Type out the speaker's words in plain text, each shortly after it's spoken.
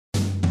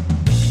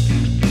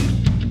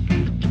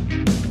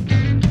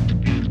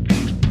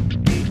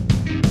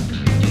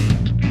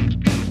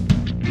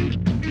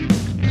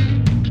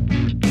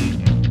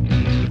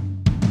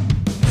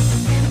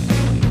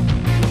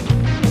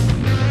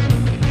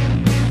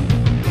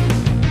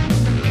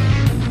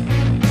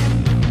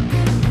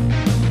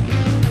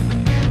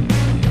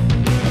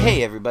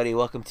everybody.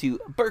 Welcome to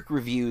Burke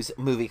Reviews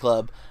Movie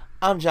Club.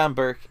 I'm John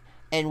Burke,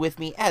 and with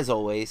me, as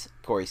always,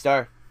 Corey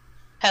Starr.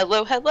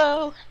 Hello,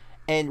 hello.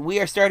 And we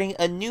are starting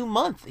a new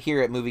month here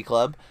at Movie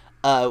Club,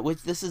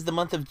 which this is the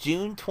month of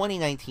June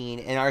 2019,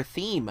 and our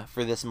theme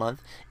for this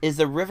month is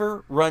The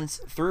River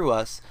Runs Through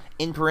Us,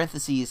 in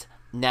parentheses,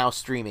 now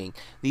streaming.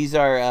 These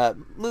are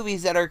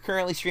movies that are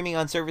currently streaming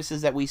on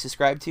services that we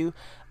subscribe to.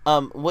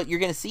 What you're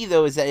going to see,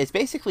 though, is that it's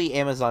basically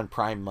Amazon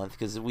Prime month,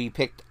 because we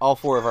picked all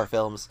four of our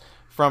films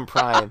from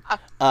Prime.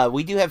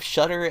 We do have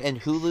Shudder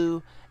and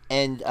Hulu,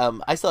 and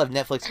I still have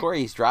Netflix.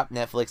 Corey's dropped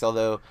Netflix,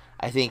 although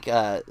I think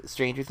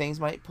Stranger Things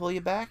might pull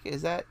you back.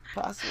 Is that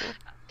possible?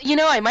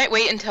 I might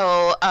wait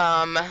until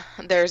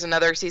there's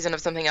another season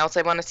of something else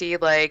I want to see.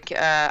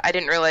 I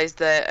didn't realize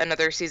that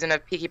another season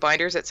of Peaky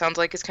Blinders, it sounds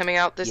like, is coming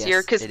out this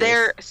year, because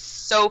they're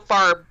so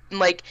far,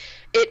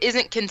 it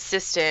isn't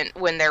consistent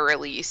when they're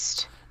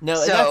released. No,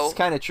 and that's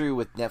kind of true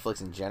with Netflix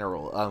in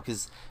general,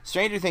 because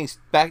Stranger Things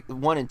back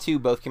 1 and 2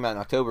 both came out in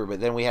October, but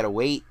then we had to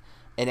wait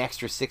an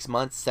extra 6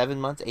 months, 7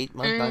 months, 8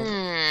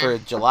 months for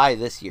July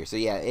this year. So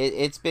yeah,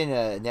 it's been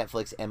a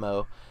Netflix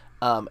MO.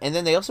 And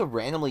then they also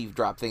randomly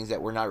drop things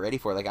that we're not ready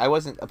for.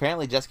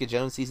 Apparently Jessica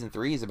Jones season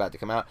 3 is about to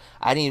come out.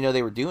 I didn't even know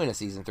they were doing a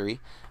season 3,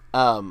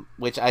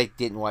 which I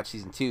didn't watch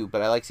season 2,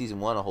 but I like season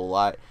 1 a whole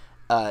lot.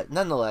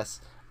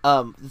 Nonetheless,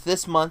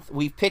 this month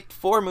we've picked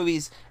 4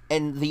 movies,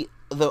 and the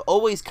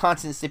always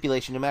constant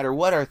stipulation, no matter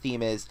what our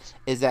theme is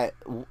that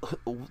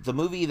the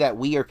movie that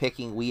we are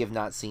picking we have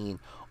not seen,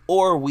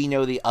 or we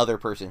know the other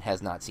person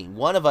has not seen.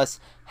 One of us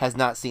has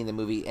not seen the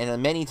movie,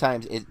 and many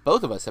times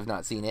both of us have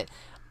not seen it.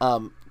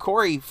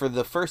 Corey, for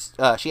the first,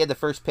 she had the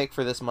first pick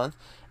for this month,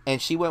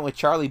 and she went with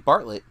Charlie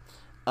Bartlett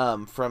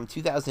from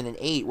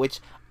 2008, which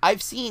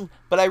I've seen,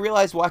 but I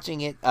realized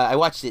watching it, I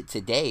watched it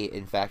today,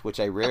 in fact, which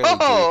I rarely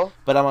do,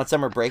 but I'm on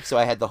summer break, so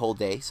I had the whole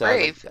day. So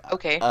brave.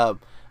 Okay.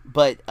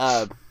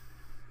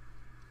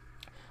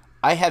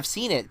 I have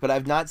seen it, but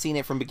I've not seen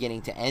it from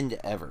beginning to end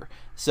ever.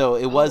 So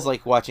it was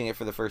like watching it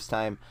for the first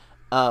time.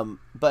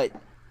 We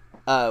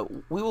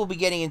will be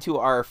getting into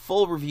our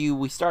full review.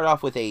 We start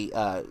off with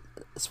a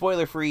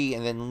spoiler-free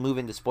and then move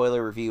into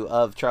spoiler review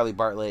of Charlie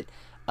Bartlett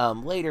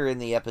later in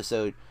the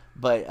episode.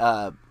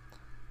 But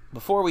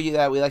before we do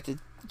that, we like to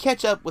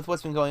catch up with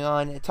what's been going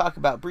on and talk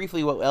about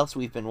briefly what else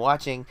we've been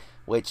watching,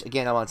 which,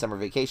 again, I'm on summer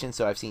vacation,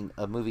 so I've seen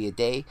a movie a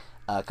day.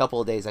 A couple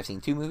of days I've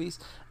seen 2 movies.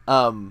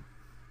 And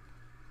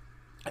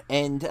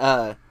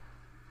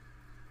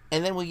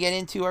then we get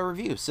into our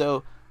review.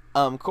 So,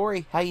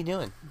 Corey, how you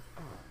doing?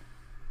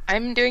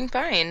 I'm doing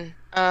fine.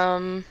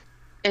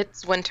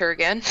 It's winter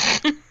again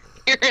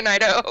here in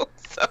Idaho,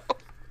 so.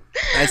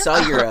 I saw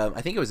your,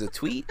 I think it was a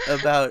tweet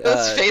about... It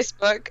was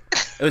Facebook.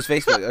 It was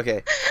Facebook,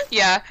 okay.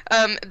 Yeah,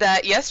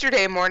 that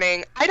yesterday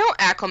morning, I don't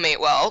acclimate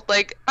well.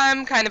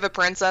 I'm kind of a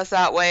princess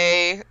that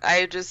way.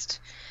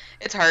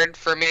 It's hard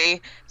for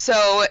me.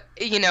 So,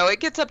 it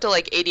gets up to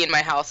 80 in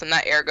my house and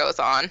that air goes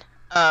on.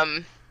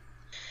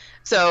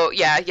 So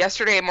yeah,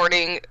 yesterday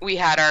morning we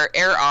had our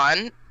air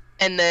on,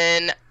 and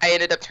then I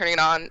ended up turning it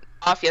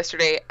off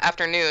yesterday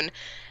afternoon,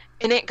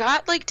 and it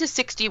got to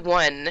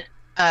 61.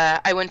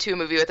 I went to a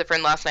movie with a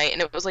friend last night,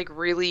 and it was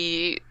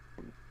really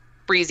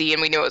breezy,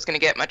 and we knew it was going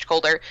to get much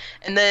colder.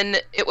 And then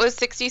it was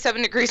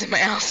 67 degrees in my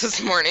house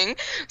this morning,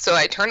 so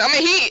I turned on my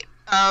heat.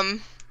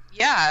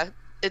 Yeah,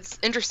 it's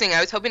interesting.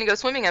 I was hoping to go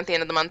swimming at the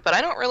end of the month, but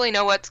I don't really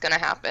know what's going to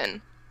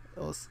happen.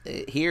 Well,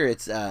 here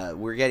it's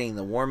we're getting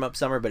the warm up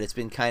summer, but it's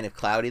been kind of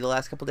cloudy the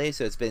last couple days,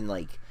 so it's been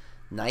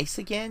nice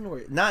again.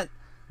 We're not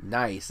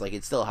nice,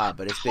 it's still hot,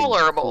 but it's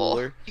tolerable. Been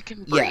cooler. You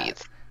can breathe. Yeah,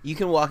 you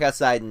can walk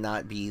outside and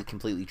not be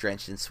completely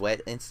drenched in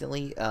sweat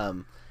instantly.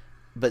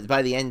 But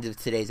by the end of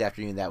today's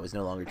afternoon, that was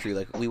no longer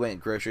true. We went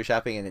grocery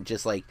shopping, and it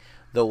just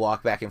the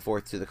walk back and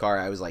forth to the car,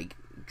 I was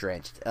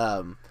drenched.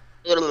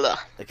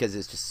 Because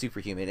it's just super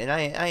humid, and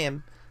I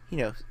am.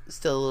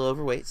 Still a little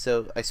overweight,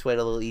 so I sweat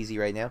a little easy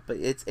right now, but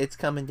it's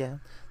coming down.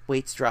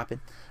 Weight's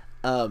dropping.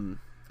 I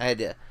had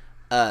to,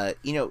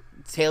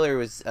 Taylor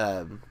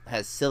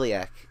has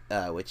celiac,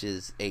 which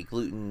is a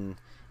gluten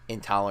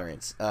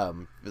intolerance, a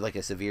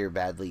severe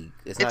badly.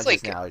 It's not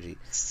just an allergy.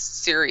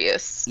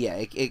 Serious. Yeah,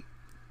 it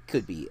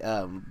could be.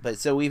 But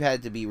so we've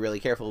had to be really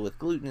careful with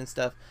gluten and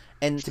stuff.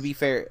 And to be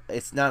fair,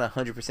 it's not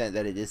 100%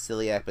 that it is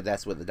celiac, but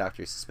that's what the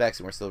doctor suspects,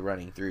 and we're still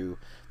running through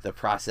the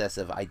process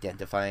of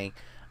identifying.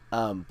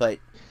 But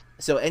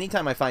so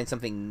anytime I find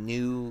something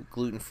new,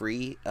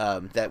 gluten-free,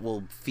 that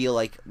will feel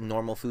like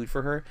normal food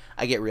for her,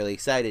 I get really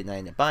excited and I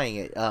end up buying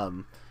it.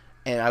 And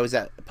I was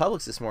at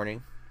Publix this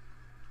morning,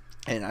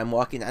 and I'm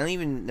walking, I don't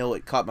even know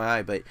what caught my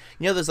eye, but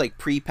those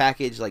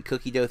pre-packaged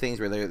cookie dough things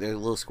where they're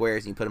little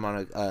squares and you put them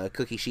on a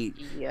cookie sheet,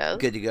 yes.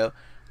 Good to go.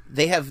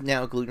 They have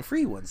now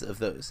gluten-free ones of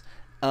those.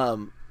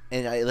 And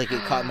it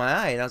caught my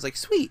eye, and I was like,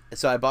 sweet.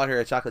 So I bought her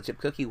a chocolate chip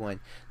cookie one.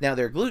 Now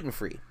they're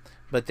gluten-free,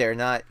 but they're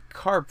not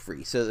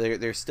carb-free, so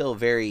they're still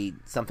very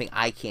something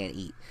I can't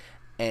eat.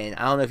 And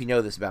I don't know if you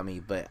know this about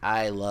me, but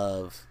I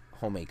love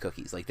homemade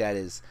cookies. That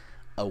is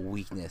a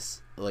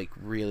weakness,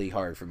 really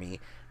hard for me.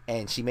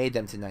 And she made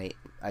them tonight.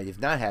 I have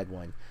not had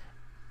one.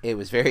 It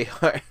was very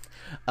hard.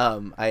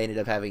 I ended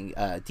up having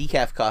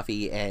decaf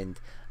coffee and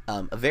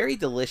a very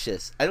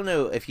delicious. I don't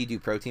know if you do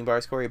protein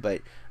bars, Corey,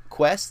 but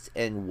Quest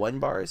and One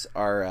bars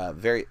are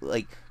very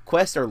like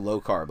Quest are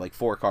low carb, like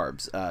 4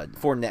 carbs,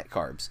 4 net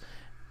carbs,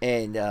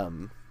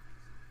 and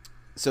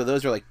so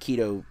those are like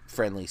keto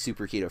friendly,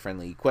 super keto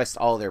friendly. Quest,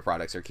 all their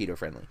products are keto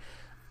friendly,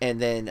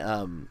 and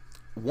then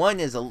One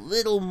is a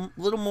little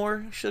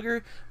more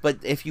sugar, but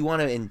if you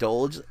want to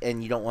indulge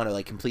and you don't want to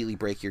like completely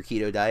break your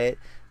keto diet,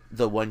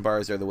 the One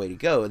bars are the way to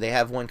go. They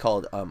have one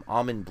called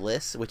Almond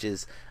Bliss, which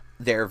is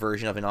their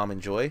version of an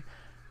Almond Joy,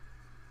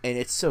 and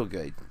it's so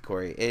good,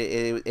 Corey.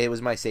 It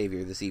was my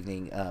savior this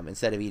evening.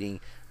 Instead of eating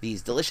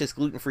these delicious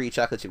gluten-free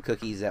chocolate chip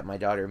cookies that my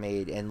daughter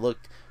made and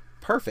looked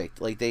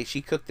perfect, like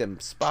she cooked them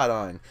spot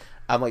on.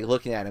 I'm like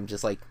looking at them,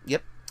 just like,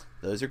 yep,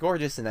 those are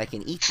gorgeous, and I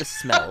can eat the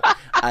smell.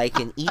 I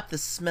can eat the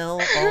smell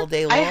all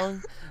day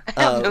long.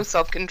 I have no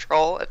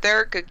self-control. If there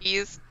are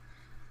cookies,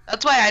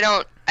 that's why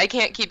I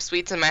can't keep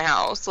sweets in my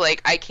house.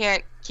 Like, I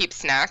can't keep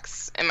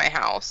snacks in my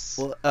house.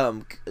 Well,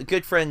 a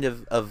good friend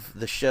of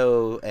the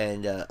show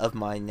and of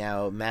mine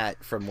now,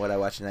 Matt, from What I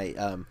Watch Tonight,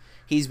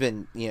 he's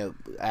been,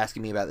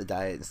 asking me about the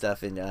diet and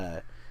stuff,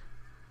 and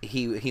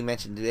he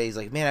mentioned today, he's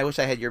like, man, I wish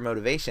I had your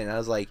motivation. And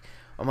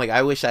I'm like,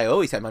 I wish I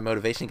always had my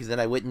motivation, because then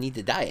I wouldn't need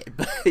to diet.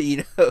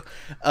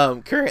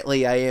 But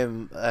currently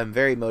I'm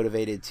very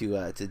motivated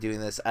to doing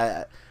this.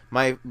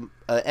 My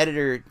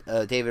editor,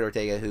 David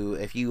Ortega, who,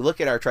 if you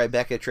look at our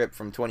Tribeca trip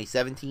from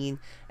 2017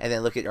 and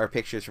then look at our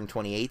pictures from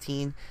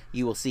 2018,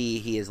 you will see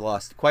he has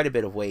lost quite a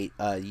bit of weight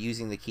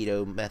using the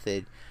keto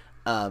method,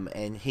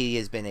 and he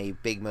has been a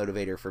big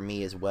motivator for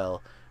me as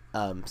well.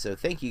 So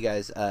thank you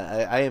guys.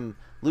 I am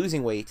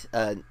losing weight,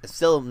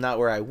 still not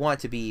where I want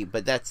to be,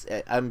 but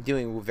I'm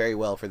doing very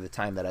well for the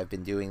time that I've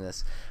been doing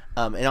this.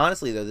 And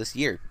honestly, though, this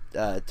year,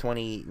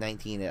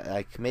 2019,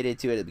 I committed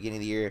to it at the beginning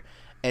of the year.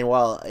 And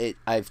while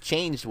I've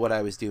changed what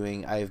I was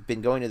doing, I've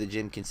been going to the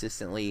gym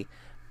consistently,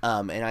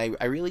 and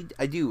I really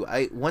do.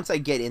 Once I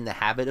get in the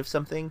habit of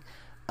something,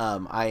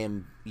 I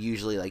am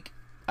usually like,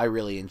 I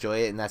really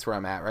enjoy it, and that's where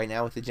I'm at right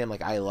now with the gym.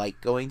 Like, I like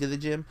going to the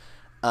gym.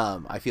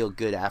 I feel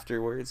good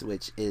afterwards,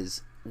 which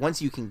is,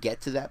 once you can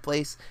get to that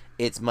place,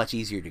 it's much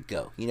easier to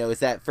go.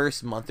 It's that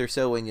first month or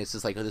so when it's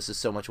just like, oh, this is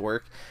so much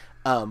work.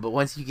 But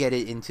once you get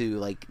it into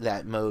like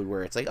that mode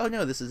where it's like, oh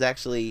no, this is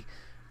actually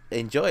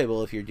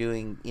enjoyable, if you're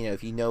doing,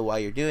 if you know why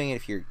you're doing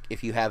it,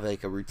 if you have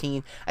like a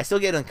routine. I still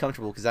get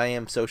uncomfortable because I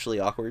am socially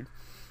awkward,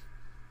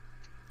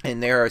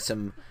 and there are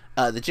some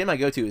the gym I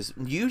go to is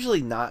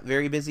usually not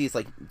very busy. It's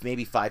like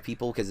maybe 5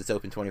 people because it's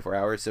open 24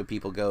 hours, so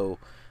people go,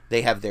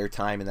 they have their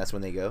time and that's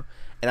when they go.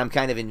 And I'm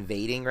kind of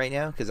invading right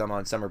now because I'm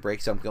on summer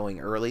break, so I'm going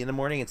early in the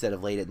morning instead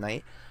of late at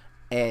night,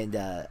 and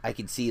I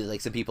can see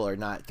like some people are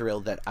not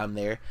thrilled that I'm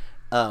there,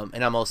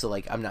 and I'm also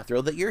like, I'm not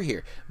thrilled that you're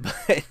here,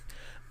 but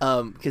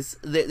because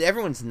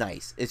everyone's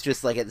nice. It's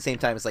just like, at the same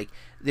time, it's like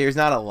there's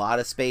not a lot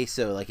of space,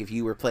 so like if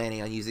you were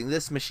planning on using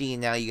this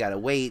machine, now you gotta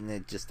wait, and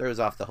it just throws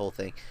off the whole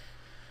thing.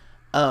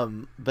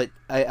 But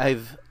I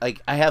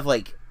have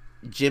like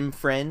gym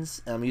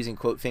friends, I'm using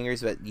quote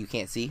fingers but you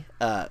can't see,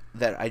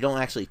 that I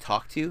don't actually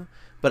talk to,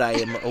 but I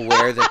am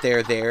aware that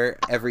they're there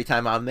every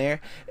time I'm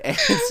there. And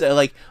so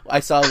like,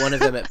 I saw one of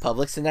them at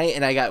Publix tonight,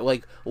 and I got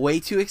like way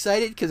too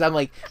excited because I'm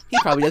like, he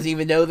probably doesn't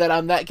even know that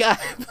I'm that guy.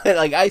 But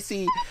like, I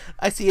see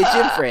a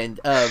gym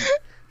friend.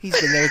 He's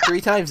been there 3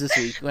 times this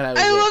week when I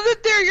was there. Love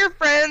that they're your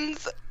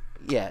friends.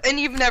 Yeah. And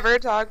you've never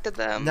talked to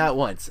them. Not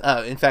once.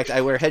 In fact,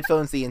 I wear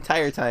headphones the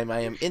entire time I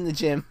am in the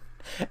gym.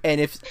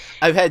 And if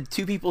I've had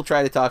 2 people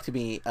try to talk to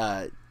me,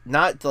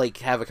 not to like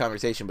have a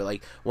conversation, but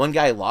like one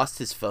guy lost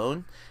his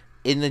phone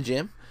in the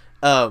gym,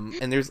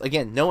 and there's,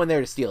 again, no one there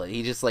to steal it.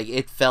 He just like,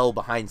 it fell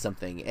behind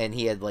something, and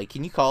he had like,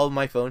 can you call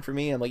my phone for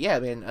me? I'm like, yeah,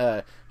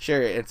 man,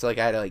 sure. It's like,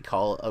 I had to like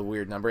call a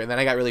weird number, and then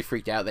I got really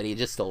freaked out that he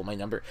just stole my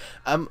number.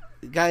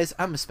 Guys,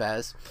 I'm a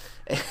spaz.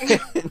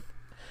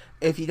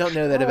 If you don't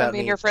know that about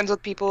me, you're friends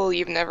with people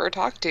you've never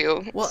talked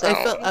to. Well,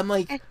 so. I'm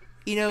like,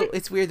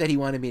 it's weird that he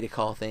wanted me to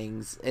call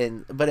things,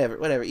 and whatever,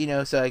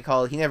 so I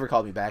called. He never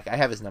called me back. I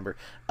have his number.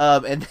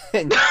 And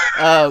then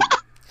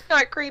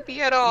not creepy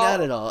at all.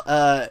 Not at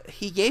all.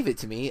 He gave it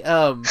to me.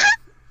 And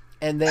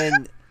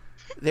then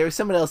there was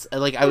someone else.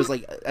 Like, I was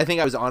like, I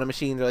think I was on a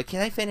machine. They're like, can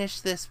I finish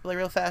this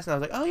real fast? And I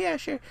was like, oh yeah,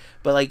 sure.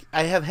 But like,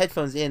 I have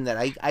headphones in that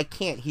I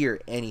can't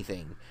hear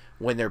anything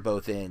when they're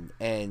both in,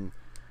 and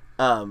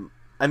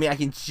I mean, I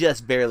can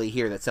just barely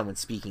hear that someone's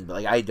speaking, but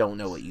like, I don't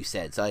know what you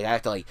said, so like, I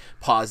have to like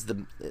pause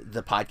the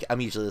podcast. I'm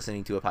usually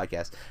listening to a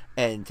podcast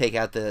and take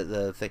out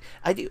the thing.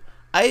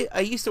 I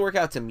used to work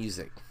out to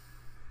music.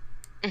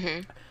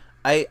 Mm-hmm.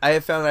 I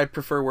have found I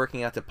prefer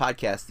working out to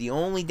podcasts. The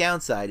only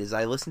downside is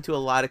I listen to a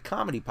lot of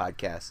comedy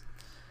podcasts.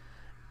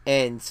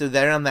 And so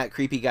then I'm that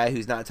creepy guy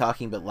who's not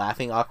talking but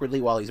laughing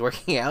awkwardly while he's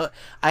working out.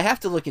 I have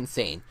to look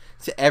insane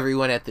to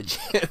everyone at the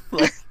gym.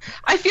 Like,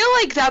 I feel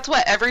like that's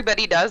what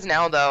everybody does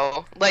now,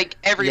 though. Like,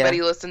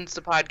 everybody listens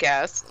to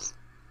podcasts.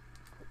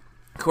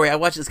 Corey, I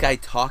watched this guy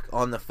talk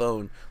on the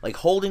phone, like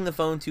holding the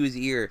phone to his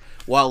ear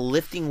while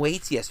lifting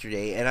weights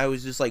yesterday, and I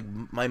was just like,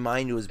 my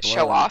mind was blown.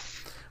 Show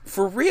off.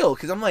 For real,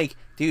 because I'm like,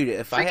 dude,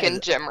 if I Freaking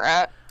had, gym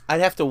rat.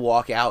 I'd have to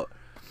walk out.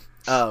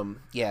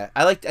 Yeah,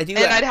 I do.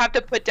 And I'd have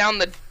to put down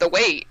the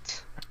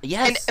weight.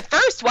 Yes. And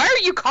first, why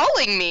are you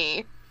calling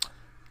me?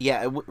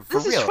 Yeah, for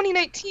This is real.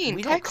 2019.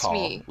 We Text don't call.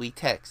 me. We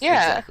text.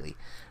 Yeah. Exactly.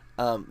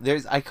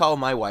 I call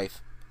my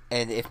wife,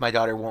 and if my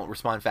daughter won't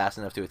respond fast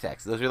enough to a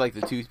text, those are like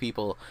the two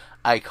people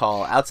I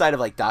call outside of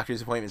like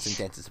doctor's appointments and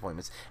dentist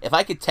appointments. If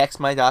I could text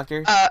my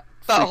doctor,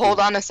 But hold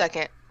on a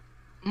second.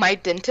 My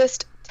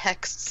dentist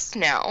texts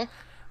now.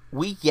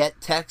 we get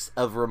texts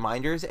of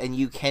reminders, and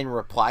you can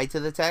reply to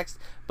the text,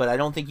 but I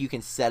don't think you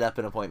can set up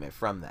an appointment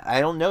from that. I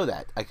don't know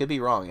that. I could be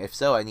wrong. If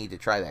so, I need to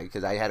try that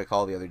because I had a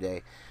call the other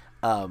day.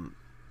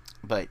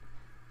 But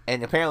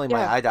and apparently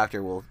my eye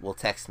doctor will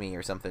text me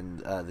or something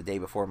the day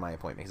before my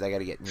appointment because I got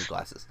to get new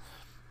glasses.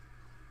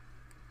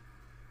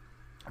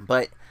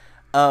 But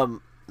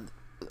I'm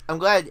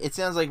glad. It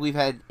sounds like we've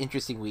had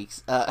interesting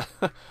weeks.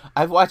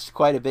 I've watched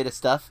quite a bit of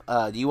stuff.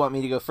 Do you want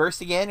me to go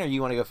first again, or do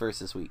you want to go first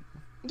this week?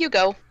 You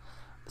go.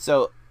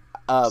 So,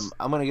 I'm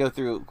going to go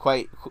through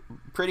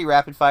pretty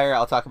rapid fire.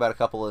 I'll talk about a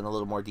couple in a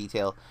little more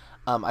detail.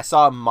 I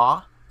saw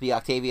Ma, the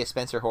Octavia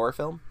Spencer horror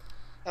film.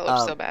 That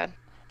looks so bad.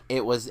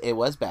 It was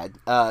bad.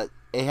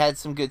 It had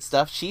some good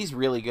stuff. She's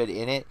really good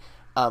in it.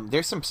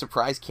 There's some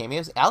surprise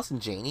cameos. Allison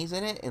Janney's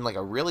in it in like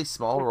a really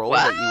small role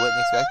that you wouldn't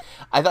expect.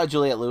 I thought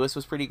Juliette Lewis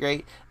was pretty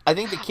great. I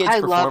think the kids'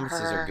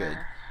 performances are good.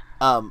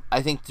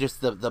 I think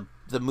just the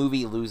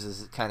movie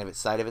loses kind of its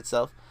side of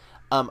itself.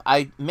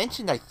 I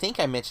think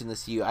I mentioned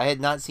this to you. I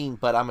had not seen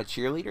But I'm a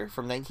Cheerleader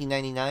from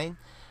 1999.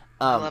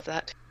 I love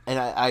that. And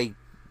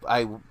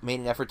I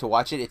made an effort to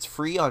watch it. It's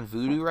free on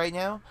Vudu right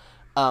now.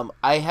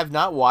 I have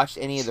not watched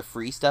any of the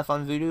free stuff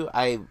on Vudu.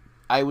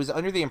 I was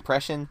under the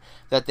impression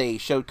that they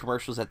showed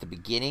commercials at the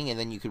beginning and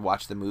then you could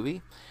watch the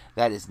movie.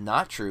 That is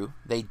not true.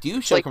 They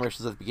do show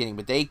commercials at the beginning,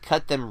 but they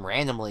cut them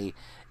randomly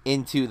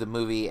into the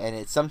movie, and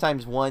it's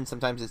sometimes one,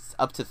 sometimes it's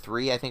up to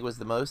 3, I think was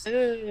the most.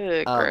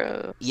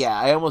 Gross. Yeah,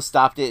 I almost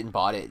stopped it and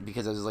bought it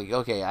because I was like,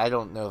 okay, I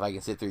don't know if I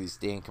can sit through these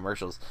dang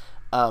commercials.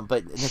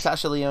 But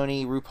Natasha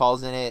Lyonne,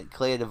 RuPaul's in it,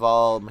 Clea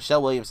Duvall,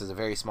 Michelle Williams has a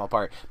very small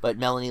part, but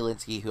Melanie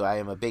Linsky, who I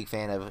am a big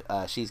fan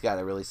of, she's got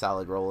a really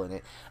solid role in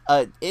it.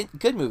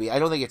 Good movie. I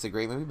don't think it's a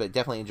great movie, but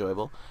definitely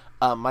enjoyable.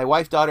 My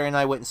wife, daughter, and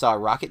I went and saw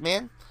Rocket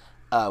Man.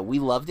 We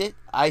loved it.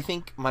 I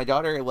think my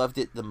daughter loved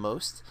it the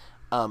most.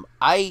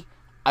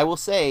 I will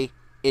say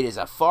it is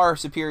a far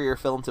superior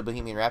film to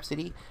Bohemian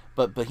Rhapsody,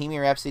 but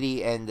Bohemian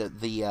Rhapsody and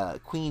the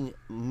Queen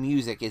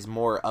music is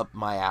more up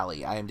my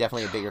alley. I am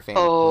definitely a bigger fan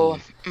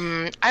of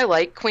Queen. I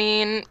like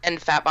Queen, and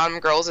Fat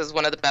Bottom Girls is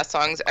one of the best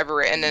songs ever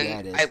written,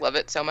 and Yeah, I love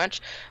it so much.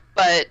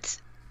 But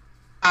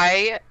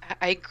I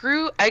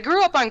grew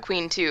up on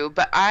Queen too,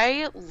 but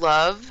I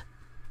love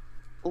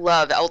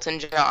Elton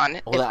John.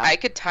 Well, if I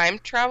could time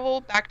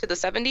travel back to the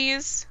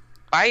 70s,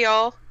 bye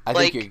y'all.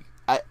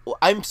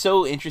 I'm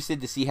so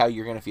interested to see how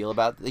you're going to feel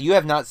about it. You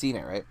have not seen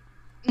it, right?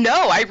 No,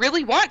 I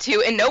really want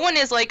to, and no one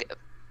is like,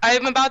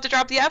 I'm about to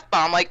drop the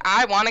F-bomb, like,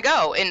 I want to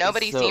go, and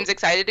nobody seems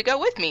excited to go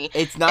with me.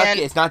 It's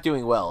not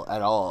doing well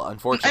at all,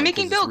 unfortunately. I'm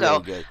making Bill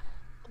go. Good.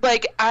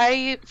 Like,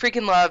 I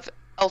freaking love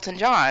Elton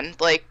John.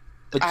 Like,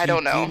 but I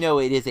don't know. You know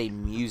it is a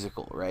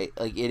musical, right?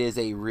 Like, it is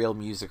a real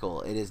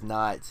musical. It is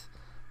not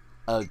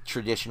a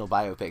traditional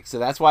biopic. So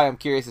that's why I'm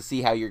curious to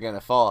see how you're going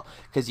to fall,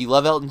 because you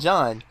love Elton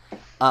John,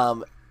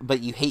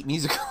 but you hate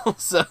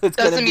musicals. So it's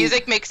Does the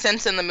music make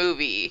sense in the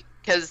movie?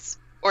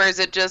 Or is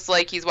it just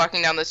like he's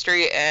walking down the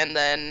street and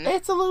then...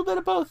 It's a little bit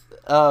of both.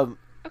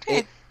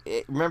 Okay.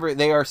 Remember,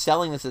 they are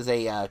selling this as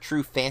a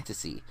true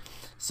fantasy.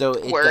 So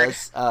it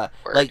does...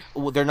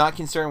 they're not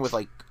concerned with,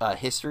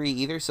 history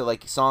either. So,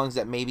 songs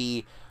that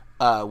maybe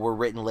were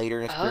written later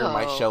in his career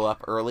might show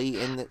up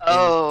early in the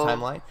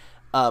timeline.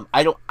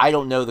 I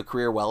don't know the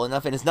career well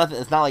enough. And it's not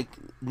like...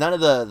 None of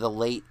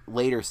the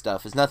later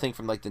stuff is nothing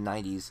from, the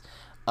 90s.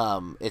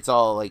 It's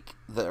all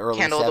the early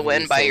Candle 70s, of the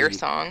Wind by 80s. Your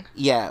Song.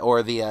 Yeah,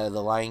 or the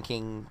Lion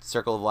King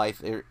Circle of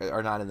Life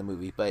are not in the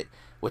movie, but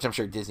which I'm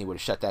sure Disney would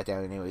have shut that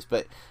down anyways.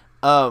 But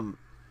oh,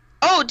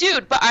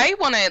 dude, but I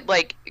want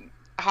to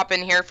hop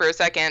in here for a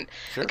second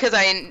because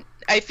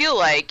I feel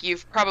like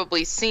you've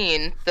probably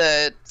seen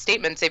the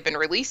statements they've been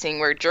releasing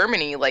where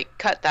Germany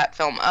cut that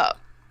film up.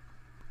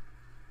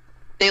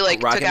 They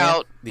took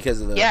out because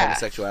of the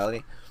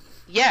homosexuality.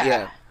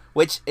 Yeah.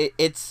 Which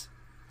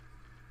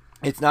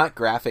it's not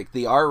graphic.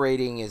 The R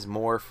rating is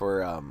more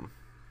for I feel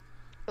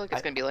like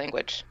it's gonna be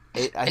language.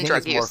 I think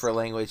it's more for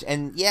language,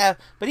 and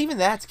but even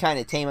that's kind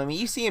of tame. I mean,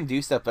 you see him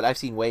do stuff, but I've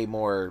seen way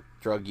more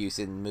drug use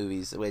in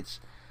movies, which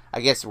I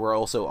guess we're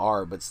also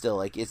R, but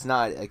still, it's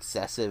not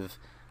excessive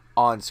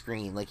on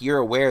screen. You're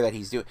aware that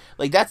he's doing.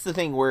 That's the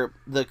thing where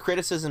the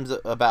criticisms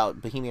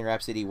about Bohemian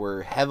Rhapsody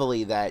were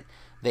heavily that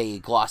they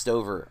glossed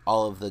over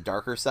all of the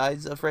darker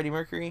sides of Freddie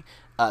Mercury.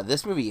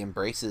 This movie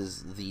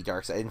embraces the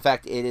dark side. In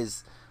fact, it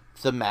is.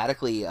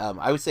 Thematically,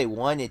 I would say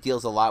one, it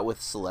deals a lot with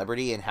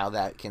celebrity and how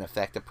that can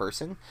affect a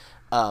person.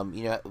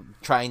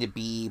 Trying to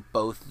be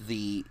both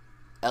the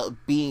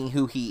being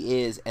who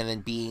he is and then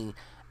being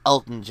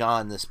Elton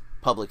John, this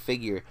public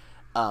figure.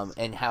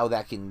 and how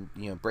that can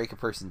break a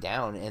person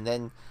down. And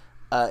then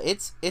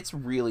it's a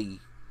really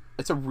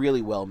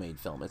well made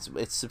film.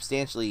 It's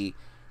substantially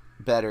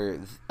better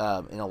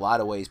in a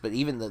lot of ways, but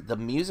even the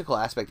musical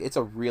aspect, it's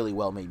a really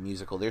well made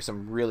musical. There's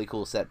some really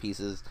cool set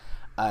pieces.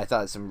 I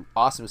thought some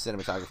awesome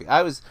cinematography.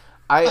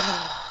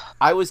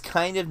 I was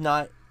kind of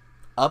not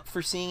up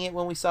for seeing it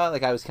when we saw it.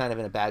 Like, I was kind of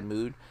in a bad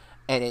mood,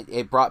 and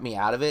it brought me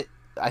out of it.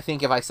 I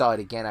think if I saw it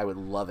again, I would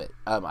love it.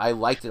 I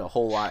liked it a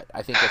whole lot.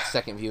 I think a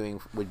second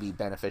viewing would be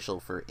beneficial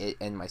for it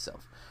and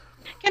myself.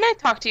 Can I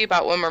talk to you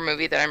about one more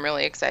movie that I'm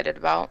really excited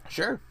about?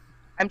 Sure.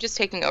 I'm just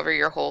taking over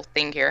your whole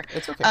thing here.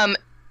 It's okay.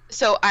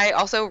 So I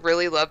also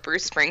really love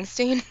Bruce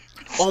Springsteen.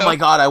 Oh my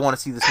god, I want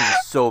to see this movie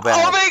so bad.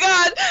 Oh my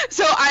god!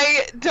 So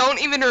I don't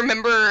even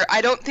remember.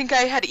 I don't think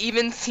I had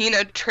even seen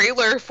a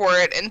trailer for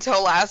it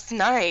until last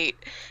night,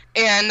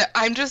 and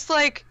I'm just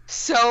like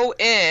so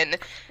in.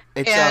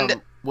 It's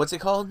what's it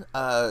called?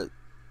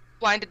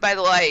 Blinded by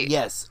the Light.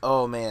 Yes.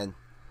 Oh man.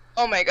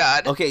 Oh my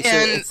god. Okay, so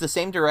it's the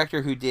same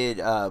director who did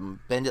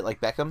Bend It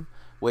Like Beckham,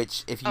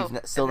 which if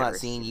you've still not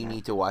seen, you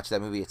need to watch that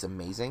movie. It's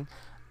amazing.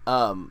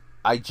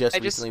 I just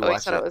recently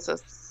watched it. I thought it was a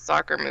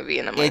soccer movie,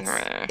 and I'm like,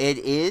 it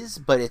is,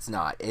 but it's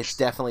not.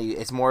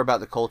 It's more about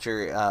the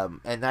culture,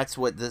 and that's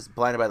what this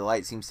Blinded by the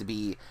Light seems to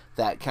be,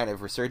 that kind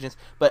of resurgence.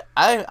 But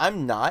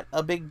I'm not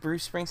a big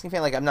Bruce Springsteen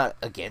fan. Like, I'm not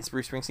against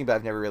Bruce Springsteen, but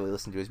I've never really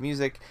listened to his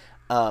music.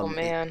 Oh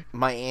man,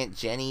 my Aunt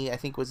Jenny, I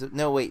think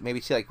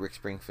maybe she liked Rick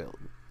Springfield,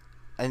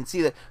 and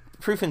see the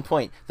proof in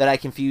point that I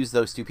confuse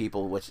those two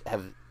people, which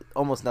have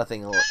almost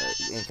nothing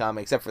in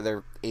common except for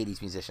they're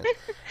 80s musicians.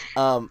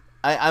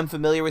 I'm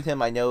familiar with him.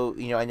 I know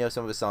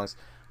some of his songs.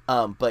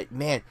 But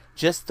man,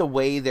 just the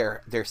way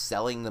they're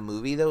selling the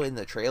movie though in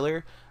the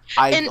trailer,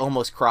 I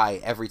almost cry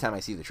every time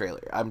I see the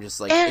trailer. I'm just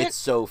like, it's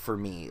so for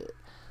me.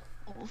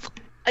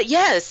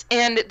 Yes,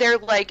 and they're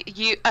like,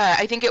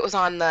 I think it was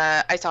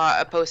I saw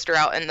a poster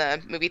out in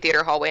the movie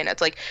theater hallway, and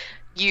it's like,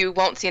 you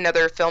won't see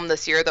another film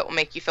this year that will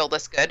make you feel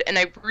this good. And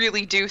I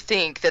really do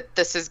think that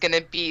this is going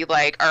to be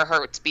like our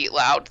hearts beat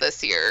loud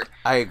this year.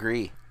 I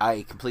agree.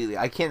 I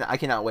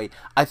cannot wait.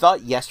 I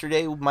thought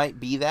Yesterday might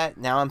be that.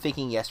 Now I'm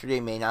thinking Yesterday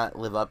may not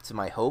live up to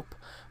my hope,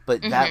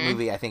 but that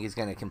movie I think is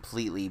going to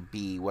completely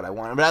be what I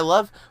want.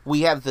 But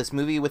we have this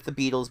movie with the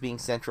Beatles being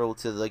central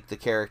to like the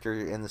character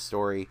and the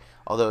story.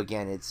 Although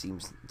again, it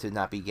seems to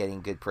not be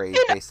getting good praise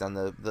based on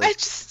the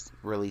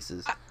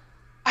releases.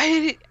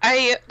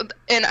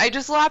 I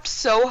just laughed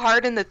so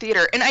hard in the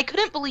theater, and I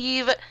couldn't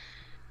believe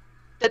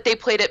that they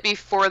played it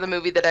before the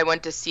movie that I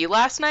went to see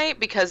last night,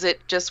 because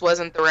it just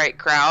wasn't the right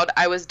crowd.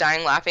 I was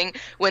dying laughing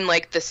when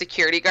like the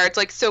security guard's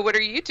like, "So what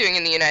are you doing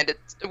in the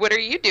what are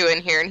you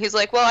doing here?" And he's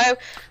like, "Well, I'm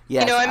in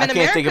America." I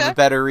can't think of a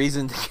better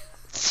reason to...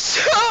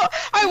 So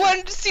I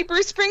wanted to see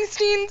Bruce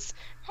Springsteen's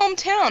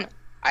hometown.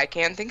 I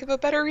can't think of a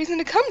better reason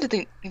to come to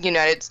the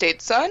United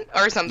States, son,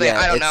 or something.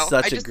 I don't know. It's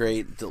such a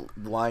great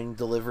line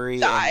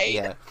delivery.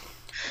 And,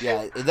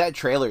 yeah, that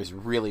trailer is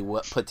really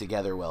put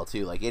together well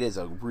too. Like, it is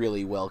a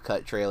really well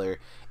cut trailer.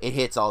 It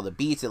hits all the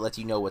beats. It lets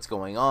you know what's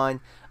going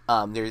on.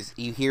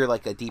 You hear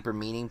like a deeper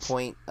meaning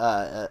point,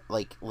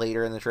 like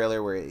later in the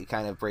trailer where it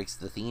kind of breaks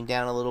the theme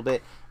down a little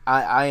bit.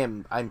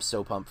 I'm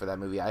so pumped for that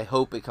movie. I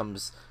hope it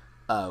comes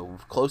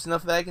close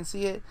enough that I can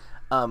see it.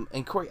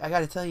 And Corey, I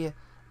got to tell you.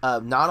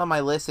 Not on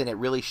my list, and it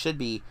really should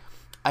be.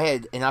 I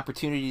had an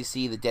opportunity to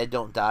see The Dead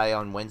Don't Die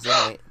on Wednesday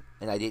night,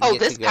 and I didn't get to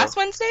go. Oh, this past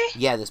Wednesday?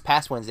 Yeah, this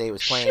past Wednesday. It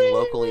was playing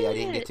locally. I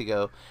didn't get to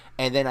go.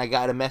 And then I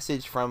got a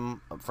message from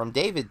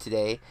David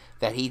today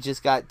that he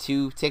just got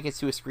 2 tickets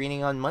to a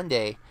screening on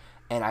Monday,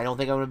 and I don't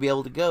think I'm going to be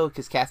able to go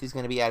because Kathy's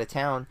going to be out of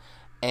town,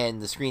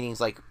 and the screening's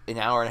like an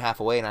hour and a half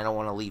away, and I don't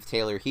want to leave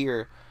Taylor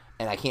here,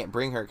 and I can't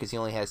bring her because he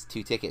only has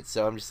 2 tickets.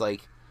 So I'm just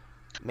like,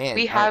 man,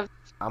 I'm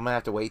going to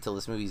have to wait till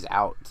this movie's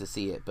out to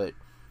see it, but...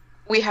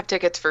 We have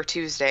tickets for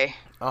Tuesday.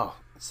 Oh,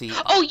 see.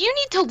 Oh, you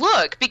need to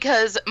look,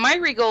 because My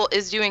Regal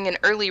is doing an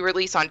early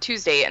release on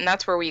Tuesday, and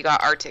that's where we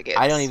got our tickets.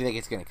 I don't even think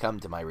it's going to come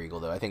to My Regal,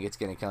 though. I think it's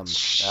going to come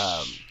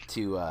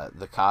to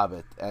the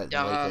Cobb at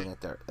Lakeland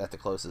at the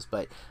closest.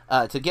 But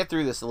to get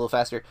through this a little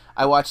faster,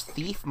 I watched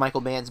Thief,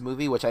 Michael Mann's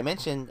movie, which I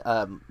mentioned,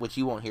 which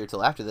you won't hear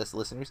till after this,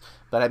 listeners.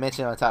 But I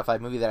mentioned on the Top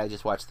 5 movie that I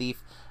just watched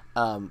Thief.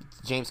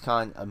 James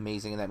Caan,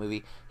 amazing in that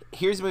movie.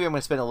 Here's a movie I'm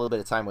going to spend a little bit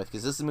of time with,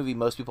 because this is a movie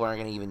most people aren't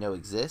going to even know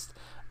exists.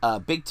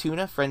 Big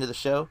Tuna, friend of the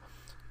show,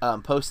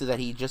 posted that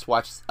he just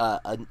watched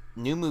a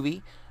new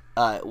movie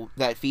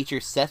that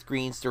features Seth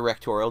Green's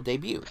directorial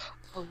debut.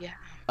 Oh, yeah.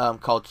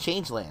 Called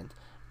Changeland.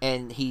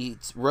 And he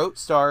wrote,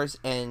 stars,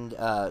 and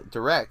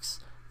directs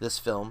this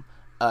film.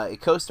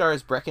 It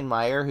co-stars Breckin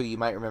Meyer, who you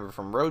might remember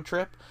from Road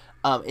Trip.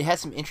 It has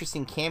some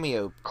interesting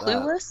cameo...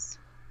 Clueless?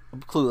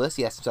 Clueless,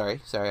 yes,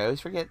 sorry, I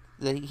always forget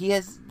that he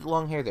has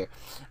long hair there.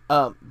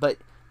 But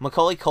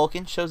Macaulay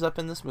Culkin shows up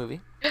in this movie.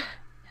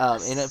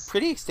 In a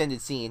pretty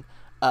extended scene.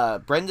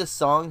 Brenda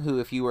Song, who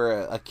if you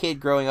were a kid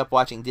growing up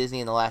watching Disney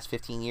in the last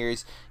 15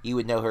 years, you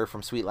would know her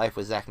from Sweet Life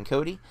with Zack and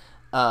Cody.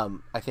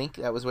 I think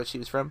that was what she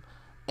was from.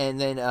 And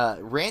then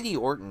Randy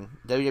Orton,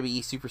 WWE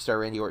superstar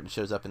Randy Orton,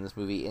 shows up in this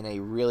movie in a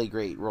really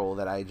great role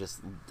that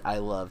I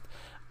loved.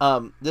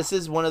 This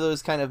is one of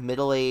those kind of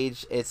middle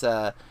age. It's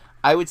a,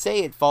 I would say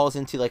it falls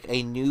into like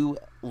a new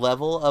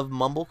level of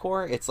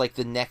mumblecore. It's like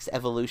the next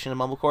evolution of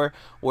mumblecore,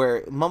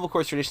 where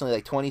mumblecore is traditionally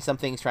like 20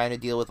 somethings trying to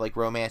deal with like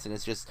romance, and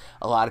it's just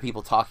a lot of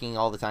people talking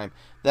all the time.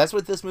 That's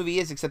what this movie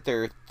is, except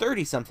they're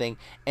 30 something,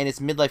 and it's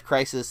midlife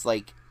crisis.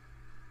 Like,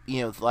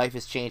 you know, life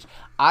has changed.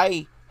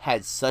 I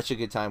had such a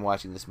good time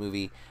watching this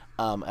movie.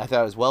 I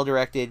thought it was well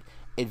directed.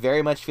 It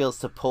very much feels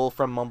to pull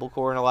from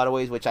mumblecore in a lot of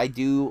ways, which I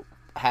do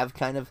have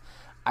kind of.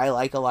 I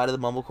like a lot of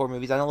the mumblecore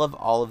movies. I don't love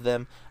all of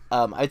them.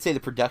 I'd say the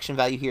production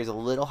value here is a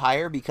little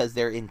higher because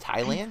they're in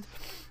Thailand,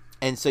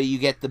 and so you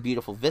get the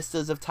beautiful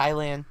vistas of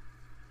Thailand.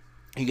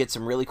 You get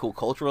some really cool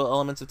cultural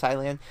elements of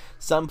Thailand.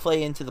 Some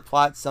play into the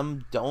plot,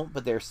 some don't,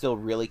 but they're still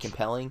really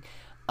compelling.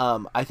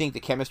 I think the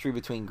chemistry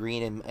between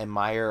Green and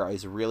Meyer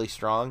is really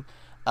strong.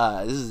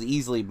 This is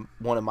easily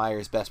one of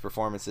Meyer's best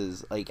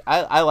performances. Like,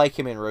 I like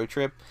him in Road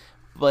Trip,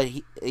 but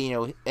he, you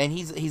know, and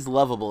he's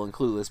lovable and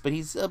Clueless, but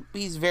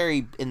he's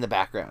very in the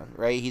background,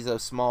 right? He's a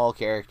small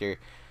character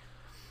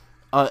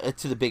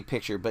to the big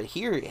picture. But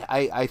here,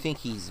 I think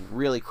he's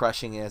really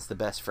crushing it as the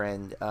best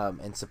friend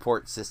and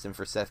support system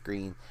for Seth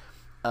Green.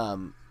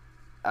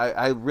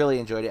 I really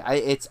enjoyed it.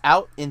 It's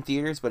out in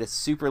theaters, but it's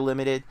super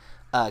limited.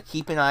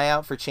 Keep an eye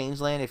out for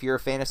Changeland if you're a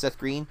fan of Seth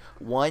Green.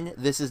 One,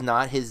 this is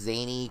not his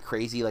zany,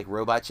 crazy, like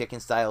Robot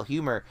Chicken style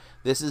humor.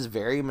 This is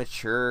very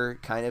mature,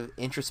 kind of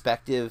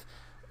introspective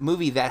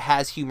movie that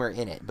has humor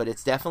in it, but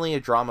it's definitely a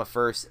drama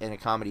first and a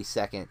comedy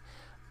second.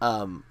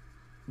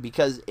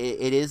 Because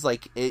it is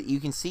like, you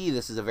can see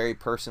this is a very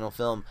personal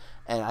film,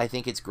 and I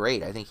think it's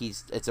great. I think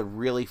it's a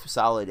really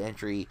solid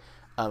entry,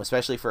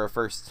 especially for a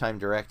first time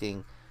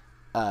directing.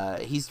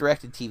 He's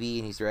directed TV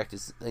and he's directed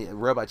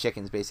Robot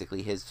Chicken's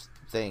basically his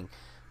thing,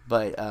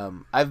 but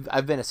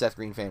I've been a Seth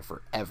Green fan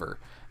forever,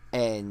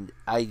 and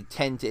I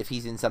tend to, if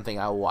he's in something,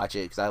 I'll watch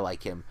it because I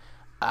like him.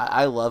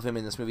 I love him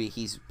in this movie.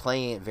 He's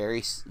playing it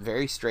very,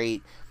 very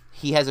straight.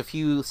 He has a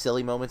few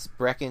silly moments.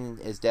 Brecken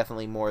is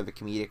definitely more the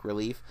comedic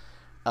relief,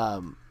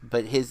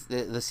 but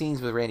the scenes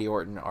with Randy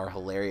Orton are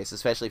hilarious,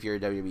 especially if you're a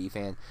WWE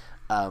fan.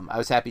 I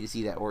was happy to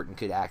see that Orton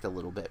could act a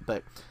little bit,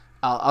 but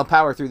I'll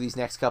power through these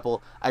next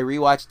couple. I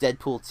rewatched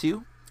Deadpool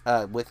 2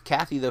 with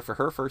Kathy, though, for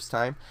her first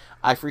time.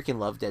 I freaking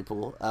love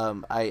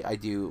Deadpool. I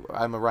do.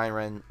 I'm a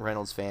Ryan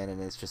Reynolds fan,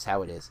 and it's just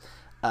how it is.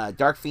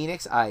 Dark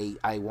Phoenix, I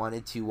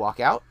wanted to walk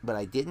out, but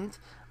I didn't.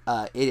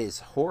 It is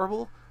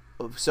horrible.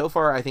 So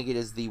far, I think it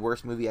is the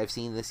worst movie I've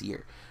seen this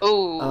year.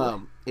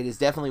 Oh. It is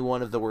definitely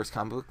one of the worst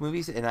comic book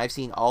movies, and I've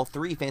seen all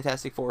 3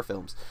 Fantastic Four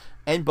films,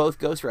 and both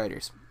Ghost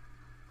Riders.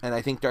 And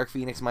I think Dark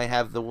Phoenix might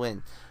have the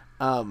win.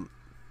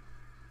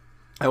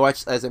 I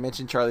watched, as I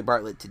mentioned, Charlie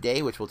Bartlett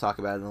today, which we'll talk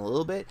about in a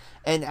little bit.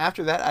 And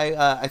after that,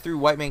 I threw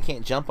White Man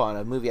Can't Jump on,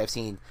 a movie I've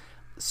seen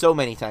so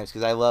many times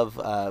because I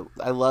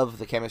love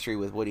the chemistry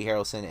with Woody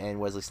Harrelson and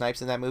Wesley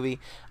Snipes in that movie.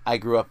 I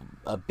grew up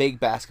a big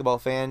basketball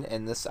fan,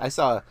 and I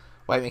saw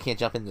White Man Can't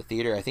Jump in the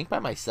theater, I think by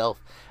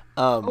myself.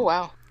 Oh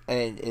wow!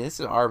 And this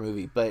is our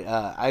movie, but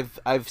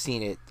I've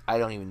seen it, I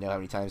don't even know how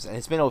many times, and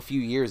it's been a few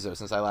years though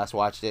since I last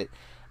watched it.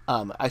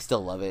 I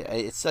still love it.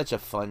 It's such a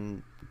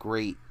fun,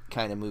 great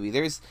kind of movie.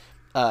 There's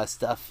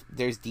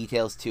there's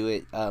details to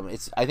it.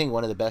 It's, I think,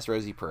 one of the best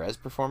Rosie Perez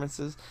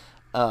performances.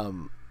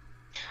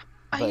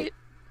 I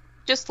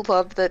just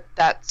love that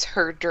that's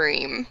her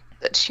dream,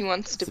 that she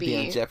wants to be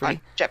on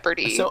Jeopardy.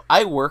 Jeopardy. So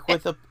I work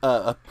with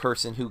a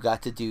person who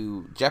got to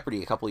do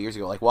Jeopardy a couple of years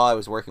ago. Like, while I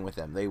was working with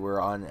them, they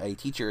were on a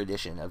teacher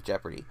edition of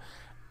Jeopardy,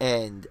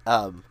 and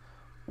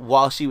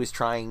while she was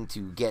trying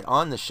to get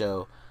on the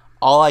show,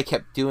 all I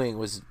kept doing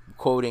was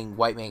quoting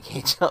White Man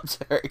Can't Jump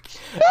to her.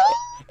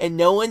 And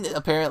no one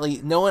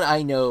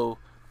I know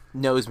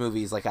knows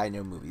movies like I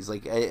know movies,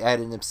 like at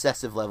an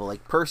obsessive level.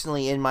 Like,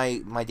 personally, in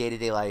my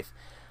day-to-day life,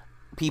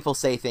 people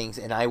say things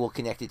and I will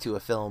connect it to a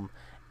film,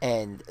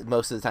 and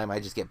most of the time I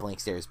just get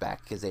blank stares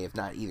back because they have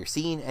not either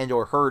seen and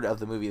or heard of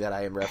the movie that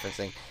I am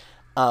referencing.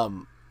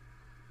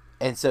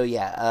 And so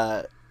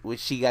yeah, when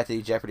she got to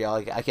do Jeopardy,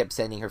 I kept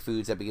sending her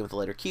foods that begin with the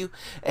letter Q.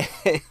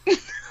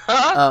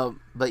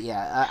 But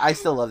yeah, I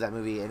still love that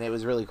movie, and it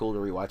was really cool to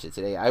rewatch it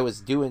today. I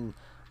was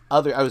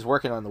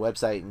working on the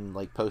website and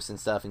like posting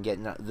stuff and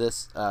getting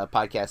this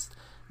podcast.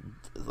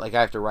 Like,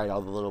 I have to write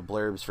all the little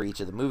blurbs for each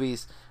of the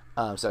movies,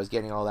 so I was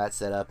getting all that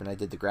set up, and I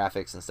did the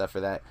graphics and stuff for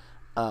that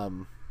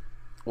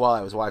while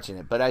I was watching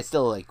it. But I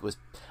still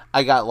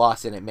I got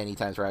lost in it many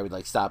times where I would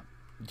like stop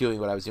doing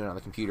what I was doing on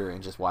the computer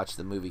and just watch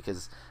the movie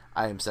because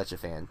I am such a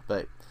fan.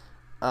 But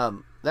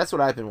that's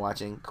what I've been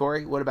watching.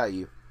 Corey, what about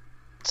you?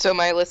 So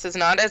my list is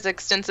not as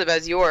extensive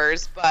as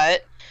yours,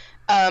 but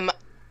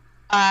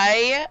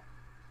I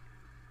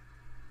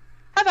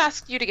have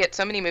asked you to get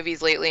so many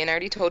movies lately, and I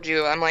already told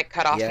you I'm like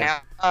cut off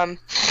now.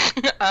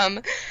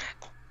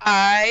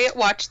 I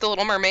watched The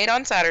Little Mermaid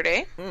on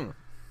Saturday.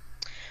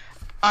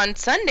 On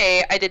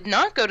Sunday, I did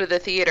not go to the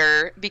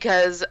theater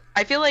because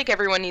I feel like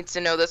everyone needs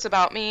to know this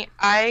about me.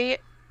 I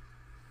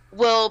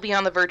will be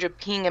on the verge of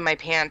peeing in my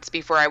pants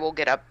before I will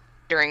get up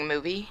during a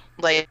movie.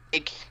 Like,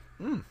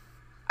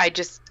 I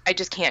just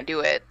can't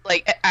do it.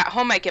 Like, at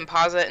home I can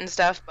pause it and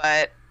stuff,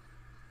 but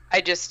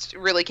I just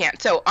really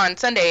can't. So on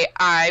Sunday,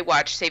 I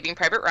watched Saving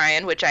Private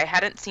Ryan, which I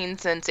hadn't seen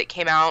since it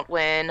came out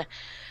when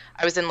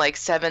I was in like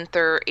 7th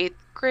or 8th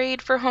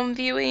grade for home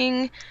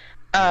viewing.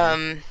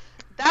 Nice.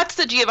 That's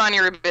the Giovanni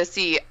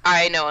Ribisi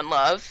I know and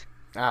love.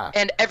 Ah,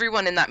 And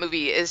everyone in that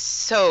movie is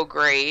so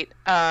great.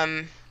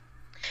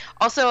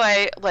 Also,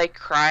 I like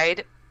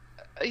cried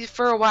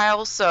for a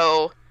while,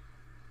 so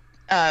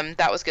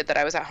that was good that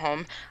I was at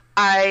home.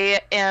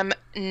 I am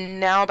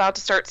now about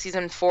to start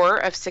season 4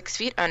 of 6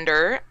 Feet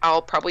Under.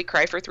 I'll probably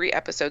cry for 3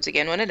 episodes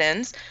again when it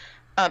ends.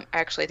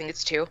 Actually, I think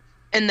it's 2.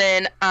 And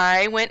then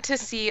I went to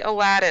see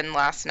Aladdin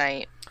last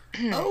night.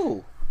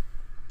 oh,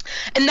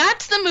 And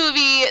that's the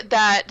movie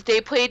that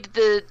they played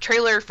the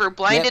trailer for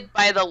Blinded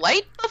by the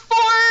Light before.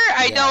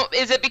 Yeah.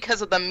 Is it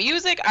because of the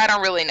music? I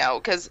don't really know,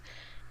 because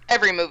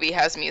every movie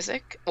has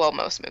music. Well,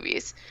 most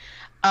movies.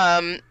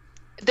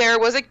 There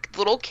was a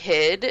little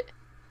kid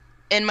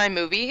in my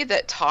movie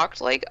that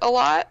talked like a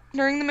lot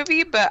during the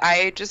movie, but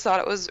I just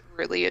thought it was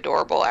really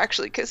adorable,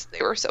 actually, because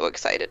they were so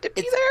excited to be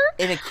it's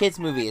there. in a kids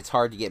movie. It's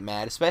hard to get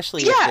mad,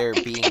 especially if Yeah, they're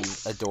being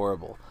it's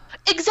adorable.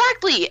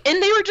 exactly.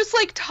 And they were just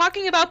like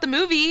talking about the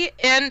movie,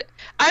 and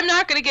I'm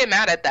not gonna get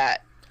mad at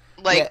that.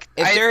 Like,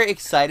 yeah, if they're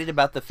excited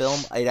about the film,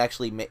 it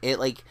actually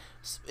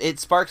it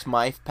sparks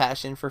my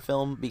passion for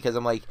film because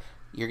I'm like,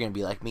 you're gonna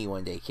be like me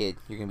one day, kid.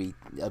 You're gonna be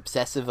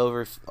obsessive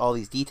over all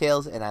these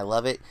details, and I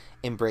love it.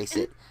 Embrace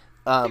it.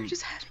 they're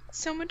just having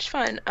so much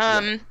fun.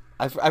 Yeah.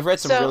 I've read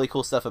some so really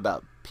cool stuff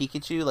about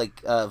Pikachu,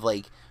 like of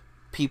like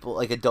people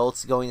like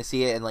adults going to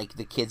see it and like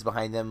the kids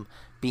behind them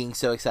being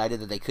so excited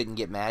that they couldn't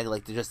get mad,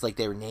 like they're just like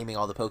they were naming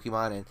all the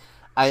Pokemon and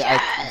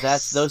that's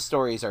yes. those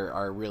stories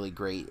are really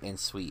great and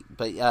sweet.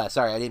 But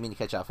sorry, I didn't mean to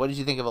cut you off. What did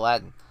you think of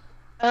Aladdin?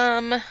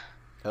 Um,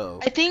 Oh,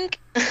 I think.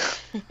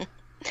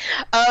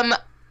 um,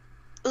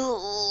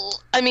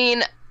 I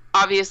mean,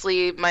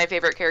 obviously, my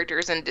favorite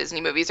characters in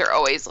Disney movies are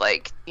always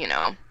like,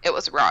 it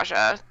was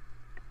Raja,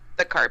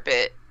 the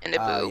carpet, and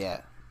Abu.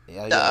 yeah,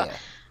 yeah, Duh.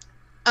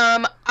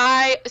 yeah.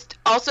 I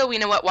also, we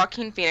know what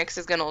Joaquin Phoenix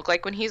is gonna look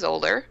like when he's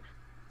older.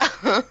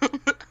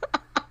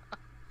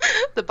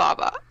 The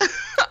Baba.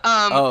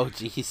 Oh,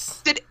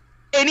 jeez. Did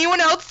anyone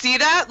else see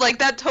that? Like,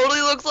 that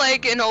totally looks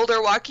like an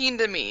older Joaquin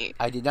to me.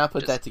 I did not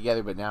put Just that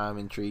together, but now I'm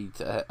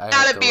intrigued. I not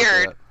have a to look it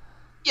beard. up.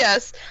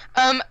 Yes.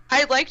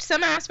 I liked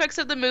some aspects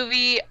of the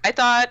movie. I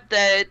thought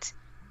that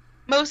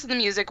most of the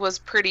music was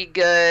pretty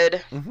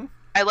good. Mm-hmm.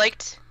 I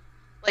liked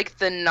like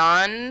the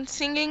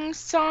non-singing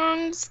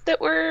songs that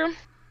were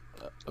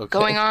Okay.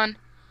 going on.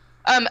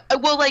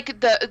 Well, like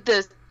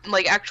the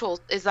like actual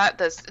is that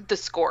the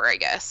score, I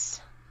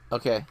guess.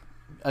 Okay,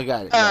 I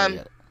got it. I got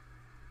it.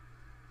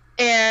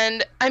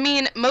 And I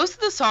mean, most of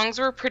the songs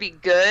were pretty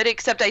good,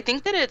 except I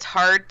think that it's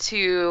hard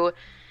to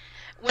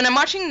when I'm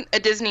watching a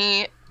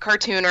Disney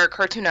cartoon or a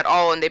cartoon at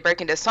all and they break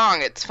into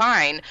song, it's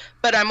fine.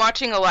 But I'm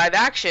watching a live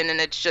action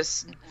and it's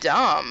just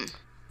dumb.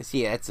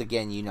 See, that's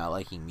again you not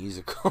liking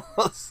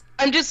musicals.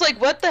 I'm just like,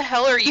 what the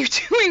hell are you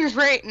doing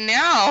right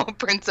now,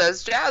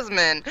 Princess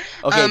Jasmine?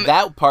 Okay,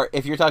 that part.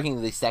 If you're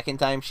talking the second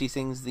time she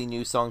sings the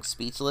new song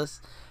 "Speechless,"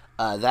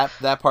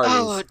 that part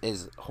Oh,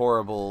 is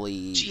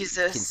horribly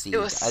Jesus, conceived. it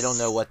was. I don't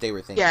know what they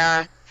were thinking.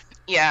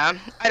 Yeah,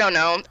 I don't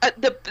know.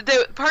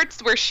 The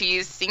parts where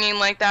she's singing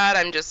like that,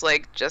 I'm just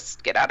like,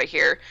 just get out of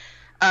here.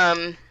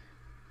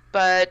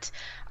 But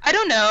I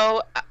don't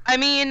know. I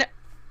mean,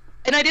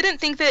 and I didn't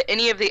think that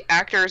any of the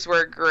actors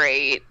were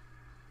great,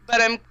 but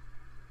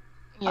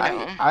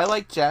I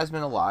like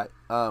Jasmine a lot.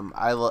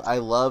 I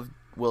love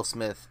Will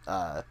Smith.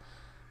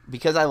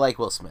 Because I like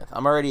Will Smith.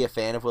 I'm already a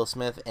fan of Will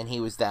Smith, and he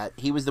was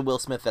the Will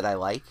Smith that I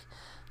like,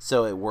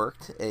 so it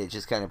worked. It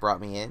just kind of brought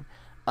me in.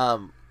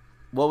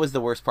 What was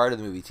the worst part of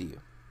the movie to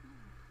you?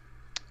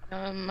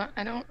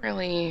 I don't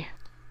really.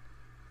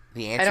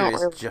 The I answer don't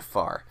is really.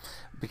 Jafar,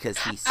 because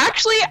he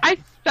Actually, sucks. I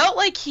felt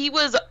like he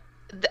was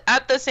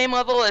at the same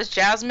level as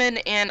Jasmine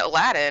and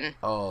Aladdin.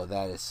 Oh,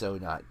 that is so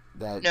not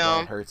that No.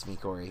 that hurts me,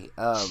 Corey.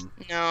 No,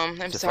 I'm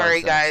Jafar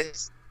sorry, sucks.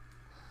 guys.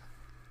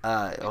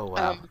 Oh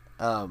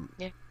wow.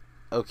 Yeah.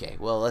 Okay,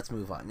 well let's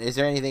move on. Is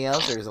there anything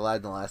else, or is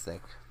Aladdin the last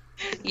thing?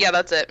 Yeah,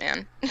 that's it,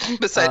 man.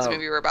 Besides the Um,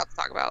 movie we're about to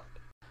talk about.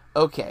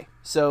 Okay,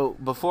 so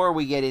before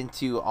we get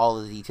into all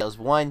the details,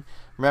 one,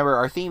 remember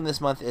our theme this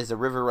month is A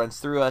River Runs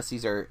Through Us.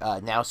 These are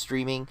now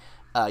streaming.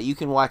 You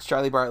can watch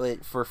Charlie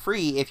Bartlett for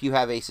free if you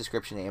have a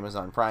subscription to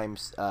Amazon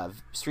Prime's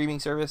streaming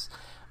service,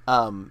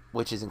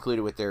 which is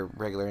included with their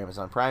regular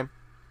Amazon Prime.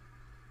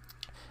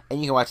 And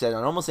you can watch that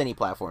on almost any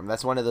platform.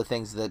 That's one of the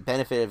things, the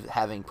benefit of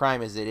having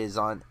Prime is it is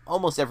on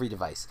almost every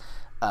device.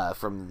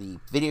 From the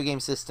video game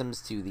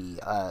systems to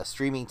the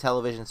streaming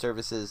television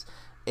services.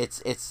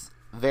 It's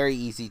very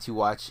easy to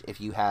watch if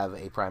you have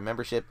a Prime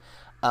membership.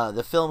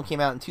 The film came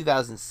out in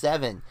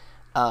 2007.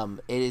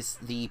 It is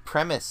the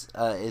premise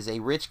is a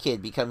rich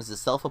kid becomes the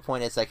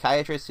self-appointed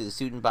psychiatrist to the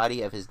student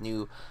body of his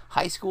new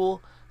high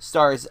school.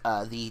 Stars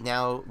the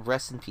now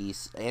rest in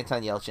peace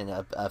Anton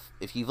Yelchin.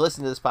 If you've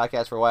listened to this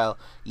podcast for a while,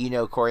 you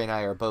know Corey and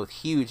I are both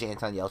huge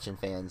Anton Yelchin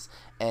fans,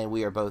 and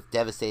we are both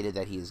devastated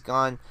that he is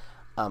gone.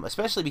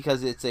 especially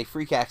because it's a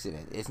freak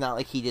accident. It's not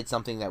like he did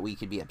something that we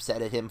could be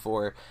upset at him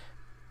for.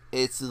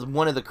 It's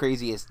one of the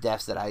craziest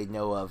deaths that I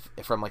know of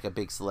from like a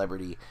big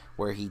celebrity,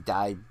 where he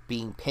died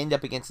being pinned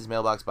up against his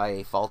mailbox by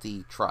a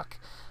faulty truck,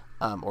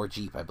 or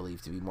Jeep, I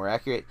believe, to be more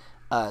accurate.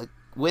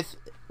 With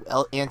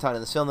Anton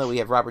in this film, though, we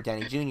have Robert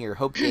Downey Jr.,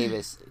 Hope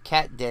Davis,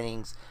 Kat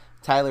Dennings,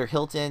 Tyler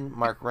Hilton,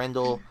 Mark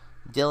Rendell,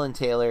 Dylan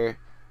Taylor,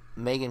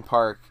 Megan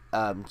Park,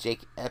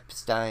 Jake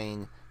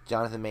Epstein,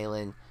 Jonathan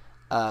Malin.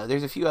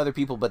 There's a few other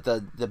people, but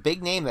the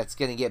big name that's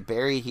going to get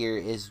buried here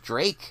is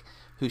Drake,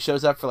 who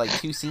shows up for like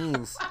 2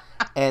 scenes,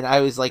 and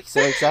I was like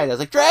so excited. I was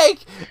like,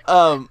 Drake!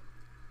 Oh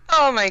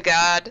my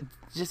god!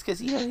 Just because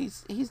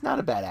he's not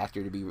a bad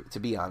actor, to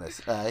be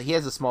honest. He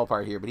has a small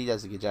part here, but he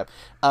does a good job.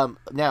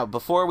 Now,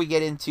 before we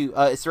get into,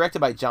 it's directed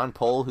by John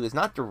Pohl, who has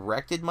not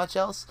directed much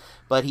else,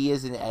 but he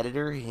is an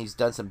editor. He's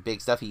done some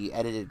big stuff. He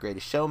edited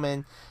Greatest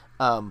Showman,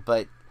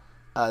 but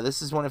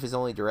this is one of his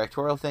only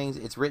directorial things.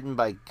 It's written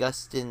by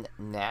Gustin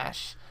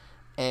Nash,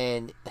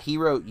 and he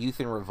wrote Youth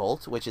in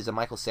Revolt, which is a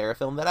Michael Cera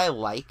film that I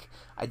like.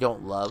 I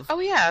don't love. Oh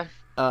yeah.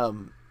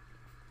 And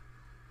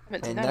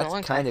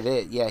that's kind of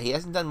it. Yeah, he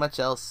hasn't done much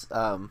else.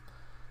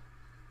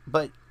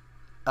 But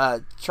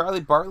Charlie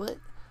Bartlett,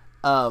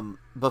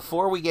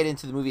 before we get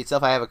into the movie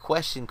itself, I have a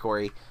question,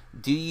 Corey.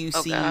 Do you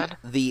see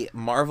the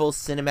Marvel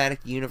Cinematic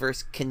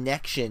Universe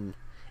connection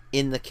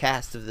in the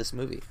cast of this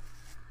movie?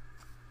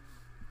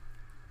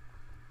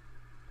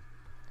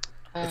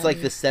 It's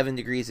like the 7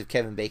 Degrees of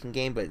Kevin Bacon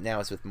game, but now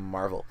it's with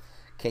Marvel.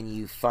 Can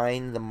you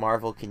find the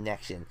Marvel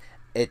connection?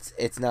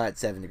 It's not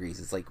 7 degrees.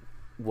 It's like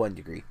 1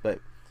 degree, but...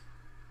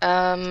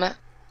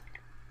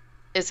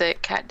 Is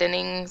it Kat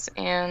Dennings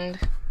and...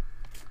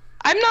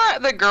 I'm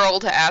not the girl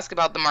to ask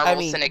about the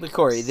Marvel Cinematic...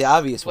 Corey, the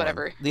obvious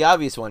whatever. one. The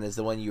obvious one is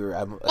the one you were...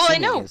 well, I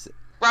know.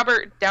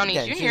 Robert Downey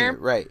Jr.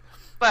 Right.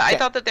 But I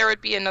thought that there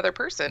would be another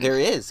person. There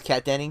is.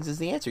 Kat Dennings is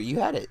the answer.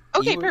 You had it.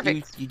 Okay,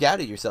 perfect. You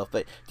doubted yourself,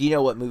 but do you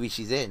know what movie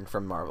she's in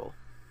from Marvel?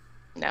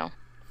 No.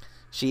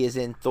 She is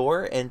in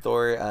Thor and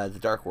Thor The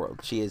Dark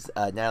World. She is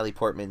Natalie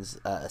Portman's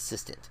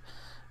assistant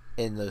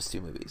in those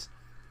 2 movies.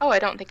 Oh, I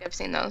don't think I've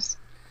seen those.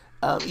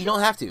 You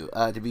don't have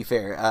to be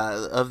fair.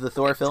 Of the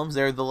Thor films,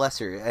 they're the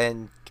lesser.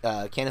 And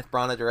Kenneth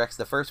Branagh directs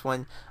the first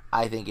one.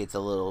 I think it's a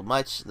little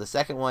much. The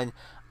second one,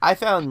 I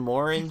found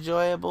more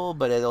enjoyable,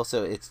 but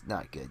it's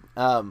not good.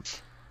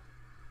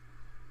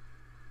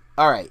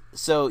 Alright,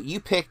 so you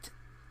picked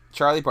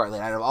Charlie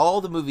Bartlett. Out of all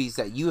the movies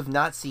that you have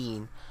not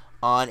seen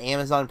on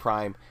Amazon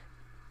Prime,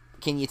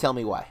 can you tell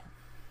me why?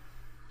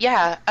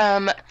 Yeah,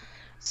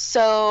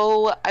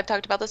 so I've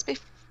talked about this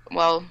before.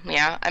 Well,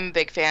 yeah, I'm a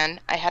big fan.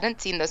 I hadn't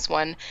seen this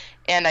one,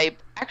 and I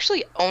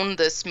actually own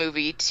this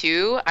movie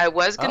too. I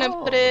was gonna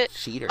put it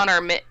on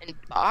our Mitten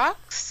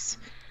Box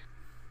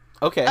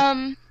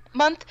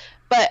month,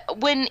 but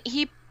when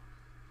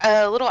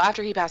a little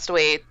after he passed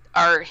away,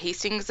 our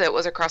Hastings that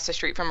was across the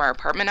street from our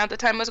apartment at the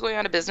time was going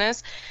out of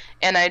business,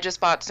 and I just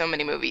bought so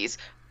many movies.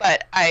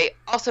 But I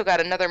also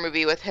got another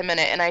movie with him in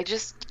it, and I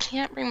just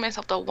can't bring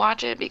myself to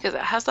watch it because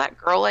it has that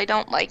girl I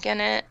don't like in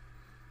it.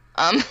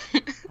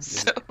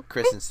 So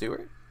Kristen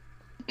Stewart?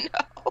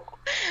 No.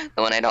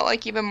 The one I don't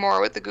like even more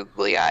with the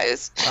googly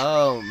eyes.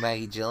 Oh,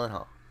 Maggie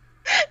Gyllenhaal.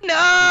 No.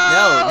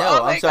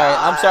 Oh I'm sorry.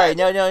 God. I'm sorry.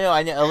 No.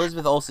 I know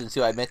Elizabeth Olsen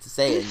too. I meant to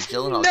say it.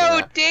 Gyllenhaal.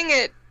 No, dang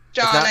it,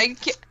 John. I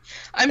can't.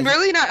 I'm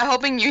really not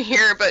helping you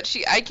here, but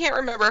I can't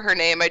remember her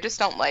name. I just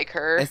don't like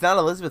her. It's not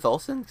Elizabeth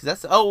Olsen? Because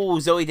that's... Oh,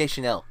 Zooey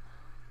Deschanel.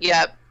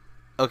 Yep.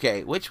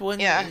 Okay, which one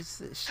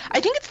is...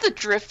 I think it's the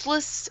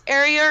Driftless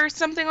area or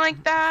something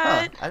like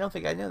that. Huh, I don't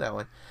think I know that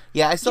one.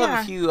 Yeah, I still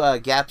have a few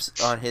gaps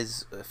on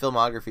his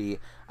filmography.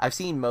 I've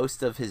seen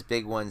most of his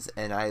big ones,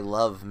 and I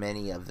love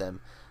many of them.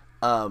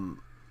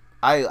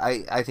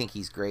 I think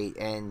he's great,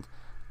 and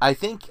I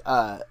think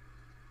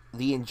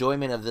the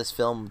enjoyment of this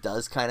film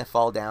does kind of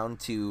fall down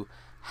to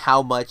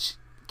how much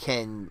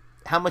do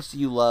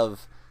you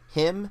love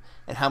him,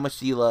 and how much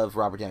do you love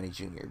Robert Downey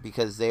Jr.,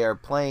 because they are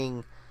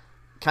playing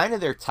kind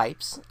of their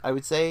types, I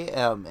would say,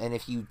 and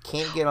if you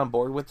can't get on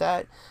board with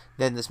that,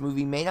 then this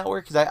movie may not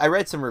work, because I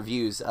read some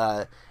reviews.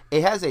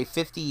 It has a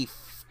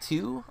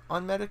 52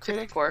 on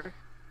Metacritic.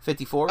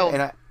 54. Oh.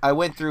 And I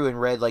went through and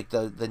read like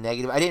the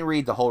negative. I didn't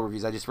read the whole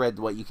reviews. I just read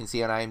what you can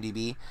see on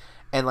IMDb.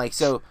 And like,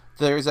 so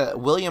there's a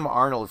William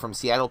Arnold from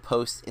Seattle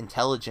Post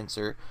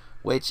Intelligencer,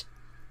 which,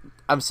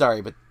 I'm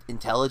sorry, but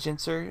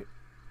Intelligencer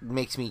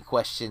makes me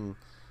question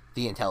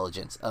the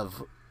intelligence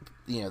of,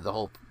 the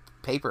whole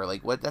paper.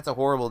 Like, what? That's a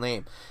horrible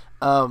name.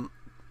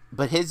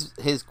 But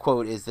his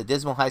quote is, "The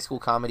dismal high school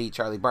comedy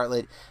Charlie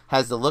Bartlett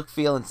has the look,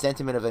 feel, and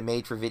sentiment of a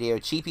made-for-video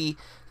cheapie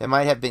that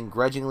might have been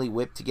grudgingly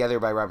whipped together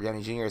by Robert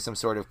Downey Jr. as some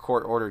sort of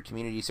court-ordered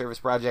community service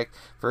project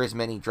for his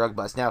many drug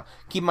busts." Now,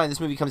 keep in mind,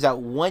 this movie comes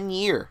out 1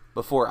 year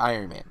before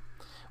Iron Man,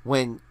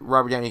 when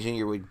Robert Downey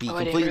Jr. would be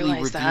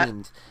completely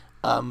redeemed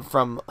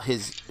from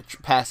his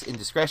past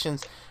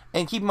indiscretions.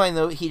 And keep in mind,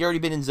 though, he'd already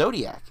been in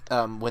Zodiac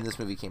when this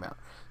movie came out.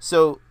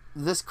 So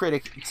this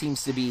critic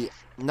seems to be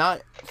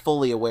not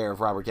fully aware of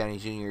Robert Downey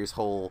Jr.'s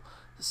whole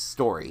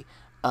story.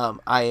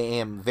 I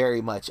am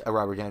very much a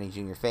Robert Downey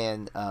Jr.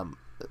 fan,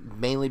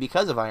 mainly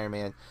because of Iron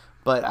Man,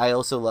 but I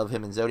also love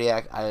him in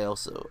Zodiac. I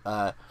also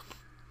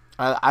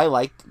I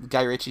liked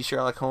Guy Ritchie's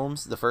Sherlock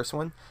Holmes, the first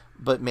one,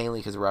 but mainly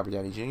because of Robert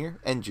Downey Jr.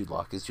 and Jude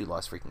Law, because Jude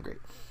Law's freaking great.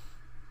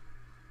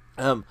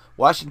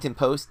 Washington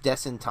Post,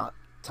 Desson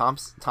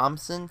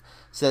Thompson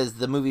says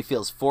the movie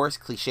feels forced,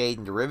 cliched,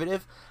 and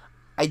derivative.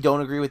 I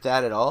don't agree with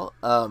that at all.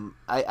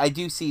 I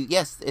do see,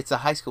 yes, it's a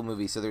high school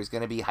movie, so there's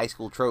going to be high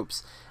school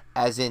tropes,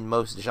 as in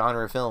most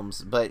genre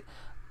films. But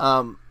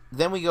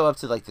then we go up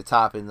to like the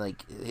top, and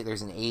like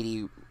there's an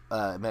 80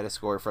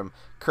 Metascore from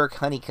Kirk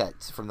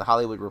Honeycutt from The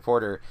Hollywood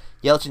Reporter.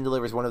 Yelchin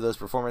delivers one of those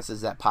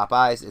performances that pop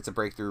eyes. It's a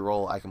breakthrough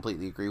role. I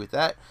completely agree with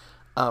that.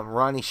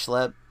 Ronnie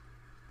Sheb,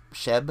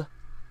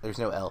 there's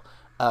no L,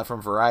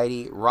 from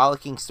Variety.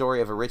 Rollicking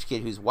story of a rich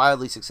kid whose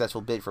wildly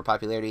successful bid for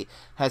popularity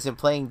has him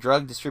playing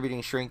drug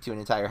distributing shrink to an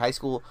entire high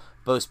school.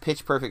 Boasts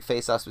pitch perfect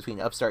face-offs between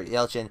upstart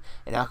Yelchin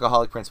and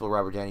alcoholic principal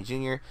Robert Downey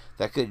Jr.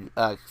 that could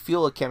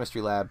fuel a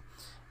chemistry lab.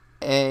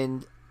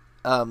 And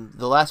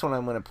the last one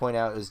I'm going to point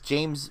out is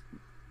James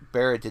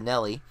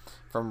Berardinelli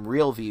from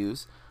Real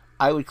Views.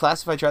 I would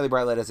classify Charlie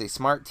Bartlett as a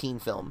smart teen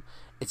film.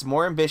 It's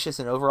more ambitious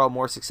and overall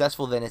more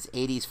successful than its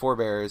 80s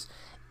forebears,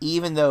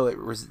 even though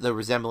the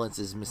resemblance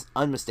is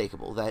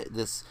unmistakable. That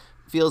this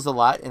feels in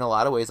a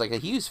lot of ways like a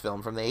Hughes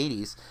film from the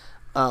 80s.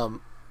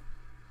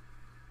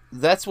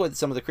 That's what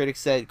some of the critics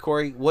said.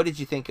 Corey, what did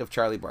you think of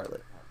Charlie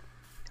Bartlett?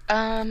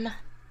 I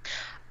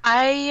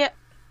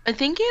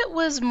think it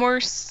was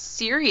more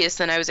serious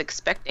than I was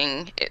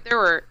expecting. There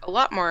were a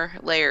lot more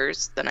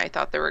layers than I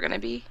thought there were going to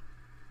be,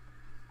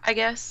 I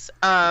guess.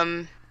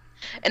 And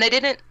I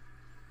didn't...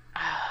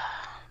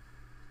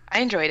 I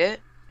enjoyed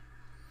it.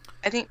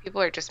 I think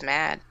people are just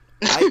mad.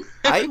 I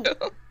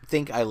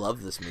think I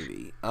love this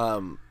movie.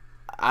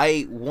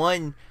 I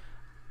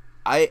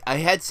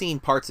had seen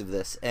parts of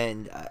this,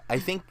 and I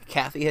think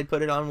Kathy had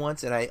put it on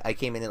once, and I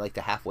came in at like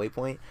the halfway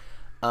point.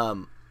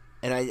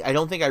 And I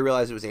don't think I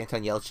realized it was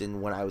Anton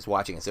Yelchin when I was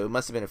watching it, so it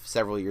must have been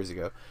several years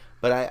ago.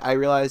 But I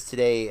realized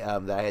today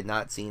that I had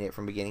not seen it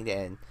from beginning to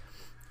end,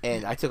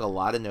 and I took a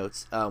lot of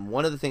notes.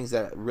 One of the things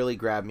that really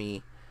grabbed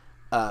me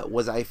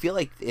was I feel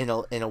like in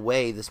a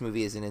way this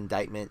movie is an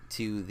indictment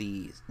to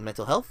the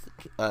mental health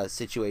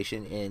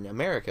situation in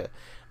America.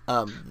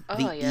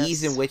 Yes.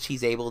 Ease in which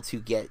he's able to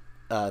get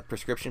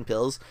prescription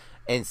pills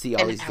and see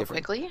all these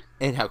different...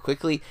 And how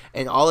quickly.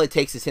 And all it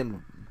takes is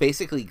him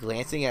basically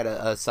glancing at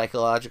a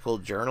psychological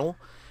journal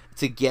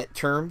to get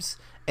terms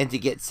and to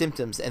get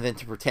symptoms, and then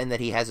to pretend that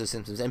he has those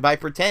symptoms. And by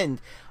pretend,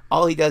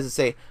 all he does is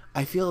say,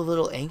 I feel a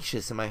little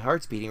anxious and my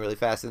heart's beating really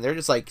fast. And they're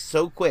just like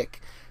so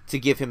quick to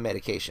give him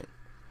medication.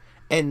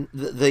 And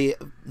the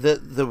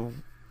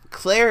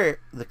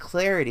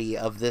clarity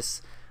of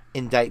this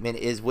indictment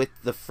is with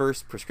the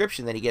first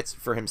prescription that he gets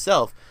for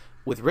himself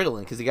with Ritalin,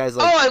 because the guy's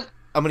like,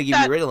 I'm going to give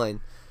you Ritalin.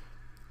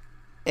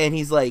 And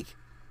he's like,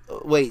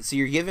 wait, so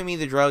you're giving me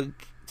the drug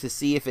to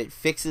see if it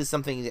fixes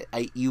something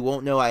that you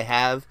won't know I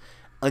have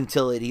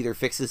until it either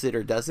fixes it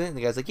or doesn't? And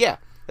the guy's like, yeah,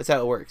 that's how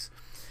it works.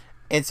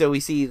 And so we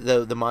see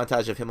the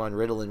montage of him on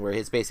Ritalin, where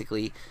it's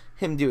basically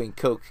him doing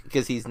coke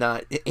because he's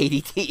not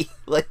ADD.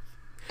 Like,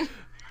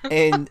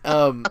 and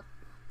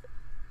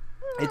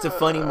it's a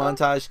funny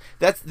montage.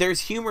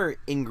 There's humor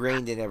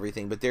ingrained in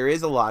everything, but there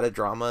is a lot of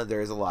drama.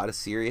 There is a lot of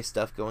serious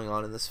stuff going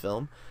on in this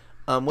film,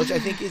 which I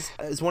think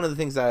is one of the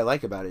things that I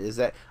like about it, is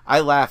that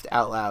I laughed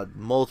out loud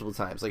multiple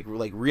times, like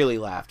really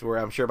laughed. Where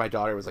I'm sure my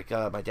daughter was like,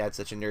 "Oh, my dad's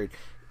such a nerd,"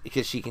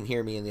 because she can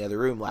hear me in the other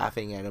room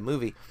laughing at a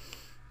movie,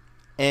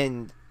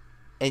 and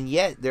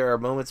yet there are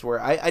moments where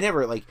I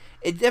never, like,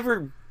 it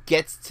never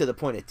gets to the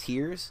point of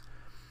tears,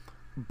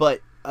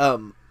 but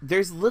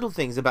there's little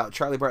things about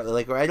Charlie Bartlett,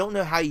 like, I don't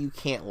know how you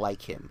can't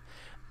like him,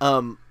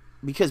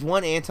 because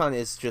one, Anton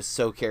is just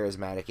so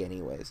charismatic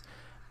anyways,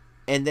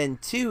 and then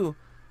two,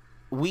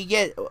 we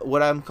get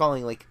what I'm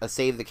calling like a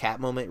save the cat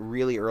moment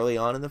really early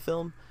on in the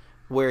film,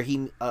 where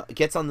he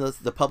gets on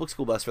the public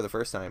school bus for the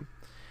first time,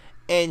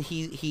 and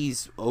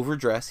he's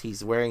overdressed.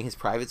 He's wearing his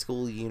private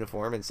school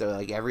uniform, and so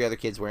like every other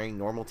kid's wearing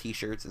normal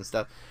t-shirts and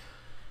stuff.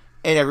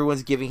 And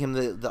everyone's giving him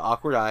the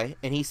awkward eye,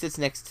 and he sits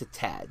next to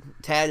Tad.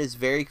 Tad is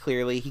very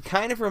clearly, he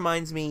kind of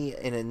reminds me,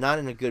 not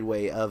in a good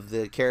way, of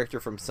the character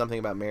from Something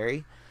About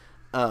Mary,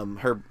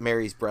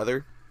 Mary's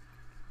brother.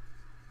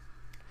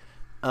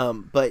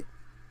 And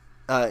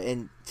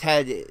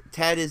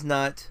Tad is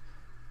not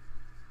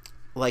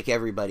like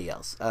everybody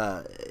else.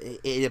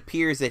 It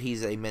appears that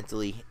he's a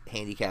mentally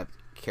handicapped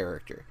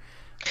character.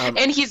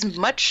 And he's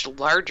much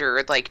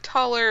larger, like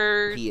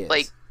taller. He is.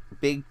 Like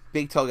big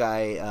tall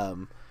guy.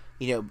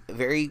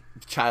 Very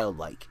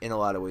childlike in a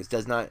lot of ways.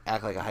 Does not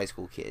act like a high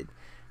school kid.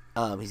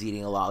 He's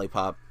eating a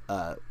lollipop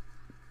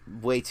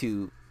way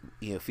too,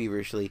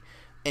 feverishly.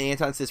 And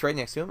Anton sits right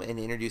next to him and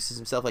introduces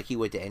himself like he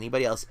would to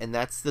anybody else. And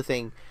that's the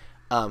thing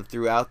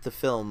throughout the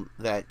film,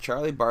 that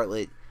Charlie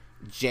Bartlett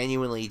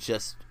genuinely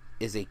just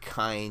is a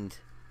kind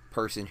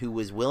person who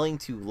was willing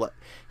to...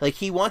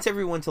 he wants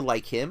everyone to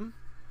like him,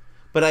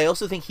 but I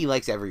also think he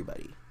likes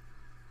everybody.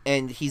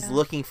 And he's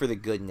looking for the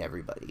good in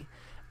everybody.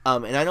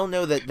 And I don't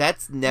know that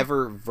that's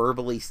never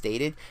verbally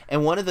stated.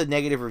 And one of the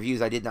negative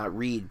reviews I did not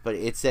read, but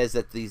it says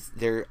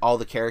that all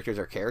the characters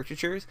are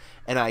caricatures,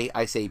 and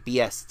I say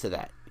BS to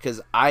that,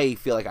 because I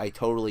feel like I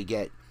totally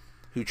get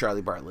who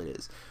Charlie Bartlett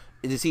is.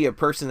 Is he a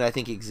person that I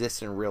think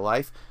exists in real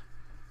life?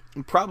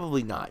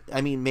 Probably not.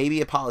 I mean,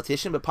 maybe a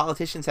politician, but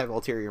politicians have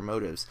ulterior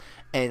motives,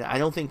 and I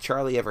don't think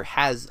Charlie ever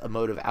has a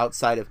motive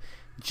outside of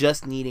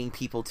just needing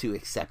people to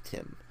accept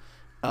him,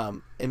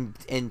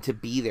 and to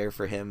be there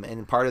for him.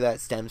 And part of that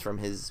stems from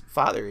his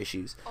father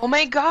issues. Oh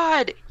my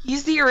God,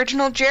 he's the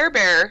original Jer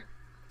Bear.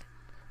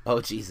 Oh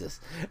Jesus.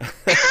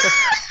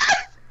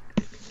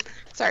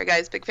 Sorry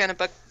guys, big fan of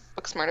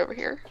Booksmart over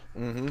here.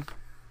 Mm-hmm.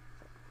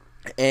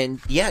 And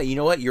yeah, you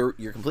know what? You're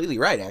completely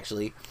right.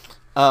 Actually,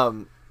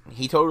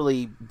 he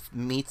totally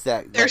meets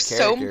that. There's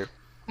character. So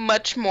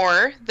much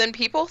more than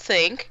people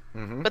think,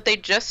 mm-hmm. but they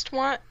just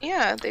want.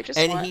 Yeah, they just.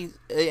 And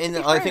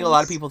want I think a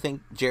lot of people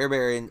think Jer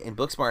Bear in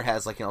Booksmart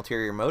has like an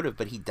ulterior motive,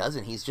 but he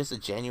doesn't. He's just a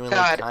genuinely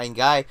kind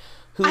guy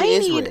who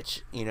is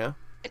rich. You know.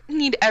 I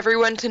need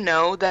everyone to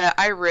know that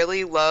I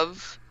really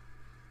love,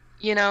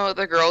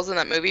 the girls in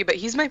that movie, but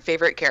he's my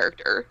favorite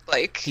character.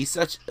 Like, he's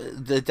such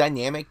the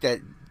dynamic that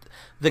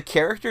the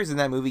characters in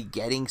that movie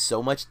getting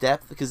so much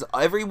depth, because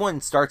everyone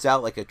starts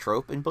out like a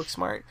trope in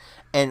Booksmart,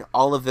 and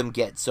all of them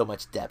get so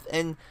much depth,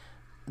 and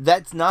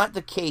that's not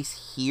the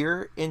case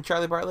here in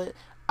Charlie Bartlett.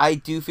 I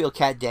do feel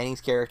Kat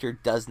Dennings' character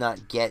does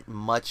not get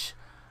much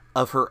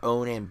of her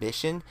own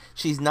ambition.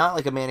 She's not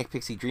like a Manic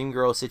Pixie Dream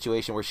Girl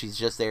situation where she's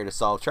just there to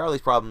solve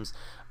Charlie's problems.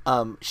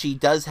 She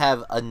does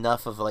have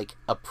enough of like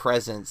a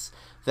presence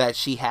that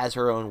she has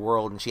her own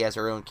world and she has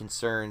her own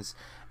concerns,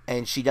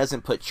 and she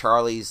doesn't put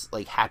Charlie's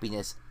like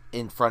happiness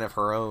in front of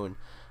her own.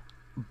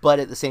 But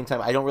at the same time,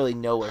 I don't really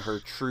know what her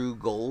true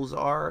goals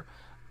are.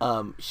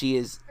 I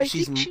think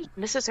she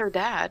misses her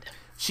dad.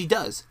 She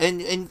does,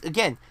 and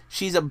again,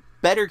 she's a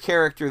better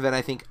character than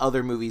I think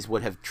other movies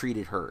would have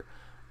treated her.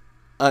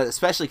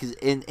 Especially because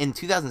in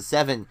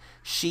 2007,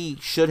 she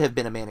should have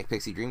been a Manic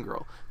Pixie Dream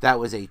Girl. That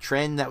was a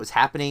trend that was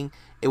happening.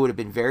 It would have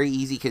been very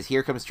easy because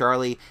here comes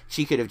Charlie.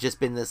 She could have just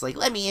been this like,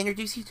 let me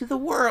introduce you to the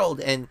world,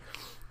 and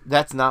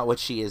that's not what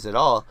she is at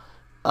all.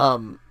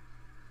 And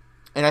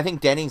I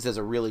think Dennings does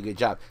a really good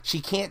job. She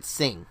can't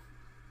sing,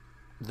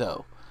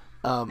 though.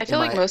 I feel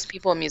like most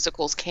people in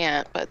musicals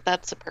can't, but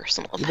that's a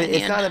personal opinion. But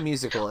it's not a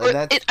musical,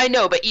 and I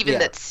know, but even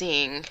that's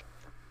singing.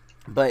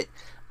 But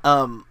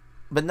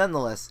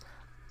nonetheless,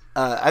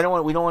 we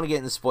don't want to get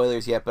into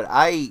spoilers yet. But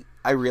I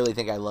really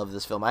think I love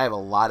this film. I have a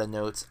lot of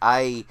notes.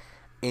 I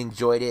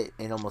enjoyed it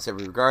in almost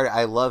every regard.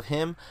 I love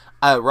him.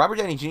 Robert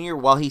Downey Jr.,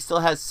 while he still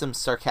has some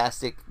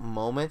sarcastic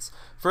moments,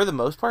 for the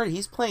most part,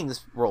 he's playing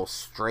this role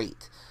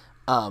straight.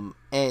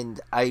 And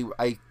I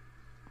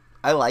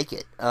like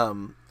it.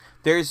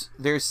 There's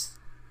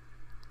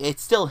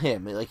it's still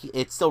him. Like,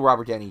 it's still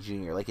Robert Downey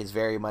Jr. Like, it's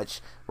very much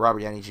Robert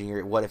Downey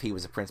Jr. What if he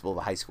was a principal of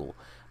a high school?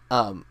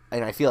 And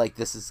I feel like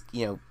this is,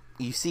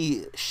 you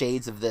see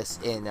shades of this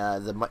in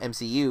the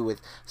MCU,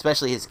 with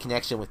especially his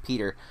connection with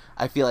Peter.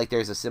 I feel like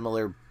there's a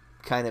similar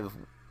kind of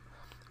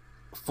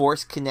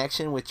forced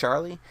connection with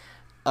Charlie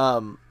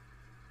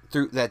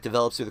that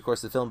develops through the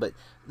course of the film. But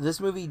this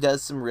movie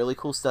does some really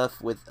cool stuff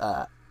with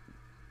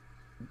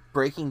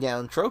breaking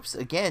down tropes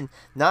again,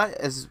 not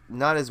as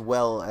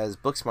well as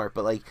Booksmart,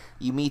 but like,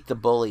 you meet the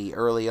bully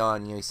early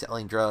on, he's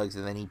selling drugs,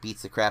 and then he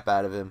beats the crap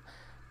out of him,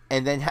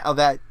 and then how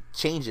that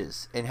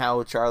changes and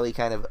how Charlie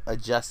kind of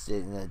adjusts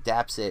it and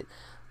adapts it.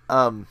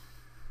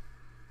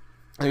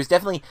 There's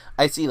definitely,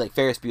 I see like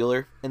Ferris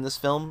Bueller in this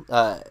film,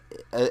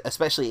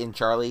 especially in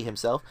Charlie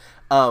himself.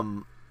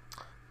 I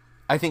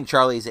think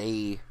Charlie's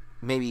a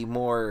maybe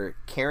more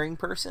caring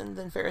person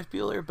than Ferris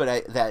Bueller,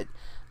 but that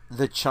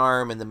the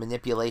charm and the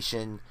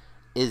manipulation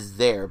is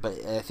there,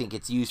 but I think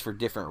it's used for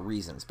different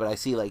reasons. But I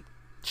see like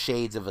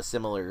shades of a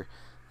similar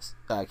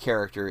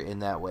character in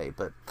that way.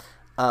 But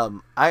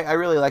I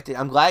really liked it.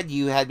 I'm glad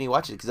you had me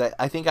watch it, because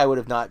I think I would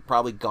have not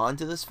probably gone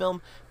to this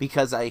film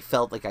because I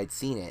felt like I'd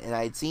seen it, and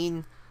I'd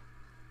seen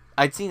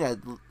it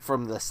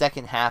from the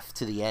second half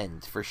to the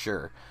end for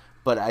sure.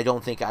 But I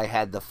don't think I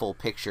had the full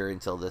picture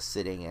until this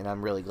sitting, and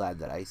I'm really glad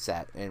that I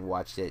sat and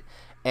watched it.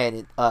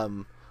 And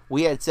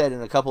we had said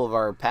in a couple of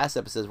our past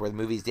episodes where the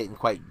movies didn't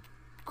quite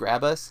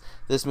grab us.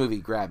 This movie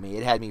grabbed me.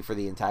 It had me for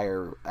the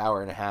entire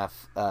hour and a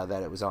half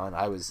that it was on.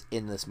 I was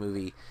in this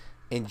movie,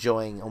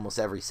 enjoying almost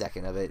every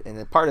second of it. And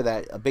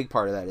a big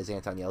part of that is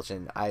Anton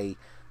Yelchin. I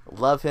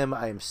love him.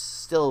 I am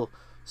still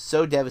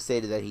so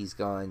devastated that he's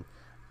gone.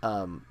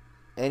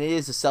 And it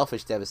is a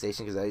selfish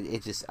devastation,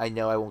 because I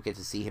know I won't get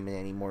to see him in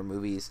any more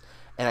movies.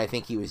 And I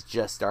think he was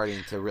just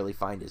starting to really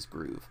find his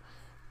groove.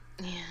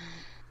 Yeah.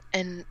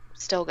 And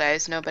still,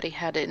 guys, nobody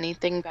had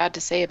anything bad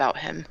to say about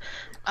him.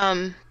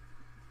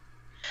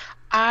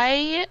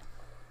 I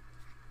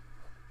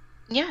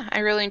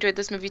really enjoyed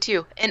this movie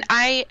too. And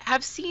I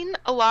have seen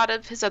a lot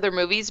of his other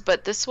movies,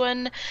 but this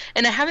one,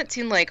 and I haven't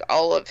seen like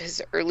all of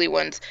his early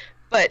ones,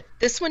 but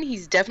this one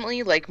he's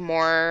definitely like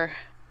more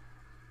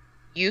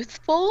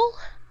youthful.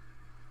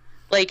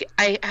 Like,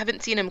 I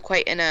haven't seen him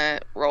quite in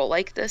a role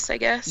like this, I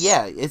guess.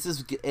 Yeah,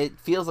 it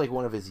feels like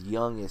one of his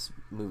youngest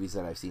movies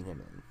that I've seen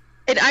him in.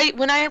 And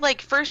when I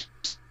like first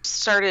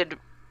started,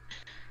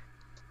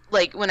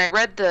 like when I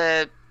read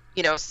the,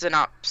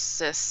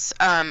 synopsis,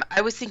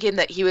 I was thinking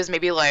that he was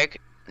maybe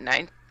like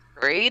ninth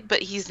grade,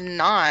 but he's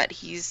not.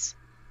 He's,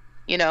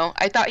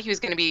 I thought he was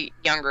going to be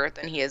younger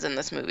than he is in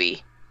this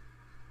movie.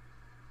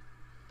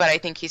 But I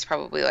think he's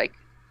probably like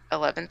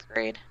 11th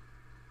grade.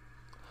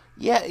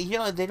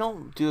 Yeah, they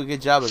don't do a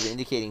good job of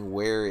indicating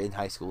where in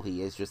high school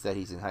he is, just that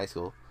he's in high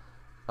school.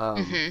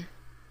 Mm-hmm.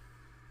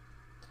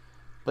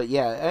 But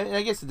yeah,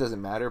 I guess it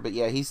doesn't matter. But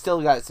yeah, he's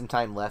still got some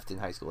time left in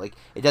high school. Like,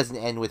 it doesn't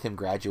end with him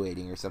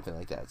graduating or something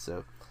like that.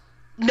 So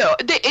No,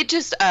 it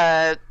just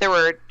there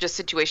were just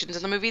situations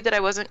in the movie that I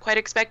wasn't quite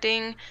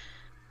expecting.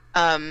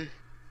 I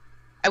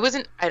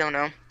don't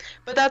know.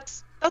 But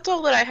that's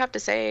all that I have to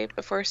say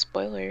before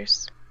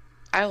spoilers.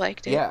 I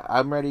liked it. Yeah,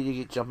 I'm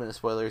ready to jump into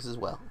spoilers as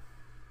well.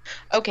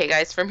 Okay,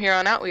 guys, from here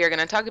on out, we are going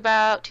to talk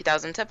about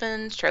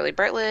 2007's Charlie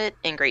Bartlett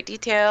in great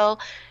detail.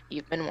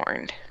 You've been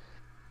warned.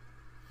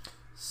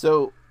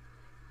 So,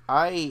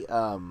 I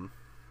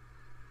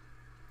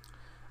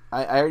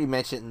already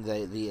mentioned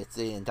it's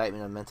the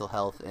indictment on mental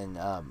health, and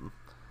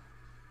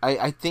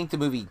I think the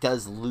movie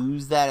does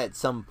lose that at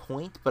some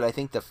point, but I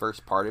think the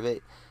first part of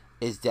it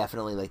is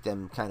definitely like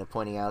them kind of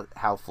pointing out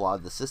how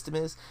flawed the system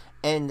is,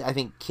 and I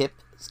think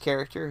Kip's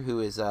character,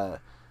 who is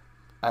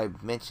I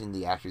mentioned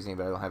the actor's name,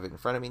 but I don't have it in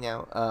front of me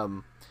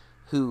now,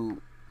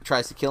 who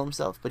tries to kill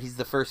himself, but he's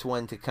the first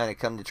one to kind of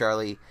come to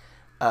Charlie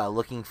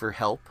looking for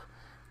help.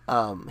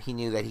 He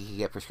knew that he could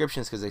get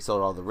prescriptions because they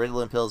sold all the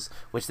Ritalin pills,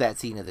 which that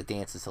scene of the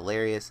dance is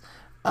hilarious.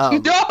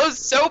 That was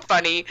so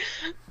funny.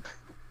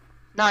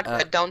 Not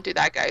good. Don't do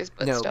that, guys,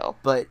 but no, still.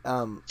 But,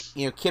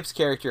 Kip's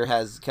character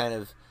has kind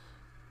of...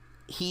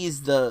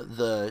 He's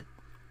the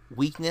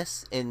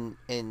weakness in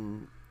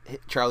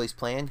Charlie's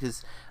plan,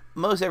 because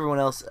most everyone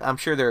else, I'm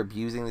sure they're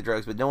abusing the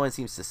drugs, but no one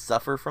seems to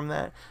suffer from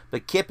that.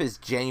 But Kip is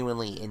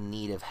genuinely in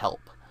need of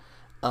help.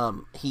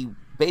 He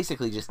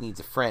basically just needs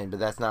a friend, but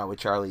that's not what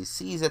Charlie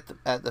sees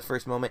at the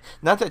first moment.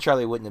 Not that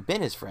Charlie wouldn't have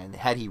been his friend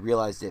had he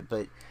realized it,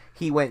 but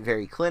he went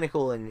very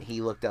clinical, and he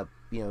looked up,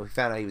 he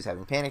found out he was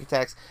having panic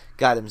attacks,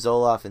 got him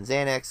Zoloft and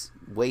Xanax,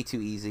 way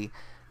too easy,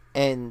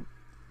 and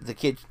the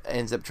kid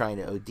ends up trying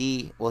to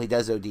OD. Well, he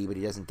does OD, but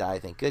he doesn't die,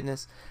 thank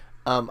goodness.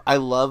 I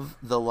love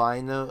the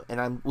line, though,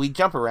 and we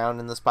jump around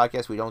in this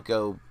podcast. We don't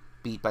go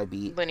beat by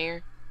beat.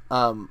 Linear.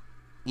 But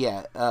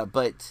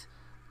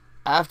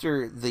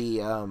after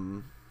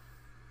the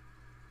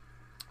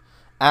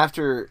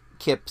after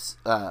Kip's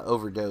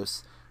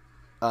overdose,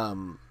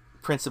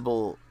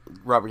 Principal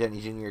Robert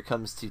Downey Jr.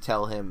 comes to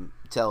tell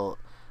Anton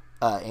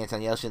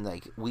Yelchin,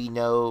 like, we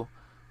know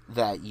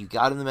that you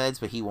got him the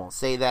meds, but he won't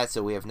say that,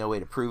 so we have no way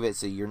to prove it,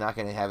 so you're not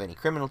going to have any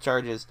criminal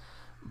charges.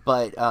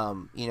 But,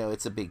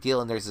 it's a big deal,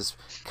 and there's this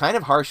kind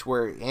of harsh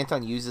where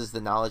Anton uses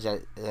the knowledge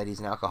that he's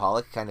an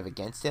alcoholic kind of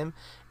against him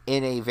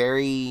in a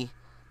very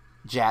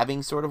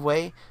jabbing sort of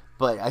way,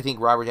 but I think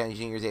Robert Downey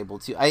Jr. is able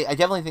to... I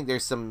definitely think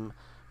there's some...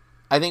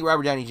 I think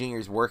Robert Downey Jr.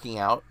 is working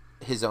out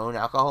his own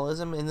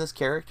alcoholism in this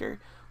character,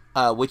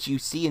 which you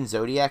see in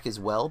Zodiac as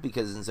well,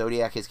 because in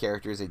Zodiac his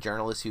character is a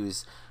journalist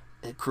whose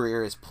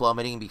career is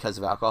plummeting because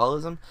of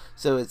alcoholism.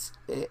 So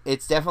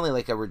it's definitely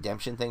like a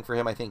redemption thing for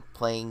him, I think,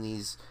 playing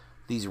these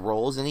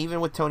roles. And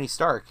even with Tony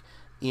Stark,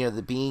 when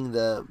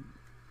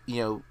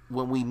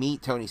we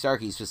meet Tony Stark,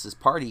 he's just this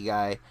party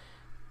guy,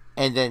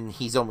 and then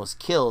he's almost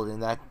killed,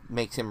 and that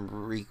makes him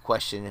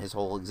re-question his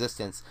whole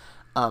existence.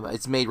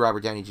 It's made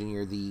Robert Downey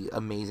Jr. the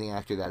amazing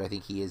actor that I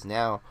think he is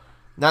now.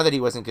 Not that he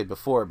wasn't good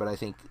before, but I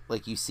think,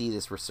 like, you see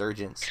this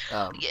resurgence.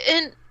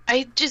 And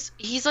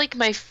he's like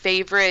my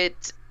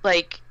favorite,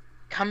 like,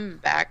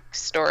 comeback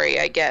story,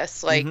 I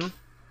guess. Like,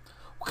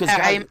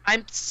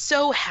 I'm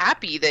so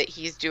happy that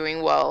he's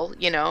doing well,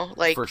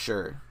 like, for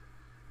sure.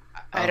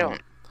 I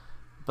don't.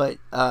 But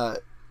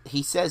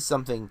he says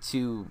something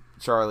to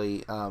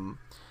Charlie,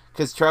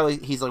 because Charlie,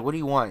 he's like, "What do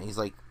you want?" He's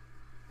like,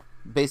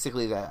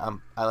 basically that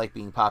I like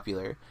being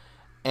popular,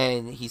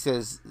 and he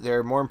says there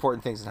are more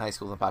important things in high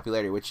school than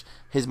popularity, which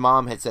his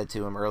mom had said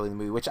to him early in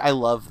the movie. Which I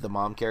love the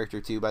mom character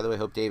too, by the way.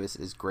 Hope Davis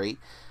is great.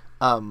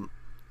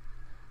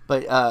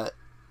 But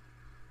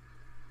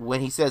when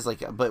he says,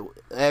 like, but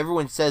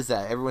everyone says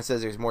that. Everyone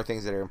says there's more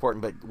things that are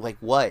important, but, like,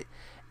 what?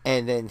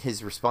 And then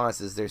his response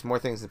is, there's more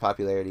things than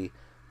popularity,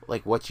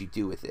 like what you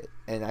do with it.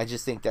 And I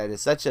just think that is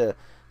such a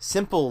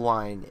simple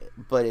line,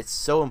 but it's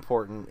so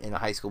important in a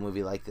high school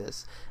movie like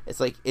this. It's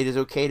like, it is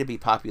okay to be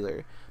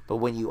popular, but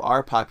when you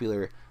are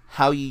popular,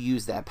 how you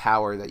use that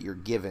power that you're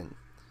given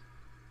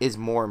is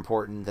more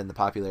important than the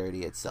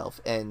popularity itself.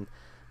 And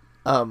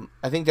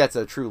I think that's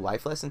a true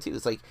life lesson too.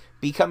 It's like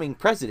becoming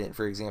president,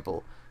 for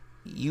example.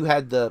 You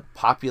had the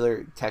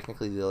popular,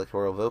 technically the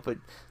electoral vote, but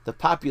the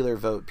popular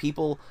vote,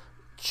 people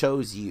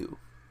chose you.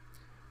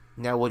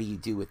 Now what do you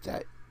do with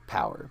that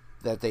power?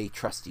 That they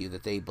trust you,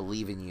 that they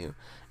believe in you.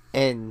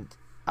 And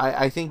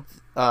I think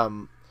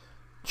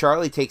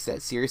Charlie takes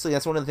that seriously.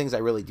 That's one of the things I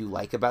really do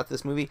like about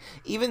this movie.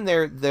 Even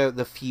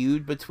the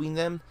feud between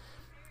them,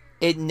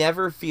 it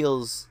never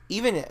feels,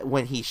 even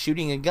when he's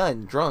shooting a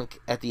gun drunk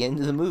at the end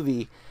of the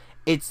movie,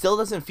 it still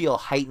doesn't feel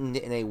heightened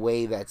in a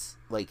way that's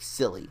like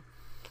silly.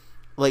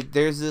 Like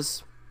there's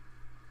this,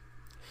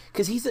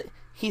 because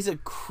he's a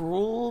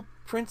cruel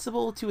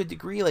principal to a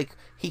degree. Like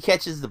he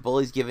catches the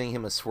bullies giving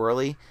him a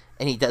swirly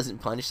and he doesn't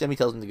punish them. He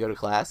tells them to go to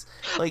class.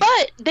 Like,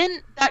 but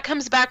then that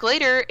comes back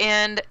later,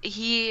 and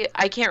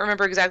I can't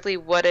remember exactly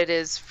what it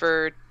is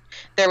for.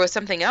 There was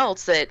something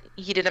else that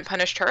he didn't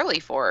punish Charlie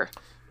for.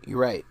 You're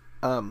right.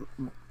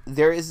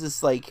 There is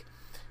this, like,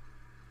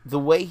 the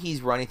way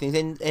he's running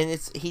things, and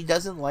he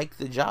doesn't like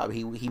the job.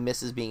 He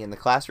misses being in the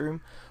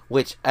classroom,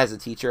 which as a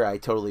teacher I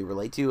totally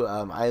relate to.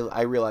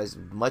 I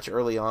realized much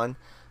early on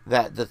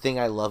that the thing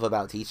I love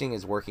about teaching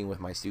is working with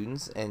my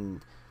students,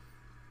 and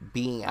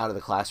being out of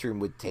the classroom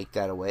would take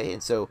that away.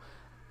 And so,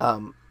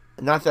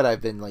 not that I've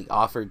been like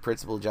offered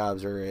principal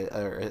jobs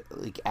or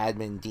like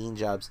admin dean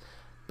jobs,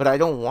 but I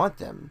don't want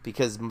them,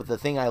 because the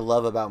thing I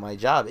love about my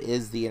job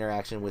is the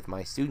interaction with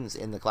my students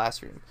in the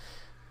classroom.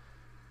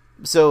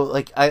 So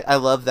like I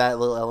love that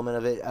little element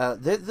of it.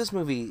 This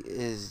movie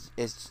is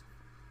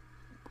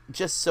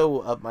just so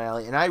up my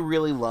alley, and I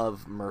really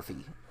love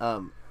Murphy.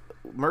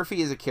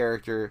 Murphy is a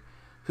character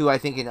who I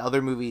think in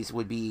other movies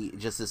would be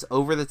just this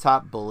over the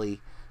top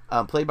bully.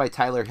 Played by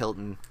Tyler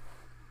Hilton,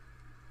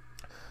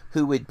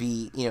 who would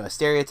be, a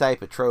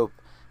stereotype, a trope,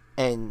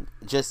 and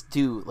just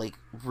do like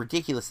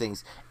ridiculous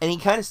things. And he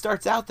kind of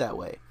starts out that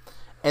way,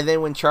 and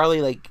then when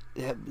Charlie like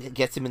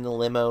gets him in the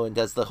limo and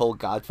does the whole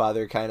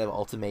Godfather kind of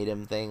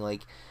ultimatum thing,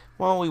 like,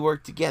 well, we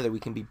work together,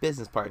 we can be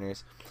business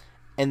partners,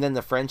 and then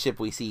the friendship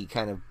we see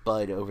kind of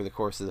bud over the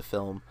course of the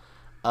film.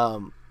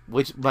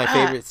 Which my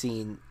favorite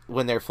scene,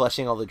 when they're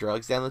flushing all the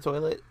drugs down the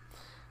toilet.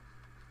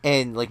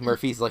 And, like,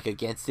 Murphy's, like,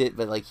 against it,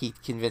 but, like, he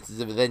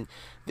convinces him. And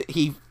then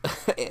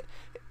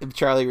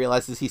Charlie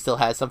realizes he still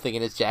has something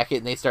in his jacket,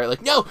 and they start,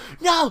 like, no!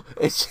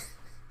 It's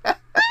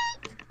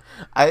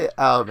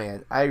oh,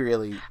 man. I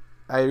really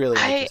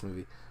like this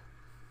movie.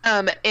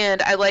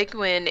 And I like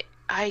when,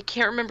 I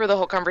can't remember the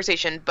whole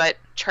conversation, but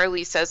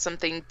Charlie says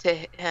something to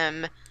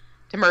him,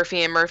 to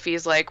Murphy, and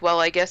Murphy's like, well,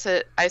 I guess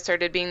I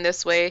started being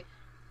this way.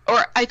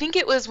 Or I think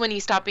it was when he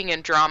stopped being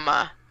in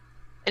drama.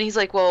 And he's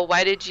like, well,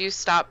 why did you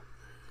stop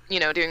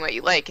doing what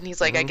you like? And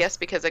he's like, I guess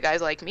because of guys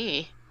like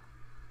me.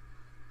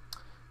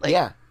 Like,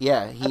 yeah,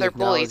 he other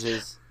acknowledges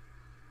bullies.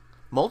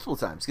 multiple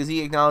times,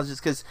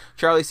 because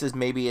Charlie says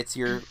maybe it's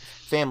your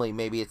family,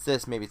 maybe it's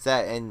this, maybe it's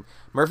that, and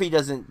Murphy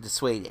doesn't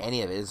dissuade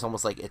any of it. It's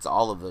almost like it's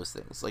all of those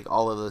things. Like,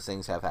 all of those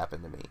things have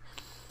happened to me.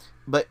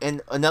 But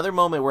and another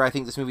moment where I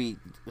think this movie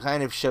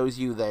kind of shows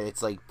you that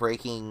it's like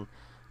breaking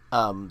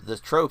the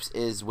tropes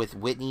is with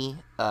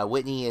Whitney.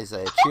 Whitney is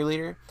a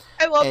cheerleader.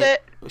 I love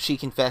it. She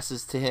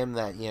confesses to him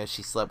that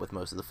she slept with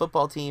most of the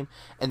football team,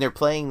 and they're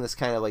playing this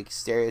kind of like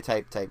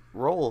stereotype type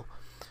role.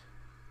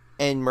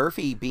 And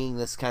Murphy, being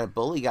this kind of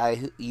bully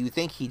guy, you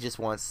think he just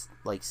wants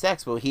like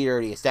sex, but he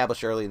already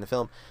established early in the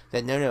film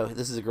that no,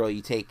 this is a girl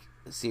you take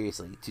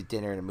seriously to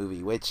dinner and a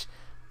movie. Which,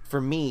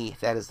 for me,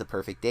 that is the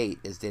perfect date: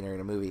 is dinner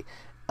and a movie.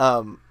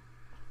 But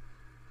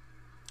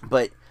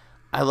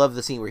I love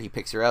the scene where he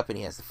picks her up and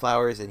he has the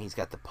flowers and he's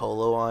got the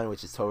polo on,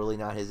 which is totally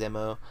not his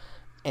MO.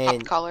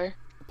 And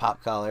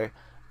pop collar.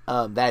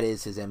 That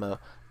is his MO.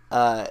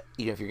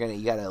 If you're gonna,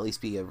 you gotta at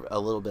least be a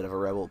little bit of a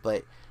rebel.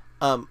 But,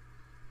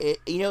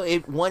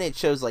 it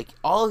shows like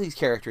all of these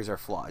characters are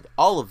flawed.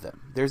 All of them.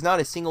 There's not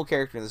a single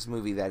character in this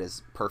movie that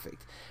is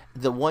perfect.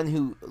 The one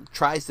who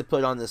tries to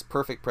put on this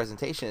perfect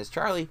presentation is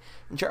Charlie,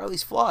 and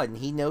Charlie's flawed, and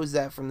he knows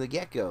that from the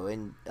get-go,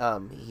 and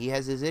he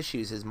has his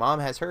issues. His mom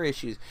has her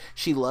issues.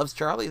 She loves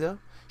Charlie, though.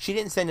 She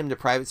didn't send him to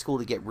private school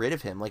to get rid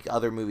of him, like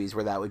other movies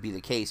where that would be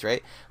the case,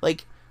 right?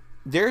 Like,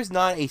 there's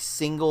not a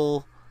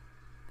single...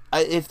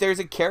 if there's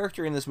a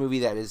character in this movie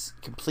that is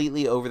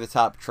completely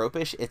over-the-top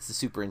tropish, it's the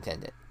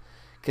superintendent.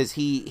 Because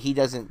he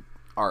doesn't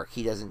arc,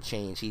 he doesn't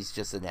change, he's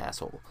just an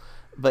asshole.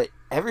 But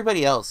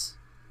everybody else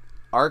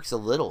arcs a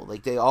little.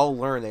 Like, they all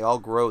learn, they all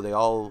grow, they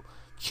all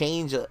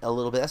change a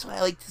little bit. That's why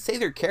I like to say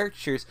their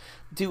caricatures.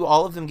 Do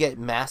all of them get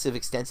massive,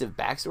 extensive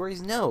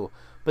backstories? No.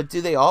 But do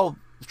they all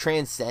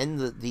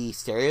transcend the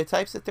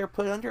stereotypes that they're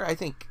put under? I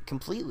think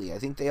completely. I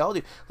think they all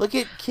do. Look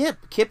at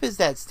Kip. Kip is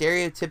that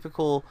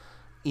stereotypical,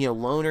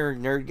 loner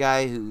nerd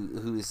guy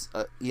who's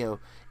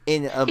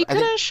in a, he could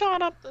have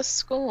shot up the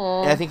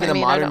school. And I think in a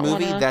modern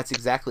movie, that's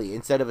exactly,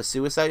 instead of a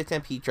suicide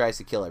attempt, he tries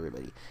to kill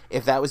everybody.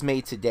 If that was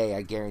made today,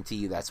 I guarantee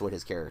you that's what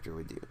his character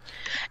would do.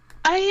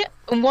 I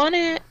also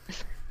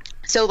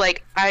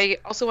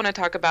want to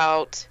talk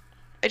about,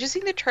 I just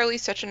think that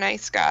Charlie's such a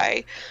nice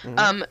guy.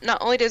 Mm-hmm.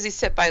 Not only does he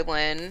sit by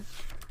Lynn,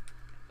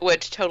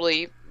 which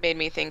totally made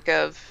me think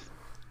of,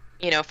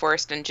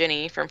 Forrest and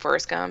Jenny from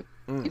Forrest Gump.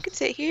 You can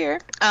sit here.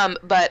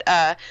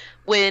 But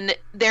when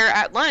they're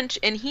at lunch,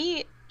 and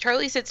he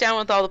Charlie sits down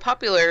with all the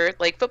popular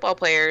like football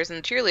players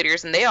and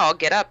cheerleaders, and they all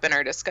get up and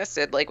are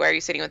disgusted, like, why are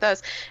you sitting with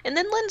us? And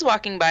then Lynn's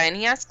walking by, and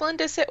he asks Lynn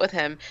to sit with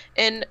him,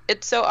 and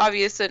it's so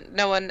obvious that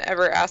no one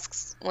ever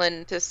asks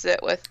Lynn to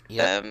sit with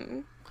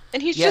them,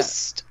 and he's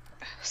just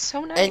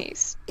so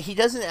nice. And he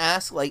doesn't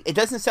ask, like, it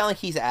doesn't sound like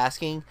he's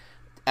asking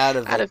out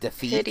of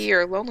defeat, pity,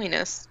 or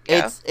loneliness.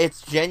 Yeah.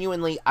 It's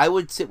genuinely, I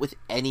would sit with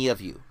any of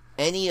you.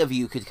 Any of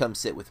you could come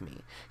sit with me.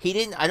 He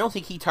didn't. I don't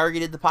think he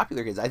targeted the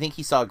popular kids. I think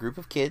he saw a group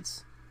of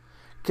kids.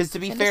 Because to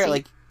be fair,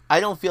 like, I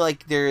don't feel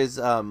like there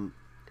is.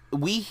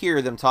 We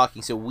hear them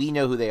talking, so we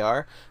know who they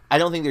are. I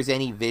don't think there's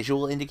any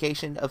visual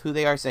indication of who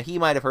they are. So he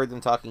might have heard them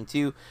talking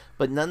too,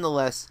 but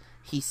nonetheless,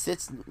 he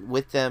sits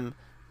with them.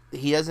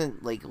 He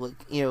doesn't like look.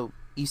 You know,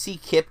 you see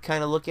Kip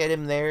kind of look at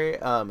him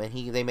there, and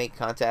they make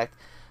contact.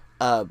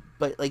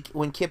 But like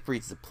when Kip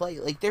reads the play,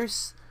 like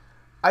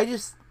I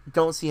just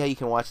don't see how you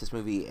can watch this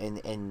movie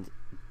and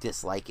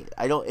dislike it.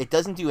 It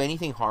doesn't do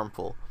anything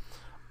harmful.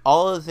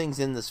 All of the things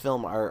in this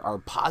film are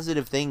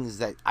positive things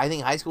that I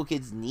think high school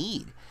kids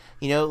need.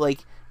 You know,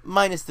 like,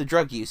 minus the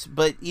drug use.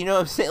 But, you know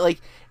what I'm saying?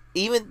 Like,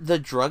 even the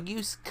drug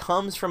use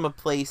comes from a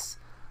place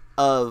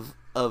of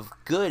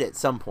good at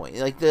some point.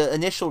 Like, the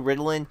initial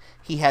Ritalin,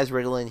 he has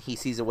Ritalin. He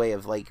sees a way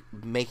of, like,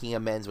 making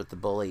amends with the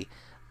bully.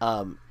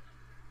 And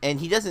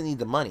he doesn't need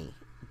the money.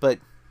 But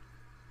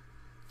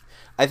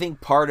I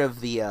think part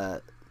of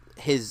the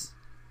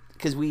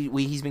because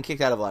he's been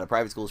kicked out of a lot of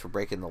private schools for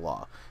breaking the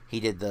law. He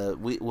did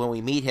when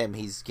we meet him,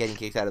 he's getting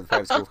kicked out of the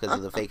private school because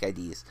of the fake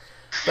IDs.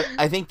 But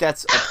I think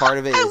that's a part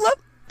of it.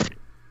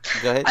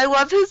 Go ahead. I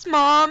love his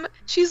mom.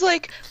 She's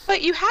like,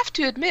 but you have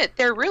to admit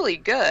they're really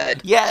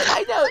good. Yeah,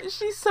 I know.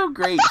 She's so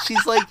great.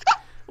 She's like,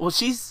 well,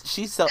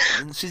 she's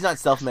not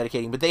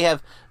self-medicating, but they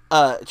have.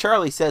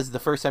 Charlie says the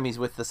first time he's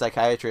with the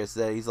psychiatrist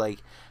that he's like,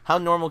 how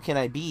normal can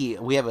I be?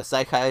 We have a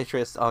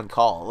psychiatrist on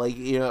call. Like,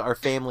 you know, our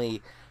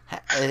family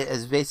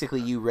is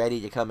basically you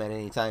ready to come at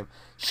any time.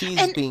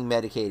 She's being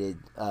medicated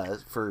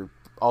for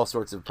all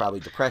sorts of probably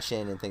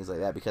depression and things like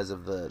that because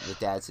of the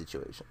dad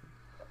situation.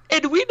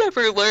 And we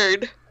never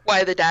learned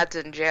why the dad's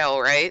in jail,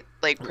 right?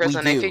 Like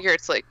prison. I figure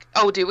it's like,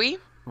 oh, do we?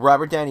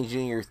 Robert Downey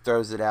Jr.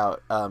 throws it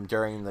out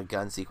during the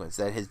gun sequence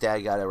that his dad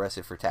got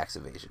arrested for tax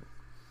evasion.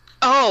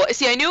 Oh,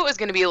 see, I knew it was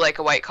going to be like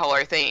a white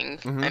collar thing.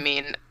 Mm-hmm. I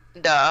mean,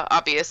 duh,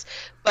 obvious.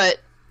 But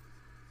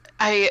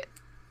I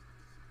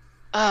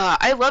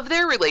love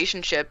their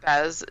relationship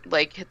as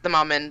like the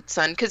mom and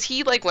son because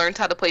he like learns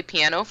how to play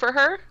piano for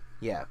her.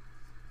 Yeah.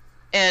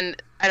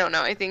 And I don't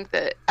know. I think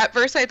that at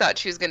first I thought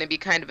she was going to be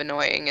kind of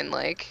annoying and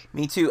like.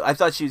 Me too. I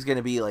thought she was going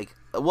to be like.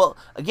 Well,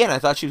 again, I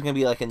thought she was going to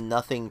be like a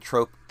nothing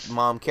trope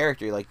mom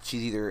character. Like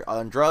she's either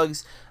on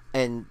drugs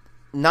and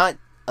not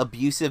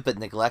abusive but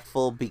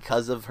neglectful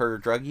because of her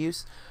drug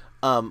use,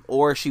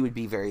 or she would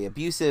be very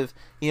abusive.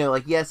 You know,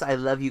 like, yes, I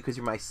love you because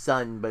you're my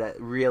son, but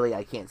really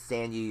I can't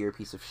stand you. You're a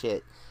piece of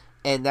shit.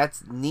 And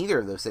that's neither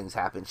of those things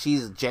happen.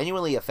 She's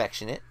genuinely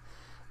affectionate.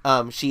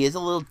 She is a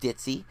little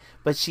ditzy,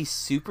 but she's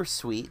super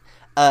sweet.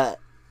 You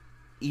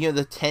know,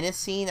 the tennis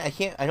scene,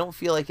 I don't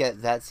feel like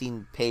that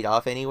scene paid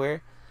off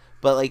anywhere.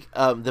 But, like,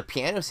 the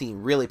piano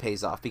scene really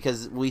pays off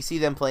because we see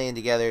them playing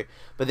together,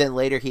 but then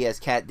later he has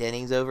Kat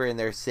Dennings over and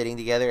they're sitting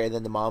together and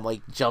then the mom,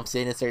 like, jumps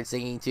in and starts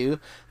singing too.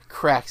 It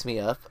cracks me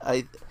up.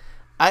 I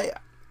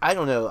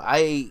don't know.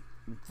 I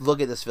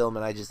look at this film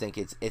and I just think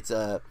it's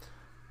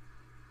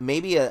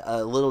maybe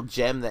a little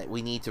gem that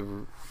we need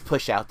to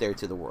push out there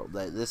to the world.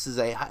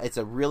 It's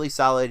a really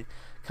solid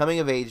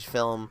coming-of-age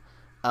film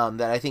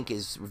that I think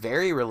is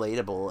very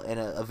relatable and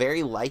a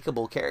very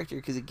likable character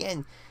because,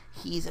 again,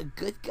 he's a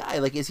good guy.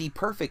 Like, is he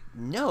perfect?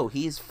 No,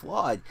 he is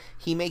flawed.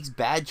 He makes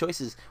bad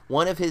choices.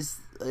 One of his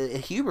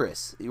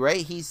hubris,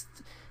 right?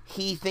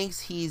 He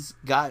thinks he's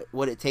got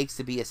what it takes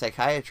to be a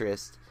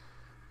psychiatrist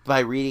by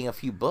reading a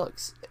few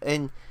books.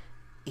 And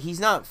he's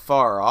not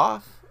far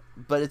off,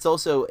 but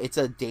it's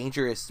a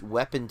dangerous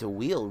weapon to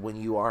wield when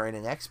you aren't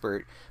an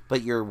expert,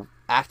 but you're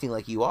acting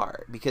like you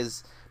are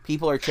because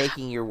people are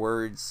taking your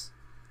words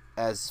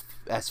as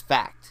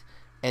fact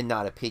and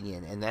not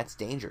opinion, and that's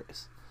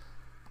dangerous.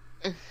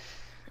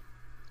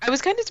 I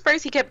was kind of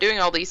surprised he kept doing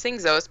all these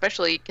things, though,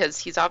 especially because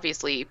he's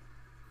obviously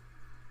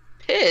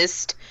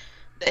pissed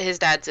that his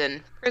dad's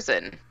in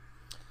prison.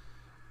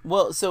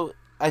 Well, so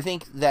I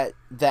think that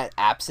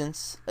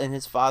absence in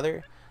his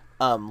father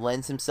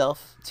lends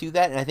himself to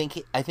that, and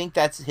I think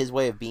that's his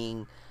way of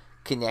being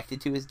connected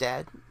to his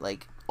dad,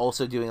 like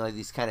also doing like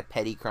these kind of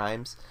petty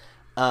crimes,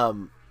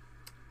 and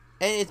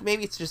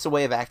maybe it's just a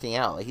way of acting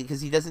out, like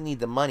because he doesn't need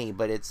the money,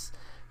 but it's.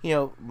 You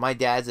know, my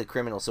dad's a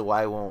criminal, so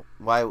why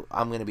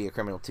I'm going to be a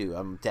criminal too.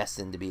 I'm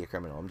destined to be a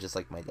criminal. I'm just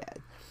like my dad.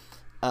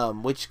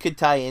 Which could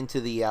tie into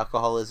the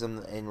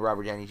alcoholism in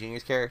Robert Downey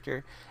Jr.'s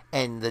character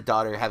and the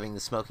daughter having the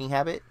smoking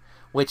habit,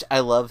 which I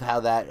love how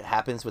that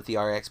happens with the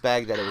RX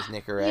bag, that it was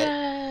Nicorette.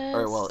 Yes.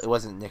 Or, well, it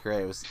wasn't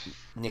Nicorette, it was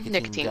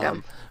nicotine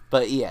gum.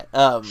 But, yeah,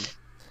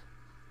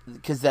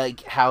 because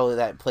like how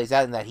that plays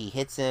out and that he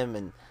hits him,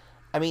 and,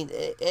 I mean,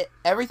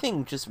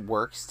 everything just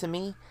works to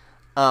me.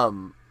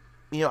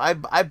 You know,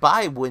 I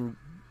buy when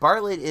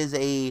Bartlett is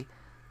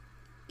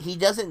he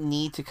doesn't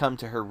need to come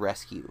to her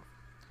rescue.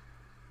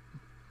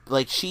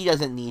 Like, she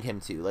doesn't need him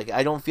to. Like,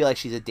 I don't feel like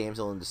she's a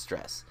damsel in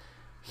distress.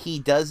 He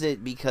does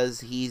it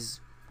because he's,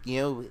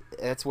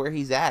 that's where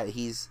he's at.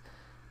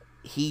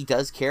 He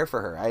does care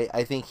for her.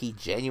 I think he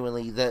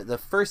genuinely, the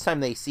first time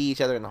they see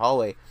each other in the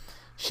hallway,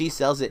 she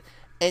sells it.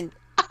 And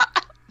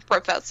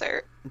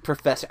Professor,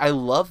 I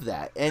love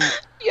that. And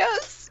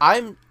yes,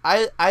 I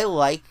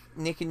like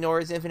Nick and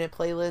Nora's Infinite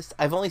Playlist.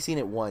 I've only seen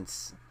it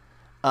once,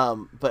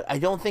 but I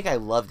don't think I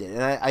loved it,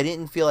 and I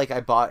didn't feel like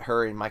I bought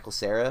her and Michael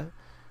Cera,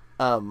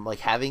 like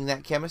having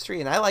that chemistry.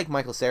 And I like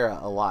Michael Cera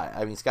a lot.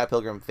 I mean, Scott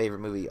Pilgrim, favorite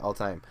movie all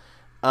time,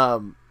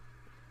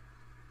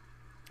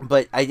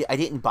 but I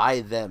didn't buy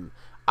them.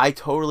 I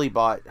totally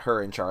bought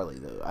her and Charlie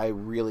though. I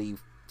really,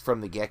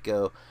 from the get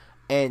go,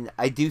 and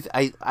I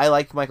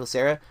like Michael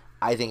Cera.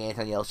 I think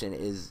Anton Yelchin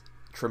is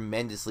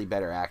tremendously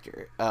better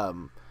actor.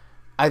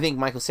 I think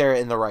Michael Cera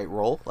in the right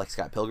role, like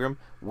Scott Pilgrim,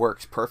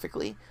 works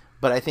perfectly.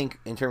 But I think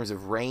in terms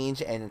of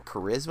range and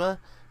charisma,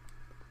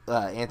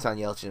 Anton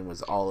Yelchin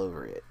was all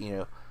over it,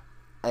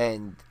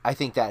 And I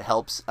think that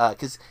helps.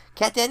 Because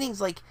Kat Dennings,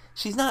 like,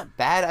 she's not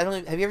bad.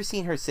 Have you ever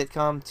seen her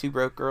sitcom, Two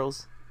Broke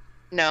Girls?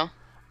 No.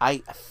 I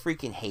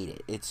freaking hate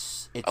it.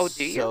 It's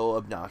do you? so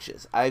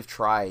obnoxious. I've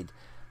tried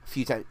a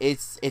few times.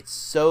 It's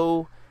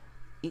so,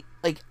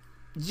 like,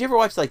 did you ever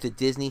watch, like, the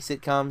Disney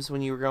sitcoms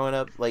when you were growing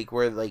up? Like,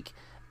 where, like,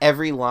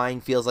 every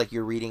line feels like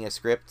you're reading a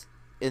script,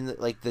 and,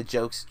 like, the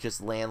jokes just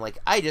land like,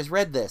 I just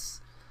read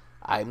this.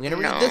 I'm going to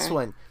read this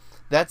one.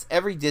 That's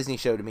every Disney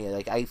show to me.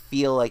 Like, I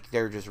feel like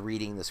they're just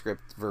reading the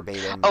script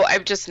verbatim. Oh,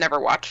 I've just never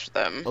watched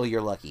them. Oh,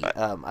 you're lucky. But,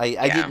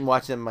 I didn't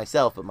watch them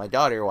myself, but my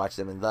daughter watched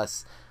them, and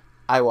thus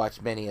I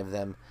watched many of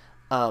them.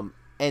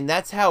 And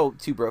that's how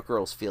Two Broke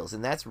Girls feels,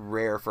 and that's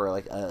rare for,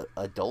 like, a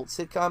adult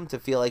sitcom to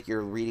feel like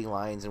you're reading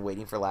lines and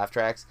waiting for laugh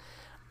tracks.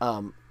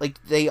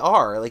 Like, they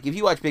are. Like, if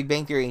you watch Big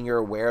Bang Theory and you're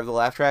aware of the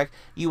laugh track,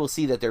 you will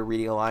see that they're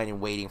reading a line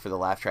and waiting for the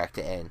laugh track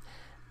to end.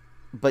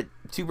 But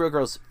Two Broke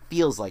Girls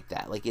feels like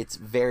that. Like, it's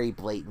very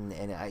blatant,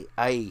 and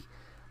I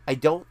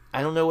don't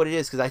know what it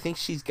is, because I think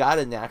she's got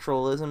a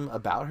naturalism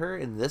about her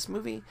in this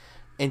movie.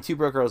 In Two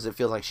Broke Girls, it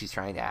feels like she's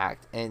trying to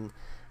act. And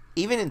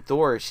even in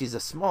Thor, she's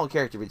a small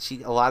character, but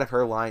a lot of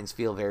her lines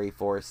feel very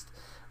forced.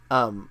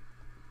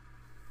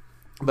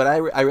 But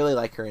I really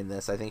like her in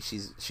this. I think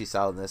she's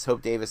solid in this.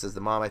 Hope Davis as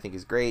the mom, I think,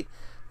 is great.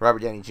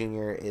 Robert Downey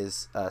Jr.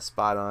 is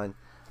spot on.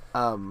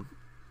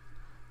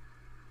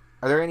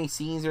 Are there any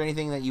scenes or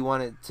anything that you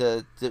wanted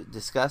to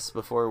discuss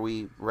before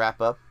we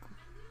wrap up?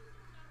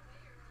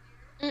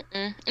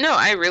 No,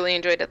 I really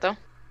enjoyed it, though.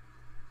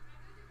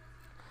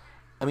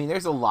 I mean,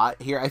 there's a lot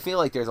here. I feel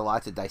like there's a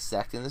lot to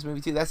dissect in this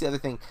movie, too. That's the other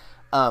thing.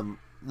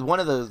 One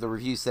of the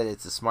reviews said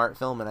it's a smart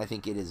film, and I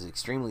think it is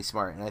extremely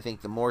smart. And I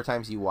think the more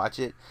times you watch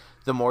it,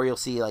 the more you'll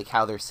see, like,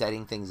 how they're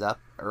setting things up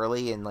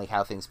early and, like,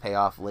 how things pay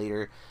off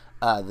later.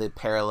 The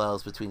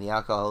parallels between the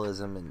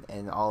alcoholism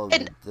and all of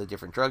the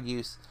different drug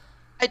use.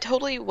 I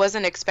totally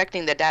wasn't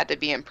expecting the dad to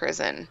be in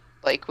prison.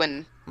 Like,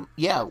 when...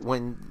 Yeah,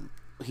 when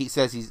he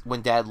says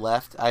when Dad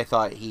left, I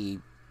thought he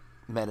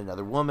met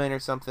another woman or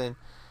something.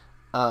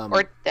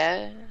 Or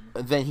dead.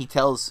 Then he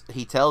tells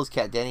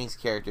Kat Dennings'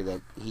 character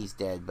that he's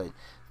dead, but it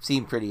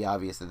seemed pretty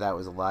obvious that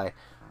was a lie.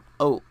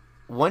 Oh,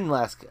 one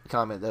last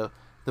comment, though.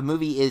 The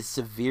movie is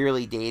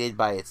severely dated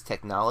by its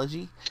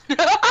technology.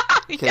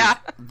 Yeah.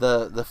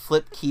 The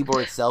flip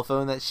keyboard cell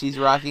phone that she's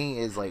rocking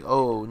is like,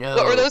 oh no.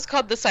 What were those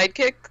called? The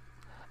Sidekick?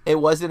 It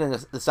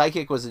wasn't the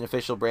Sidekick was an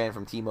official brand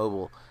from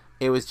T-Mobile.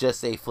 It was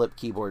just a flip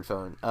keyboard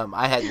phone.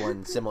 I had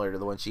one similar to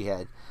the one she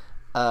had,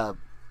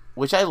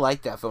 which I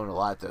liked that phone a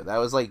lot though. That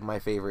was like my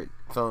favorite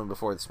phone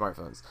before the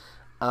smartphones,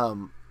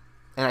 and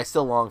I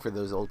still long for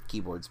those old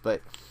keyboards.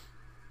 But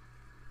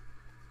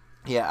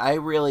yeah, I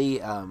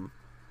really.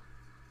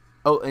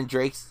 Oh, and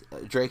Drake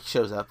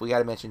shows up. We got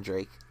to mention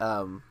Drake.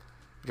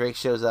 Drake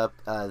shows up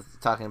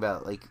talking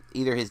about, like,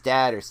 either his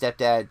dad or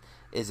stepdad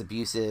is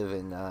abusive,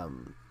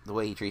 and the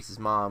way he treats his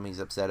mom, he's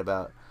upset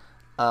about.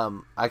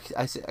 I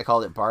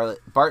called it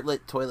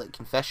Bartlett Toilet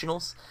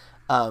Confessionals,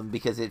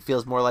 because it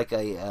feels more like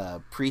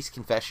a priest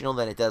confessional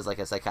than it does like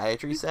a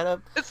psychiatry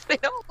setup. They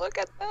don't look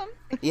at them.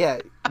 Yeah,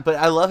 but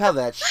I love how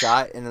that's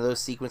shot, and those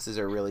sequences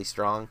are really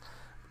strong.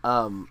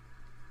 And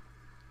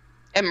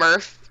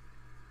Murph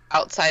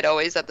outside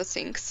always at the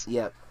sinks.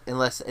 Yep,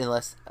 unless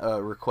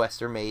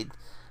requests are made.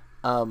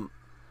 The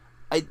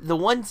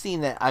one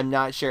scene that I'm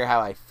not sure how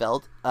I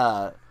felt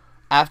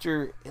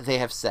after they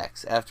have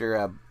sex,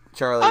 after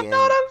Charlie I'm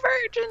not a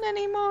virgin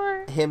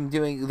anymore. Him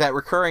doing that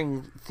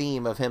recurring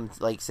theme of him,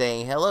 like,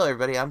 saying, "Hello,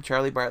 everybody, I'm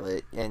Charlie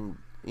Bartlett, and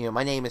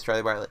my name is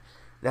Charlie Bartlett."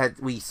 That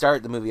we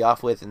start the movie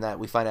off with, and that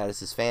we find out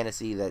is his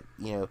fantasy. That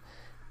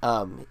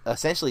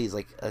essentially he's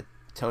like a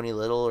Tony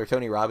Little or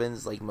Tony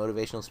Robbins, like,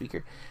 motivational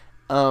speaker.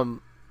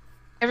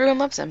 Everyone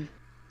loves him.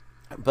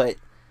 But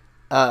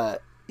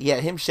yeah,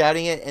 him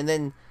shouting it, and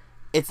then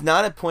it's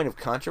not a point of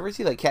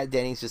controversy. Like, Kat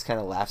Dennings just kind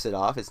of laughs it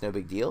off. It's no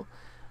big deal.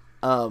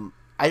 I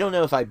don't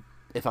know if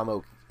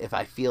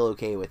I feel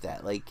okay with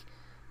that. Like,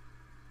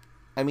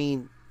 I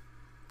mean,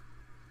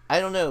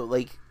 I don't know.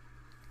 Like,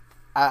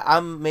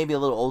 I'm maybe a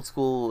little old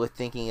school with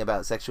thinking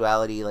about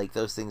sexuality. Like,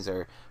 those things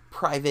are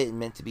private and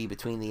meant to be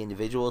between the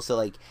individuals. So,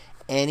 like,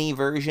 any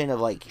version of,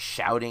 like,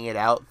 shouting it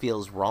out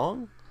feels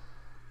wrong.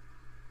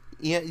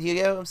 You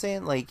get what I'm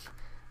saying? Like,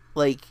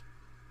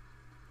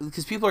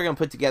 because people are going to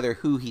put together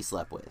who he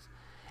slept with.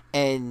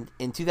 And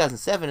in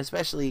 2007,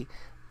 especially,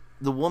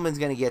 the woman's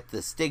going to get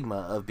the stigma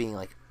of being,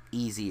 like,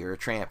 easy or a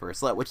tramp or a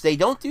slut, which they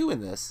don't do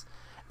in this.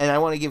 And I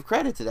want to give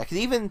credit to that, because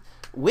even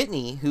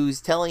Whitney,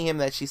 who's telling him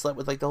that she slept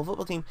with, like, the whole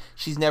football team,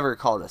 she's never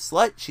called a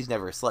slut. She's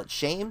never slut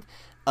shamed.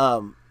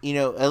 You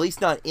know, at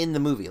least not in the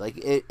movie. Like,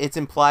 it's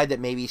implied that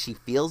maybe she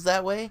feels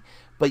that way,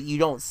 but you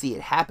don't see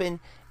it happen.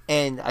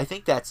 And I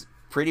think that's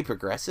pretty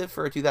progressive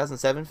for a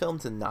 2007 film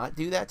to not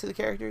do that to the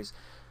characters.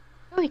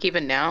 I think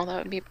even now that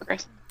would be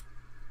progressive.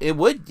 It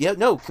would, yeah,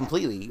 no,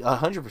 completely,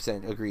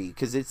 100% agree,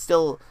 because it's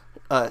still,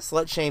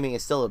 slut shaming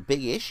is still a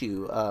big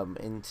issue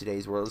in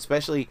today's world,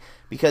 especially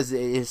because it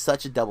is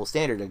such a double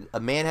standard. A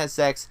man has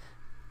sex,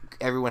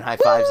 everyone high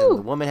fives him.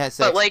 The woman has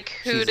sex, but like,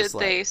 who she's a did slut.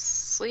 they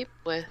sleep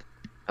with?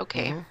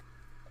 Okay. Mm-hmm.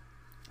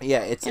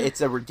 Yeah, it's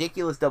a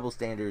ridiculous double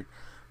standard,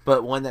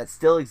 but one that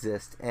still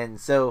exists, and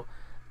so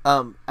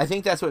I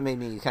think that's what made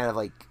me kind of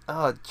like,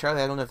 oh,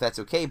 Charlie, I don't know if that's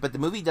okay, but the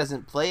movie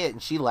doesn't play it,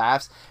 and she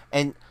laughs,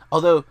 and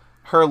although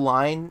her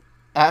line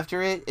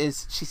after it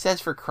is, she says,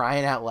 "For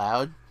crying out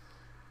loud,"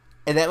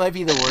 and that might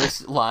be the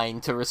worst line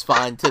to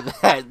respond to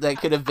that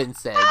could have been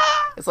said.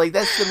 It's like,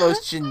 that's the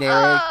most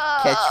generic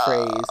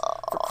catchphrase,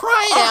 "For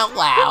crying out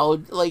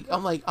loud." Like,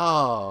 I'm like,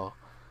 oh,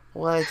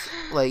 what?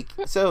 Like,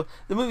 so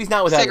the movie's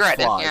not without Cigarette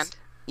its flaws. in hand.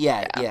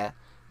 Yeah.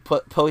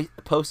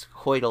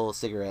 Post-coital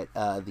cigarette,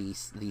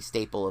 the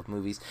staple of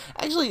movies.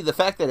 Actually, the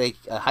fact that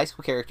a high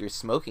school character is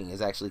smoking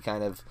is actually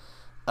kind of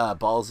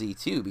ballsy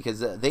too, because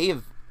they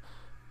have,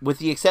 with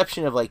the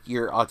exception of, like,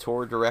 your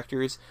auteur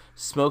directors,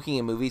 smoking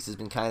in movies has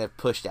been kind of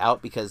pushed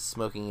out because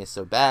smoking is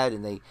so bad,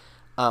 and they,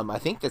 I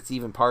think that's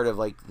even part of,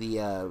 like,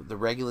 the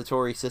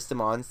regulatory system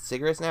on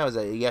cigarettes now, is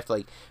that you have to,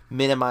 like,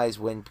 minimize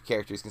when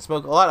characters can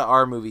smoke. A lot of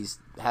our movies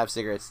have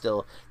cigarettes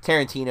still.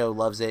 Tarantino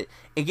loves it.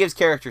 It gives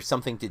characters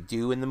something to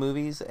do in the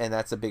movies, and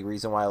that's a big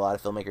reason why a lot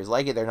of filmmakers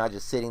like it. They're not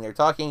just sitting there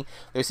talking.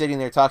 They're sitting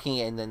there talking,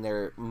 and then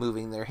they're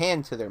moving their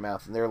hand to their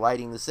mouth, and they're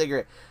lighting the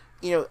cigarette.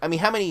 You know, I mean,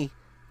 how many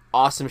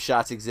awesome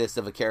shots exist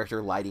of a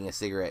character lighting a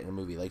cigarette in a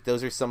movie? Like,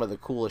 those are some of the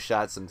coolest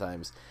shots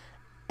sometimes,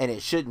 and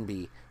it shouldn't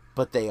be,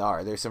 but they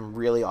are. There's some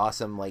really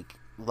awesome, like,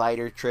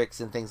 lighter tricks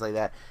and things like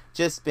that,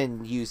 just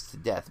been used to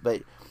death.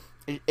 But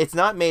it's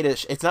not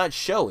it's not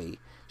showy.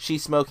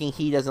 She's smoking,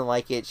 he doesn't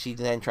like it, she's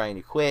then trying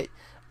to quit.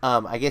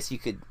 I guess you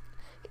could,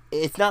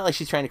 it's not like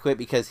she's trying to quit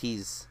because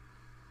he's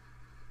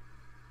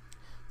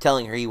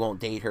telling her he won't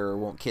date her or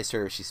won't kiss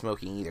her if she's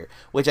smoking either,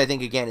 which I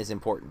think, again, is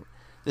important.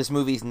 This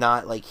movie's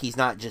not like, he's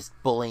not just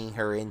bullying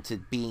her into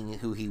being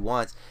who he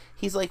wants.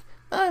 He's like,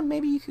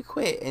 maybe you could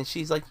quit. And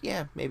she's like,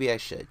 yeah, maybe I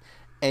should.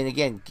 And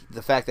again,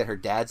 the fact that her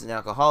dad's an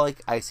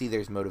alcoholic, I see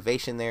there's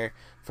motivation there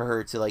for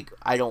her to, like,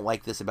 I don't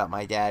like this about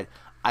my dad.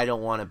 I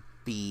don't want to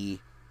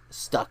be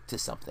stuck to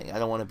something. I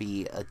don't want to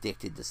be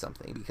addicted to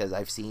something because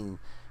I've seen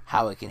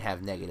how it can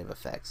have negative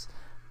effects.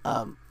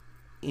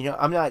 You know,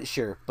 I'm not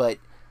sure, but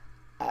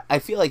I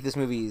feel like this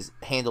movie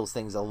handles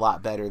things a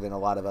lot better than a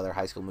lot of other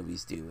high school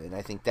movies do, and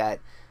I think that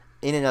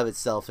in and of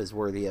itself is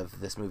worthy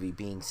of this movie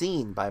being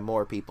seen by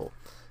more people.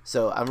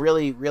 So I'm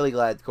really, really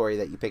glad, Corey,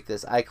 that you picked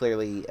this. I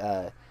clearly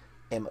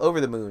am over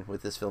the moon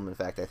with this film. In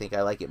fact, I think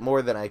I like it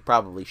more than I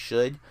probably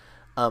should.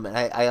 And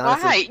I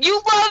honestly... Why?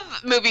 You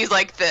love movies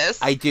like this.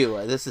 I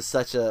do. This is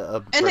such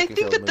a and I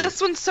think that movie.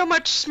 This one's so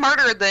much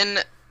smarter than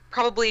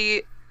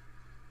probably,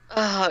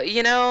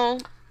 you know...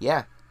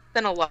 Yeah.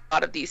 Than a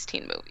lot of these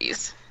teen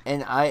movies.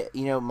 And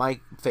my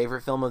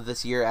favorite film of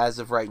this year as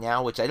of right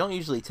now, which I don't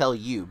usually tell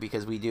you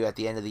because we do at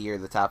the end of the year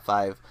the top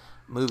 5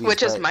 movies.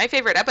 Which is my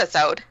favorite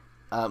episode.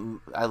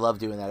 I love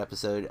doing that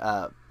episode.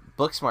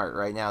 Booksmart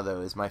right now,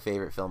 though, is my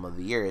favorite film of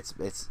the year. It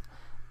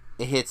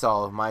hits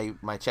all of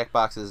my check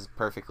boxes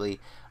perfectly.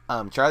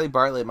 Charlie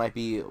Bartlett might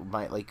be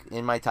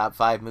in my top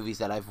 5 movies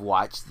that I've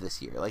watched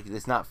this year. Like,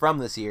 it's not from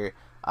this year,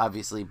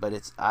 obviously, but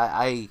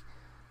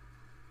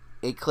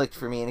it clicked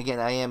for me. And again,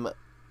 I am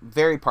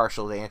very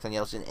partial to Anton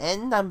Yelchin,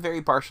 and I'm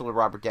very partial to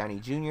Robert Downey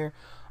Jr.,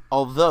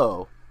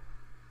 although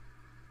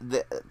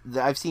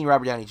I've seen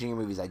Robert Downey Jr.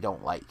 movies I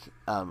don't like,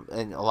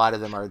 and a lot of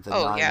them are the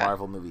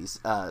non-Marvel movies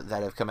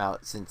that have come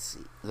out since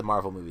the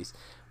Marvel movies,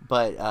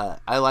 but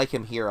I like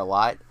him here a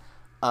lot.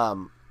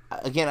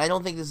 Again, I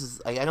don't think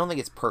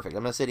it's perfect.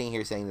 I'm not sitting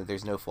here saying that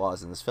there's no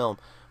flaws in this film,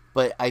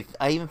 but I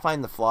even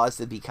find the flaws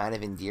to be kind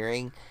of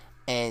endearing.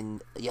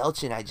 And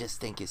Yelchin, I just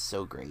think, is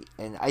so great.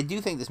 And I do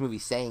think this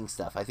movie's saying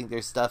stuff. I think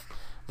there's stuff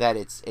that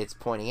it's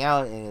pointing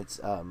out, and it's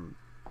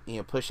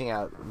pushing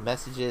out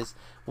messages,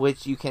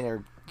 which you can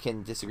or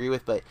can disagree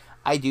with. But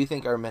I do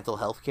think our mental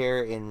health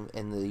care in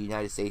the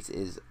United States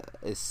is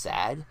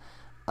sad.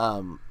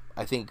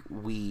 I think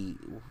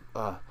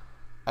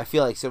I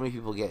feel like so many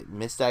people get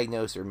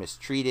misdiagnosed or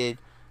mistreated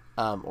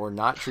or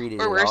not treat it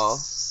Or at we're all,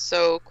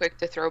 so quick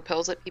to throw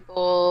pills at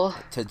people.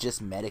 to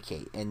just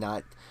medicate and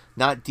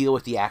not deal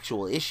with the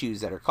actual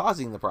issues that are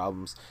causing the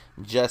problems.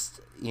 Just,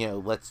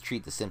 let's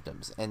treat the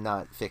symptoms and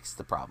not fix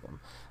the problem.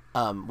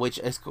 Which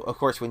is, of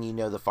course, when you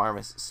know the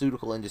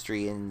pharmaceutical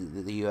industry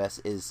in the U.S.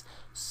 is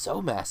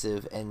so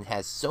massive and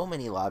has so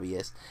many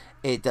lobbyists,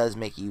 it does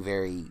make you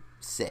very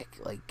sick,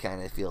 like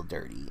kind of feel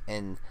dirty.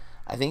 And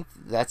I think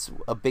that's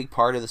a big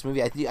part of this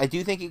movie. I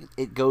do think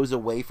it goes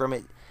away from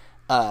it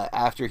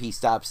after he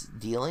stops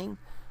dealing,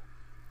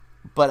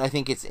 but I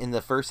think it's in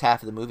the first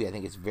half of the movie. I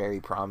think it's very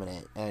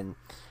prominent. And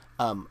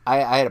I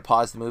had to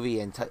pause the movie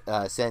and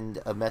send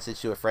a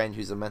message to a friend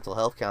who's a mental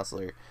health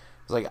counselor.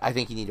 I was like, I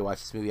think you need to watch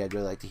this movie. I'd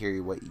really like to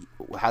hear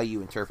how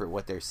you interpret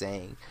what they're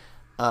saying.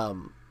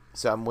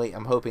 So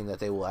I'm hoping that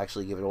they will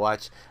actually give it a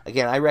watch.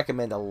 Again, I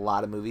recommend a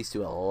lot of movies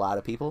to a lot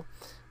of people.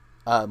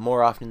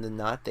 More often than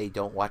not, they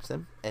don't watch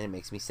them, and it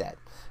makes me sad.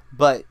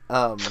 But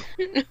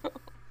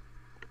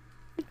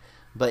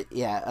but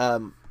yeah,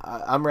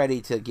 I'm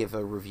ready to give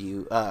a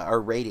review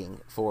or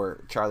rating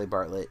for Charlie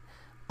Bartlett.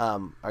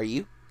 Are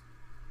you?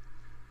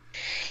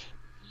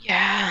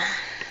 Yeah.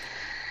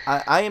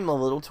 I am a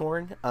little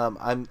torn.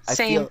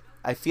 Same.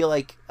 I feel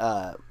like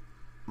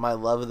my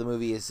love of the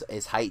movie is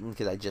heightened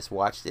because I just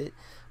watched it,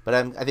 but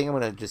I think I'm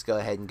gonna just go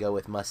ahead and go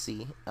with must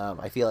see.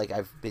 I feel like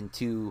I've been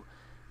too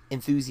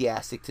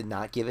enthusiastic to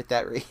not give it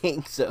that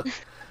rating. So,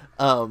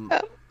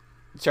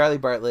 Charlie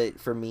Bartlett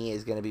for me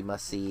is gonna be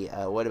must see.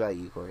 What about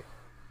you, Corey?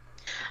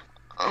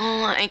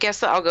 I guess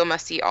that I'll go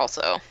must see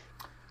also.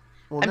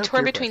 Well, I'm no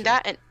torn peer between pressure.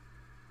 that and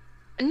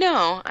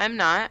no, I'm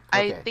not.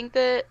 I Okay. think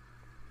that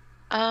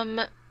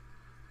um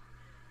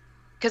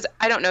because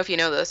I don't know if you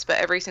know this, but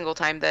every single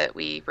time that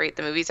we rate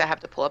the movies, I have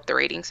to pull up the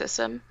rating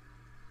system,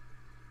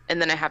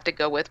 and then I have to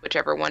go with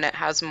whichever one it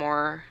has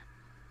more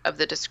of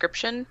the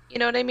description. You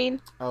know what I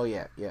mean? Oh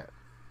yeah, yeah,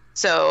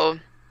 So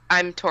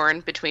I'm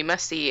torn between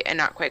Must See and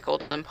Not Quite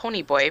Golden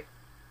Pony Boy,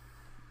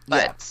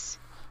 yeah. but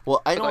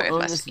Well, I I'm don't going with own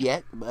Must this See.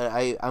 yet, but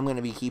I'm going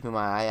to be keeping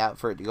my eye out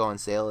for it to go on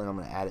sale, and I'm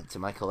going to add it to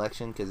my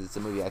collection because it's a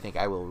movie I think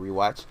I will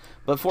rewatch.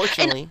 But And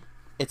fortunately,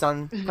 it's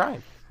on mhm,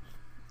 Prime.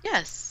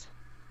 yes,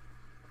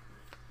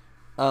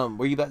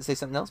 Were you about to say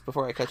something else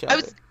before I cut you I off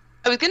was there?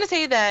 I was gonna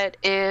say that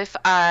if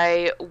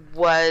I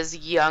was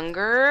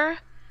younger,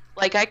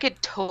 like I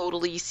could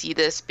totally see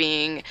this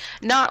being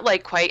not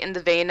like quite in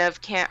the vein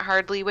of Can't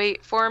Hardly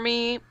Wait for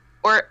Me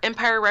or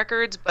Empire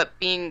Records, but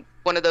being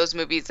one of those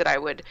movies that I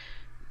would,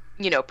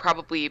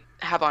 probably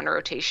have on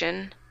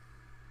rotation,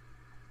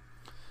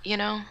 you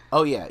know?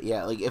 Oh yeah,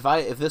 yeah. Like if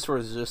this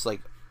was just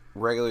like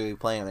regularly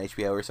playing on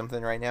HBO or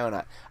something right now, and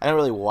I don't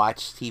really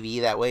watch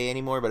TV that way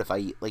anymore. But if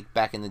I like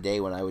back in the day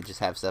when I would just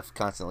have stuff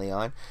constantly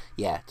on,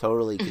 yeah,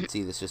 totally Mhm. could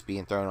see this just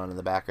being thrown on in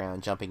the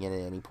background, jumping in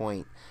at any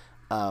point.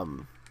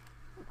 Um,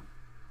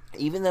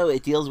 Even though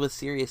it deals with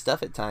serious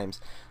stuff at times,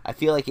 I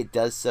feel like it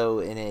does so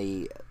in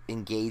a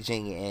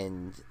engaging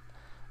and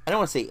I don't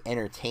want to say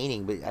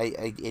entertaining, but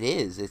it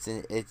is.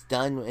 It's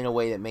done in a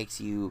way that makes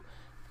you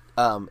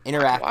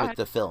Fun to interact with watch.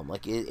 the film.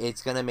 Like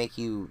it's gonna make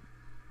you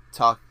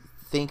talk,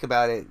 think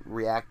about it,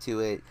 react to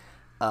it,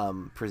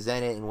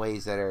 present it in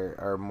ways that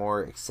are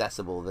more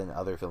accessible than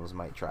other films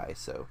might try.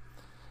 So,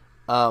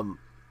 um,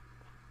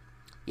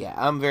 yeah,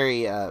 I'm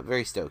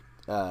very stoked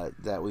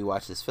that we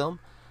watched this film.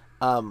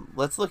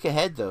 Let's look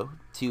ahead though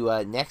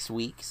to next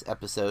week's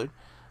episode.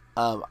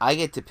 I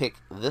get to pick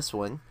this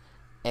one,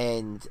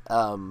 and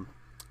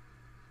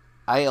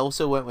I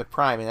also went with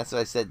Prime, and that's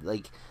what I said.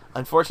 Like,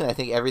 unfortunately, I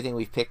think everything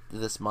we've picked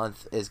this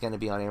month is going to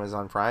be on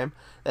Amazon Prime.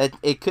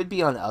 It could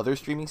be on other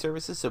streaming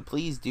services, so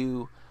please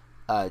do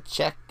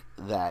check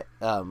that.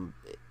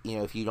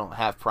 If you don't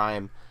have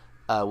Prime,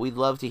 we'd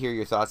love to hear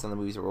your thoughts on the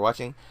movies that we're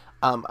watching.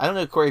 I don't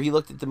know, Corey, have you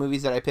looked at the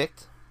movies that I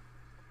picked?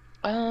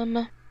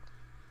 Um,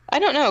 I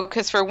don't know,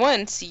 because for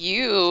once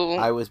you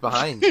I was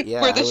behind.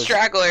 Yeah, were I the was.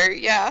 straggler.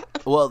 Yeah.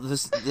 Well,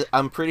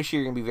 I'm pretty sure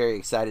you're gonna be very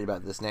excited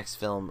about this next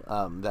film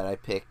that I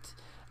picked.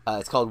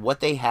 It's called What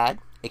They Had.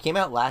 It came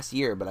out last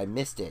year, but I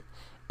missed it.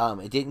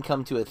 It didn't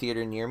come to a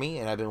theater near me,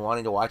 and I've been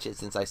wanting to watch it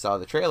since I saw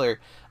the trailer.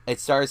 It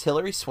stars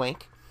Hilary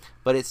Swank,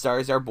 but it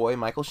stars our boy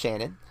Michael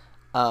Shannon.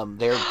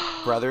 They're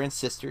brother and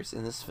sisters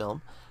in this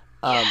film.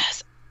 Um,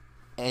 Yes.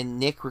 and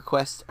Nick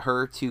requests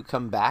her to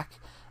come back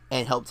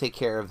and help take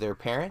care of their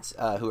parents,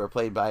 who are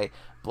played by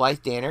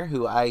Blythe Danner,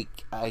 who I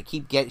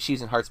keep getting.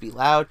 She's in Hearts Beat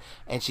Loud,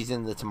 and she's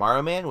in The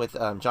Tomorrow Man with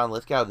John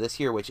Lithgow this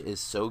year, which is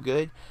so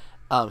good.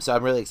 So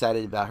I'm really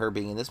excited about her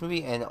being in this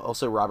movie, and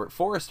also Robert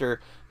Forrester,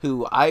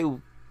 who I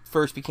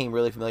first became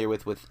really familiar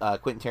with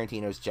Quentin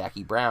Tarantino's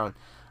Jackie Brown.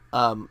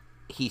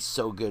 He's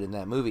so good in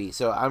that movie,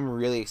 so I'm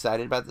really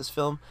excited about this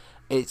film.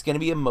 It's going to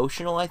be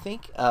emotional, I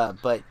think,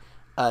 but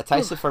Ooh.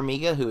 Taissa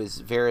Farmiga, who is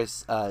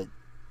Vera's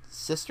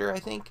sister, I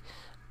think.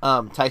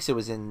 Taissa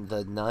was in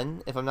The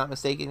Nun, if I'm not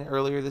mistaken,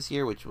 earlier this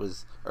year,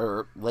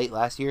 or late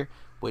last year,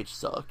 which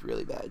sucked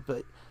really bad.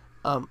 But,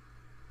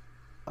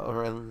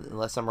 or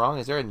unless I'm wrong,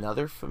 is there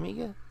another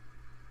Farmiga?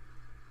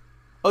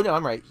 Oh no,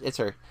 I'm right. It's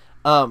her.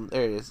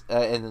 There it is.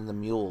 And then The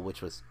Mule,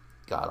 which was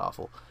god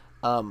awful.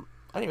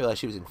 I didn't realize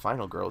she was in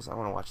Final Girls. I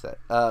want to watch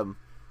that.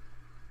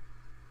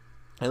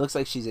 It looks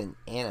like she's in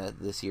Anna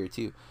this year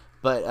too.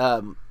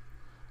 But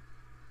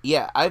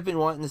yeah, I've been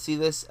wanting to see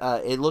this.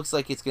 It looks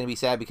like it's going to be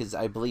sad because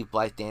I believe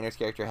Blythe Danner's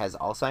character has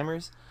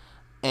Alzheimer's,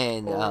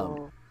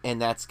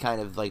 and that's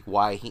kind of like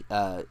why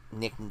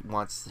Nick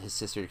wants his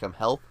sister to come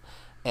help,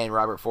 and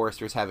Robert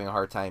Forster's having a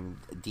hard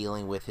time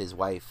dealing with his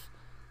wife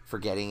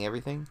forgetting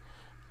everything.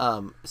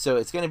 So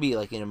it's going to be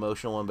like an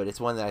emotional one, but it's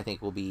one that I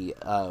think will be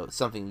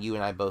something you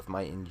and I both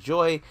might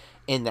enjoy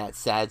in that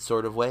sad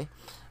sort of way.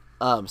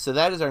 So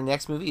that is our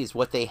next movie, is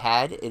What They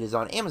Had. It is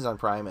on Amazon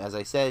Prime, as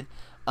I said.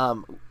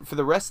 For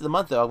the rest of the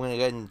month, though, I'm going to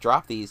go ahead and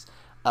drop these.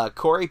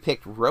 Corey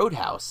picked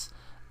Roadhouse,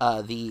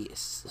 the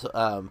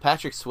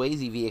Patrick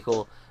Swayze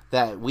vehicle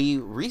that we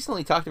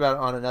recently talked about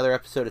on another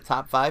episode of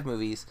Top 5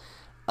 Movies.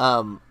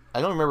 I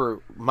don't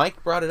remember,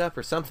 Mike brought it up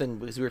or something,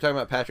 because we were talking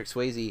about Patrick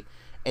Swayze,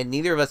 and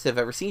neither of us have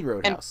ever seen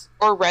Roadhouse.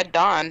 Or Red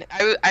Dawn.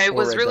 I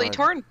was really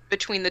torn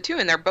between the two,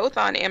 and they're both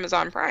on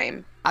Amazon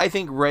Prime. I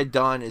think Red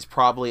Dawn is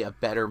probably a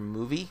better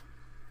movie,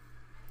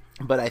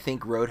 but I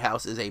think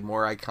Roadhouse is a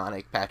more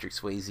iconic Patrick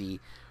Swayze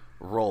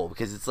role,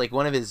 because it's like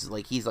one of his,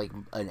 like, he's like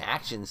an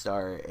action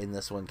star in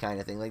this one kind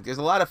of thing. Like, there's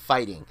a lot of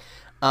fighting.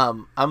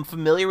 I'm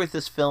familiar with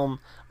this film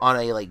on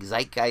a like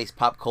zeitgeist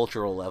pop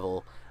cultural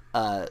level.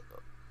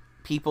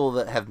 People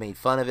that have made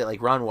fun of it,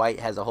 like Ron White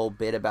has a whole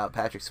bit about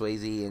Patrick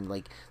Swayze and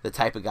like the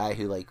type of guy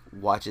who like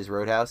watches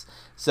Roadhouse.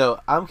 So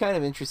I'm kind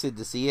of interested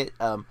to see it.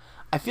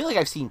 I feel like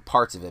I've seen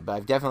parts of it, but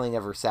I've definitely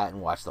never sat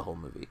and watched the whole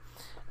movie.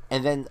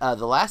 And then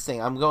the last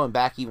thing, I'm going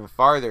back even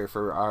farther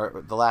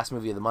for the last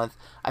movie of the month.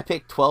 I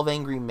picked 12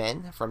 Angry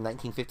Men from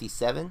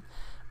 1957.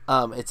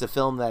 It's a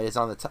film that is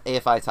on the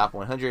AFI Top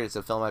 100. It's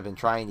a film I've been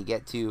trying to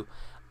get to,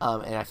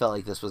 and I felt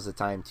like this was the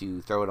time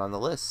to throw it on the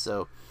list.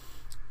 So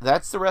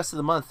that's the rest of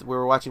the month.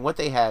 We're watching What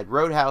They Had,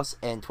 Roadhouse,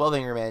 and 12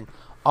 Angry Men.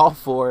 All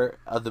 4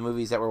 of the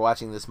movies that we're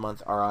watching this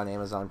month are on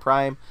Amazon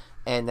Prime,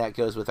 and that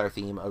goes with our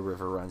theme, A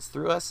River Runs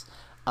Through Us.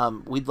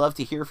 We'd love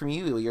to hear from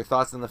you, your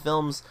thoughts on the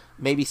films,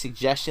 maybe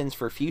suggestions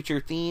for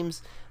future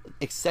themes,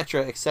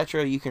 etc.,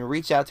 etc. You can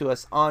reach out to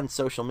us on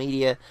social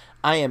media.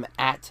 I am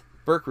at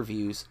Burke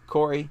Reviews.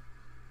 Corey?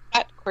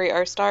 At Corey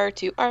R. Star,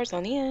 2 R's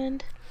on the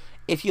end.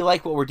 If you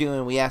like what we're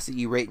doing, we ask that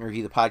you rate and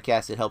review the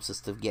podcast. It helps us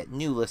to get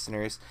new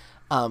listeners.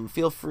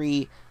 Feel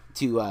free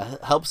to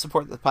help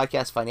support the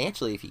podcast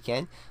financially if you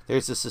can.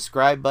 There's a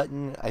subscribe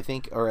button, I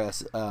think, or a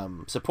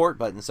support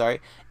button,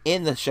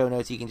 in the show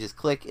notes. You can just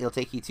click. It'll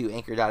take you to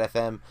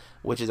Anchor.fm,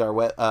 which is our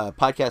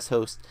podcast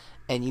host,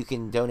 and you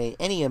can donate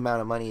any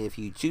amount of money if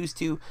you choose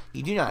to.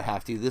 You do not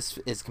have to. This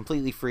is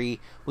completely free.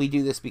 We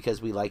do this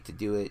because we like to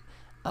do it.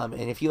 And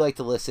if you like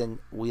to listen,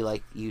 we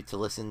like you to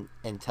listen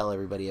and tell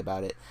everybody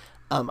about it.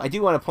 I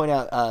do want to point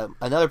out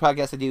another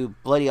podcast I do,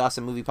 Bloody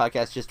Awesome Movie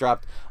Podcast, just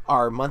dropped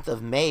our month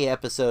of May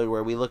episode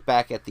where we look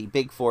back at the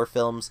big 4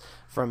 films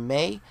from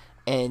May.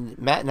 And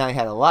Matt and I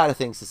had a lot of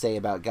things to say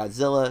about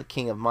Godzilla,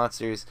 King of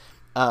Monsters,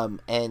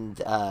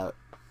 and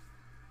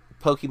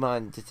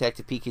Pokemon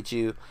Detective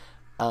Pikachu,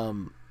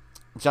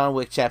 John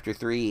Wick Chapter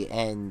 3,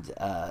 and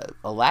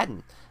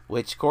Aladdin,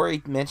 which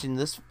Corey mentioned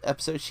this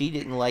episode she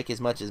didn't like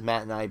as much as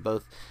Matt and I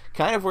both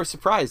kind of were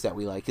surprised that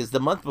we liked. Because the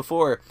month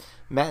before,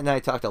 Matt and I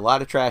talked a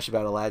lot of trash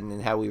about Aladdin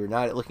and how we were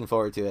not looking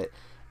forward to it.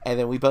 And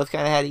then we both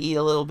kind of had to eat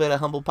a little bit of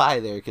humble pie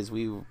there because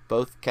we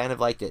both kind of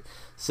liked it.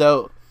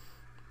 So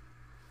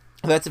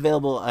that's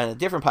available on a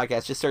different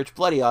podcast. Just search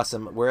Bloody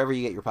Awesome wherever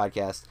you get your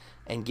podcast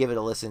and give it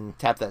a listen.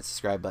 Tap that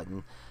subscribe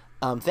button.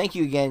 Thank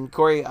you again,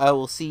 Corey. I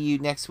will see you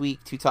next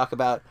week to talk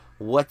about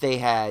What They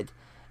Had.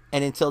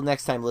 And until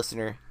next time,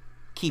 listener,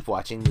 keep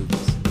watching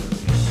movies.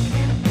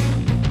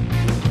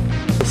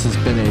 This has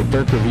been a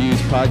Burke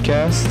Reviews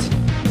podcast.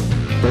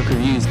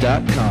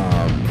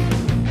 BurkeReviews.com.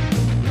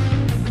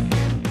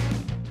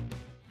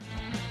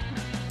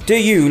 Do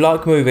you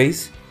like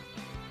movies?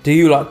 Do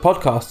you like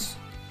podcasts?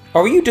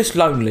 Or are you just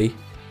lonely?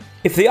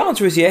 If the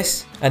answer is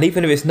yes, and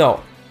even if it's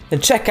not, then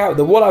check out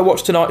the What I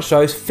Watched Tonight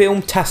show's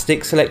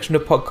filmtastic selection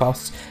of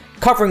podcasts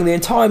covering the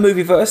entire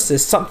movieverse.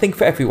 There's something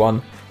for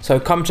everyone, so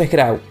come check it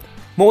out.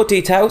 More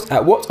details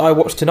at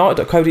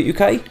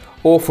whatiwatchtonight.co.uk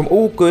or from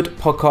all good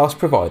podcast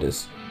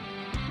providers.